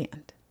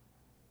understand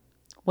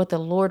what the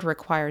Lord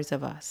requires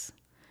of us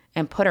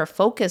and put our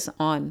focus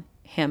on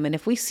him. And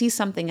if we see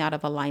something out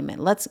of alignment,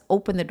 let's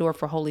open the door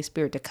for Holy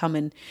Spirit to come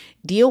and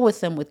deal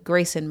with them with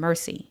grace and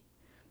mercy.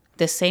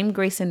 The same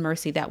grace and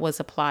mercy that was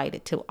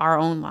applied to our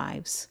own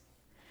lives.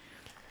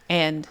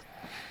 And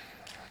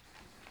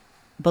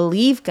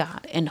believe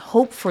God and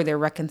hope for their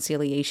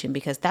reconciliation,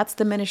 because that's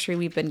the ministry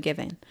we've been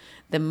given.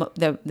 Amen.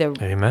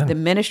 The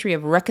ministry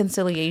of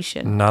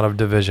reconciliation. Not of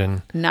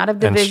division. Not of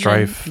division. And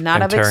strife.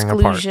 Not and of tearing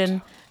exclusion.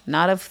 Apart.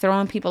 Not of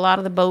throwing people out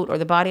of the boat or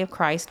the body of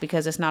Christ,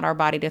 because it's not our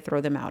body to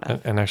throw them out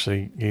of. And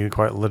actually,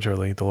 quite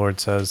literally, the Lord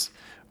says,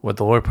 what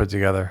the Lord put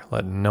together,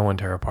 let no one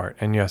tear apart.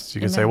 And yes,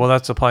 you can say, well,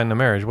 that's applying to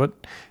marriage. What?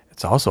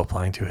 It's also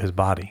applying to his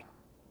body.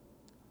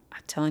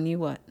 I'm telling you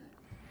what.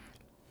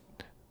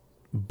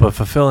 But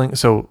fulfilling,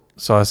 so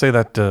I say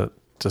that to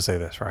say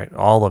this, right?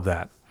 All of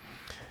that.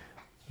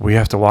 We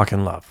have to walk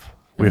in love.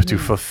 We have to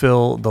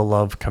fulfill the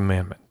love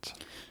commandment.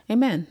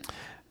 Amen.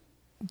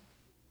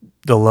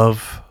 The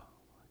love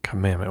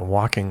commandment,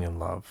 walking in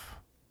love,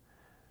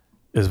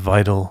 is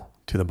vital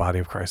to the body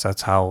of Christ.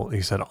 That's how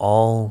he said,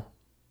 all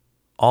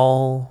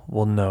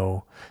will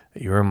know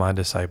that you are my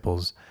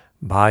disciples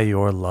by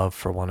your love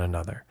for one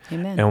another.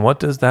 Amen. And what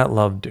does that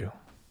love do?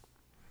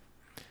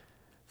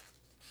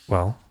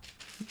 Well,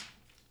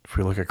 if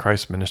we look at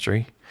Christ's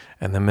ministry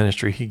and the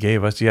ministry he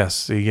gave us,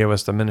 yes, he gave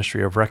us the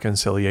ministry of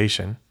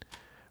reconciliation,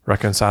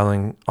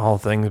 reconciling all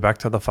things back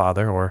to the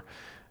Father, or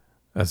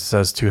as it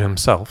says, to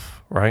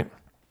himself, right?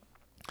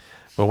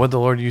 But what the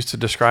Lord used to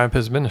describe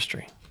his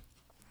ministry?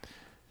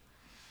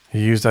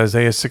 He used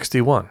Isaiah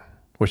 61,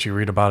 which you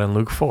read about in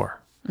Luke 4.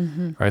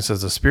 Right? It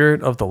says, the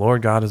Spirit of the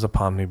Lord God is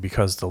upon me,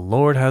 because the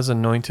Lord has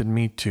anointed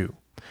me to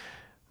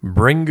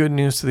bring good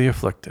news to the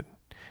afflicted.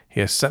 He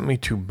has sent me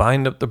to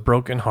bind up the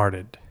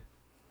brokenhearted,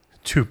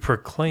 to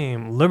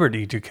proclaim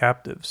liberty to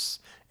captives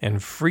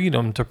and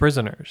freedom to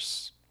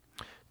prisoners,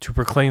 to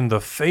proclaim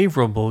the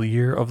favorable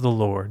year of the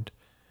Lord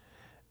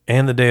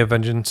and the day of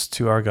vengeance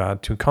to our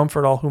God, to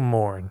comfort all who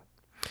mourn.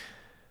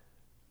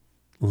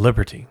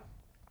 Liberty.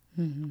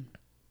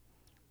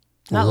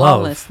 Not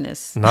love,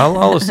 lawlessness. Not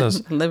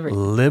lawlessness. Liberty.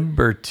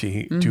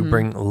 Liberty, to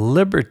bring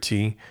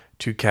liberty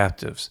to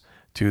captives,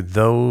 to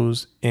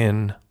those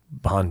in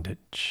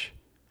bondage.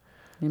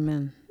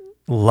 Amen.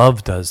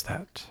 Love does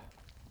that.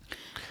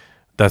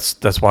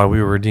 That's why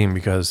we were redeemed,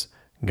 because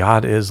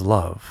God is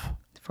love.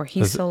 For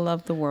he so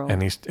loved the world.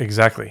 And he's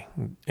exactly.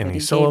 And he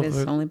so gave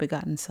his only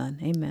begotten Son.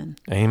 Amen.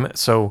 Amen.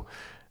 So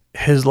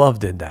his love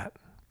did that.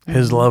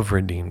 His love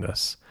redeemed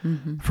us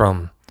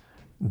from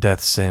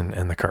death, sin,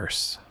 and the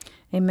curse.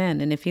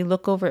 Amen. And if you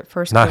look over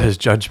at Not his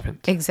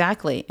judgment.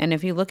 Exactly. And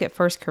if you look at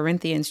 1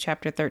 Corinthians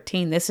chapter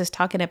 13, this is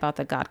talking about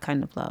the God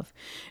kind of love.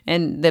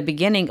 And the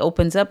beginning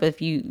opens up,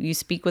 if you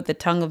speak with the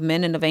tongue of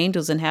men and of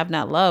angels and have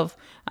not love,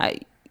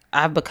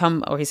 I've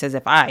become, or he says,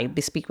 if I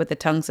speak with the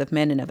tongues of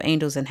men and of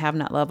angels and have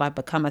not love, I've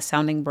become a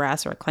sounding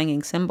brass or a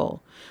clanging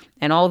cymbal.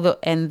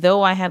 And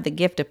though I have the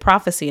gift of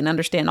prophecy and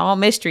understand all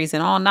mysteries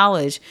and all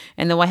knowledge,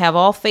 and though I have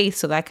all faith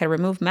so that I can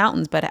remove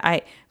mountains, but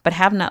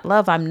have not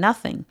love, I'm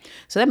nothing.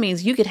 So that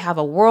means you could have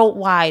a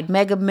worldwide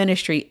mega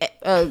ministry,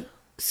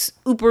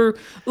 super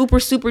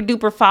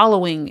duper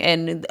following,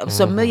 and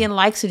some million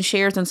likes and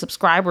shares and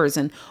subscribers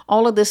and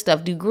all of this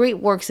stuff, do great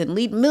works and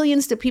lead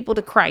millions to people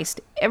to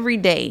Christ every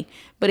day.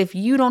 But if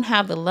you don't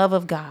have the love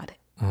of God,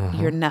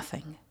 you're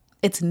nothing.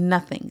 It's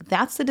nothing.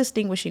 That's the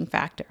distinguishing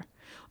factor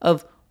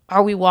of,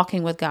 are we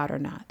walking with God or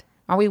not?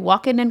 Are we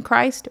walking in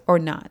Christ or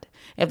not?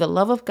 If the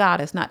love of God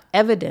is not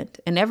evident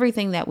in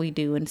everything that we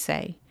do and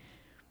say,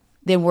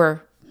 then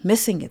we're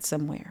missing it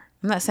somewhere.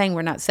 I'm not saying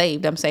we're not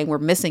saved. I'm saying we're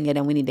missing it,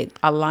 and we need to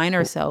align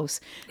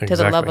ourselves to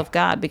the love of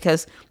God,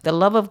 because the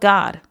love of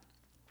God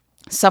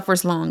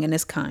suffers long and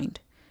is kind,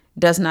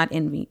 does not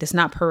envy, does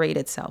not parade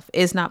itself,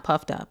 is not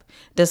puffed up,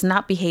 does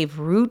not behave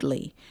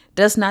rudely,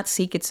 does not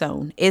seek its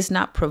own, is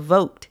not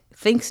provoked,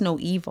 thinks no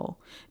evil,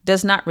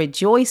 does not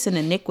rejoice in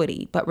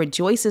iniquity, but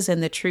rejoices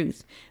in the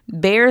truth,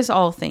 bears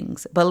all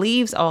things,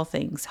 believes all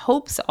things,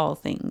 hopes all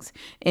things,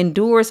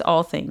 endures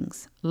all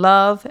things.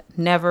 Love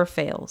never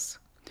fails.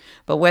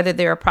 But whether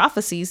there are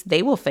prophecies,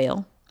 they will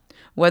fail.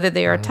 Whether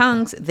there are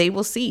tongues, they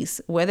will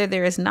cease. Whether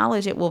there is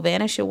knowledge, it will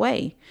vanish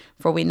away.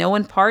 For we know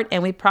in part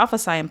and we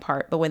prophesy in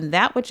part. But when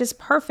that which is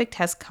perfect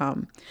has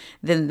come,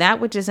 then that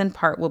which is in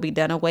part will be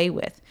done away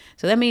with.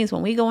 So that means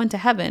when we go into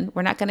heaven,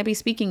 we're not going to be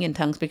speaking in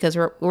tongues because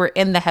we're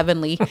in the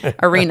heavenly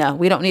arena.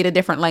 We don't need a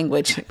different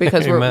language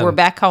because we're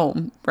back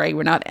home, right?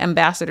 We're not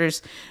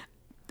ambassadors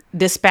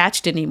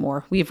dispatched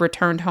anymore. We've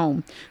returned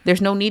home. There's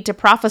no need to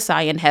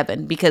prophesy in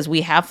heaven because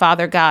we have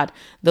Father God,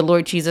 the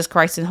Lord Jesus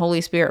Christ, and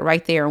Holy Spirit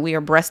right there, and we are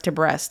breast to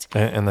breast.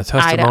 And the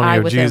testimony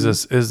of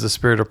Jesus is the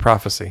spirit of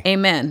prophecy.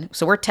 Amen.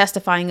 So we're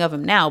testifying of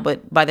him now,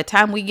 but by the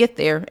time we get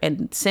there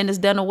and sin is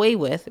done away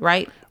with,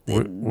 right? We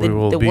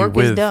will be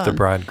with the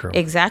bridegroom.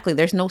 Exactly.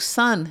 There's no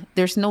sun.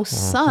 There's no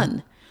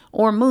sun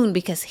or moon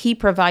because he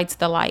provides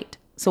the light.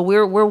 So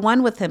we're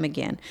one with him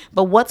again.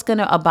 But what's going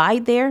to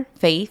abide there?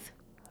 Faith,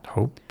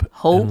 hope,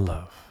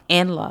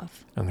 and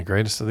love. And the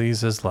greatest of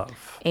these is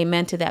love.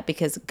 Amen to that,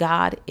 because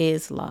God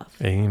is love.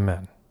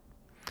 Amen.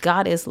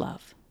 God is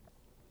love.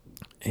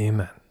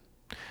 Amen.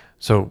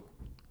 So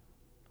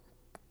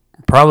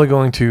probably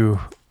going to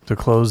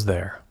close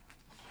there.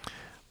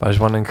 But I just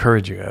want to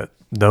encourage you,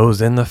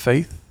 those in the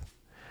faith,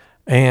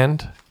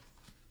 and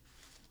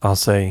I'll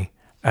say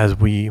as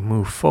we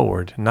move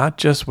forward, not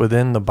just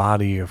within the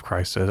body of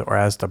Christ or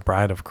as the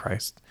bride of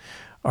Christ,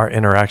 our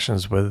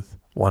interactions with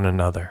one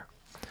another,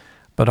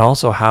 but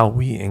also how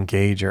we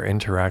engage or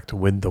interact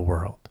with the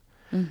world.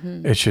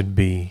 It should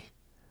be,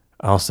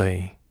 I'll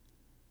say,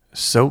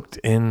 soaked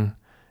in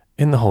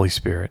the Holy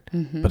Spirit.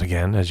 But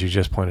again, as you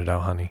just pointed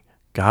out, honey,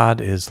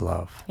 God is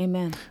love.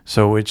 Amen.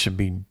 So it should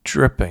be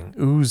dripping,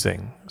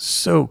 oozing,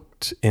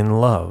 soaked in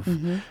love,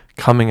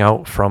 coming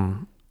out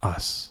from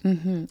us,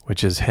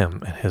 which is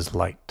him and his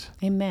light.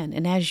 Amen.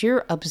 And as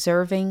you're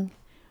observing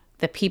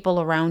the people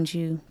around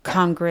you,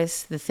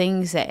 Congress, the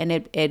things that, and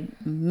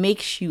it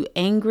makes you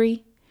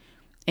angry,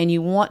 and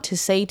you want to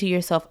say to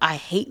yourself, I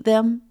hate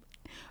them,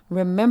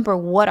 remember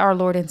what our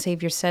Lord and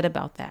Savior said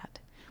about that.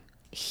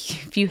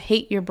 If you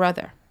hate your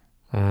brother,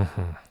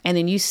 and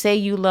then you say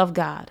you love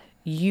God,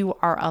 you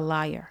are a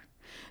liar.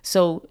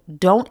 So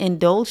don't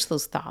indulge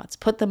those thoughts.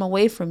 Put them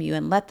away from you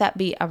and let that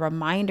be a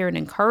reminder and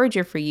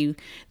encourager for you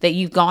that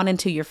you've gone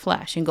into your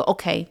flesh and go,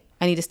 okay,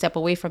 I need to step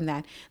away from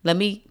that. Let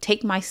me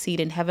take my seat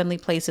in heavenly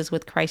places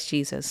with Christ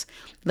Jesus.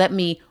 Let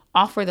me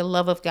offer the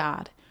love of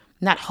God.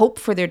 Not hope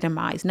for their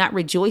demise, not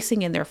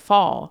rejoicing in their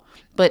fall,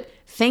 but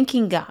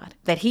thanking God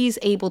that he's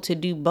able to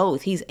do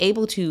both. He's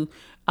able to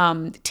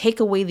take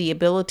away the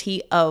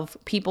ability of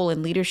people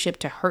in leadership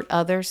to hurt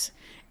others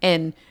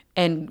and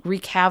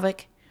wreak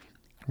havoc.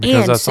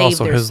 Because that's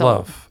also his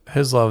love.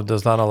 His love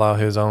does not allow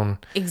his own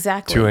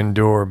to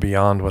endure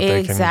beyond what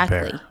they can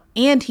bear.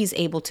 And he's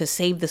able to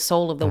save the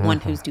soul of the one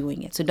who's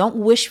doing it. So don't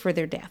wish for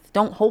their death.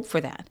 Don't hope for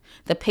that.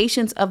 The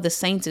patience of the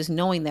saints is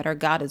knowing that our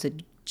God is a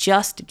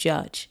just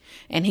judge,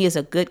 and he is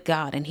a good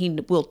God, and he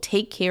will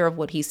take care of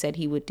what he said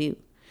he would do.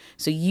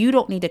 So you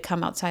don't need to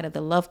come outside of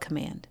the love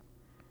command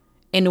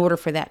in order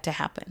for that to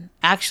happen.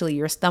 Actually,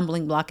 you're a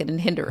stumbling block and a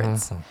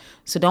hindrance.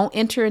 So don't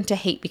enter into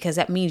hate, because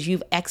that means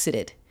you've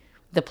exited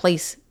the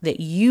place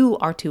that you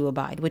are to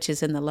abide, which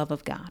is in the love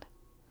of God.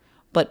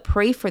 But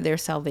pray for their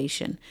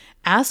salvation.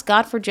 Ask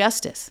God for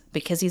justice,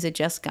 because he's a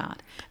just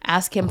God.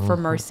 Ask him for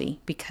mercy,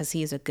 because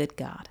he is a good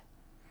God.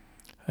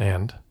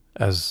 And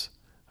as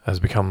has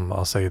become,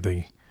 I'll say,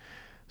 the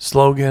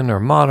slogan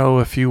or motto,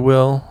 if you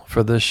will,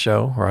 for this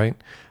show, right?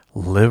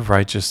 Live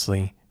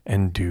righteously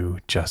and do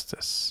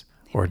justice,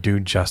 or do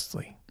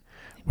justly,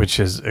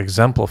 which is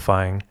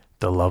exemplifying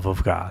the love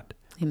of God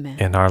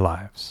in our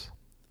lives.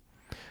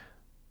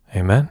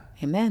 Amen?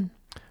 Amen.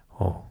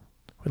 Well,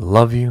 we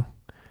love you.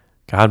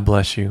 God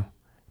bless you.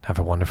 Have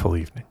a wonderful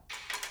evening.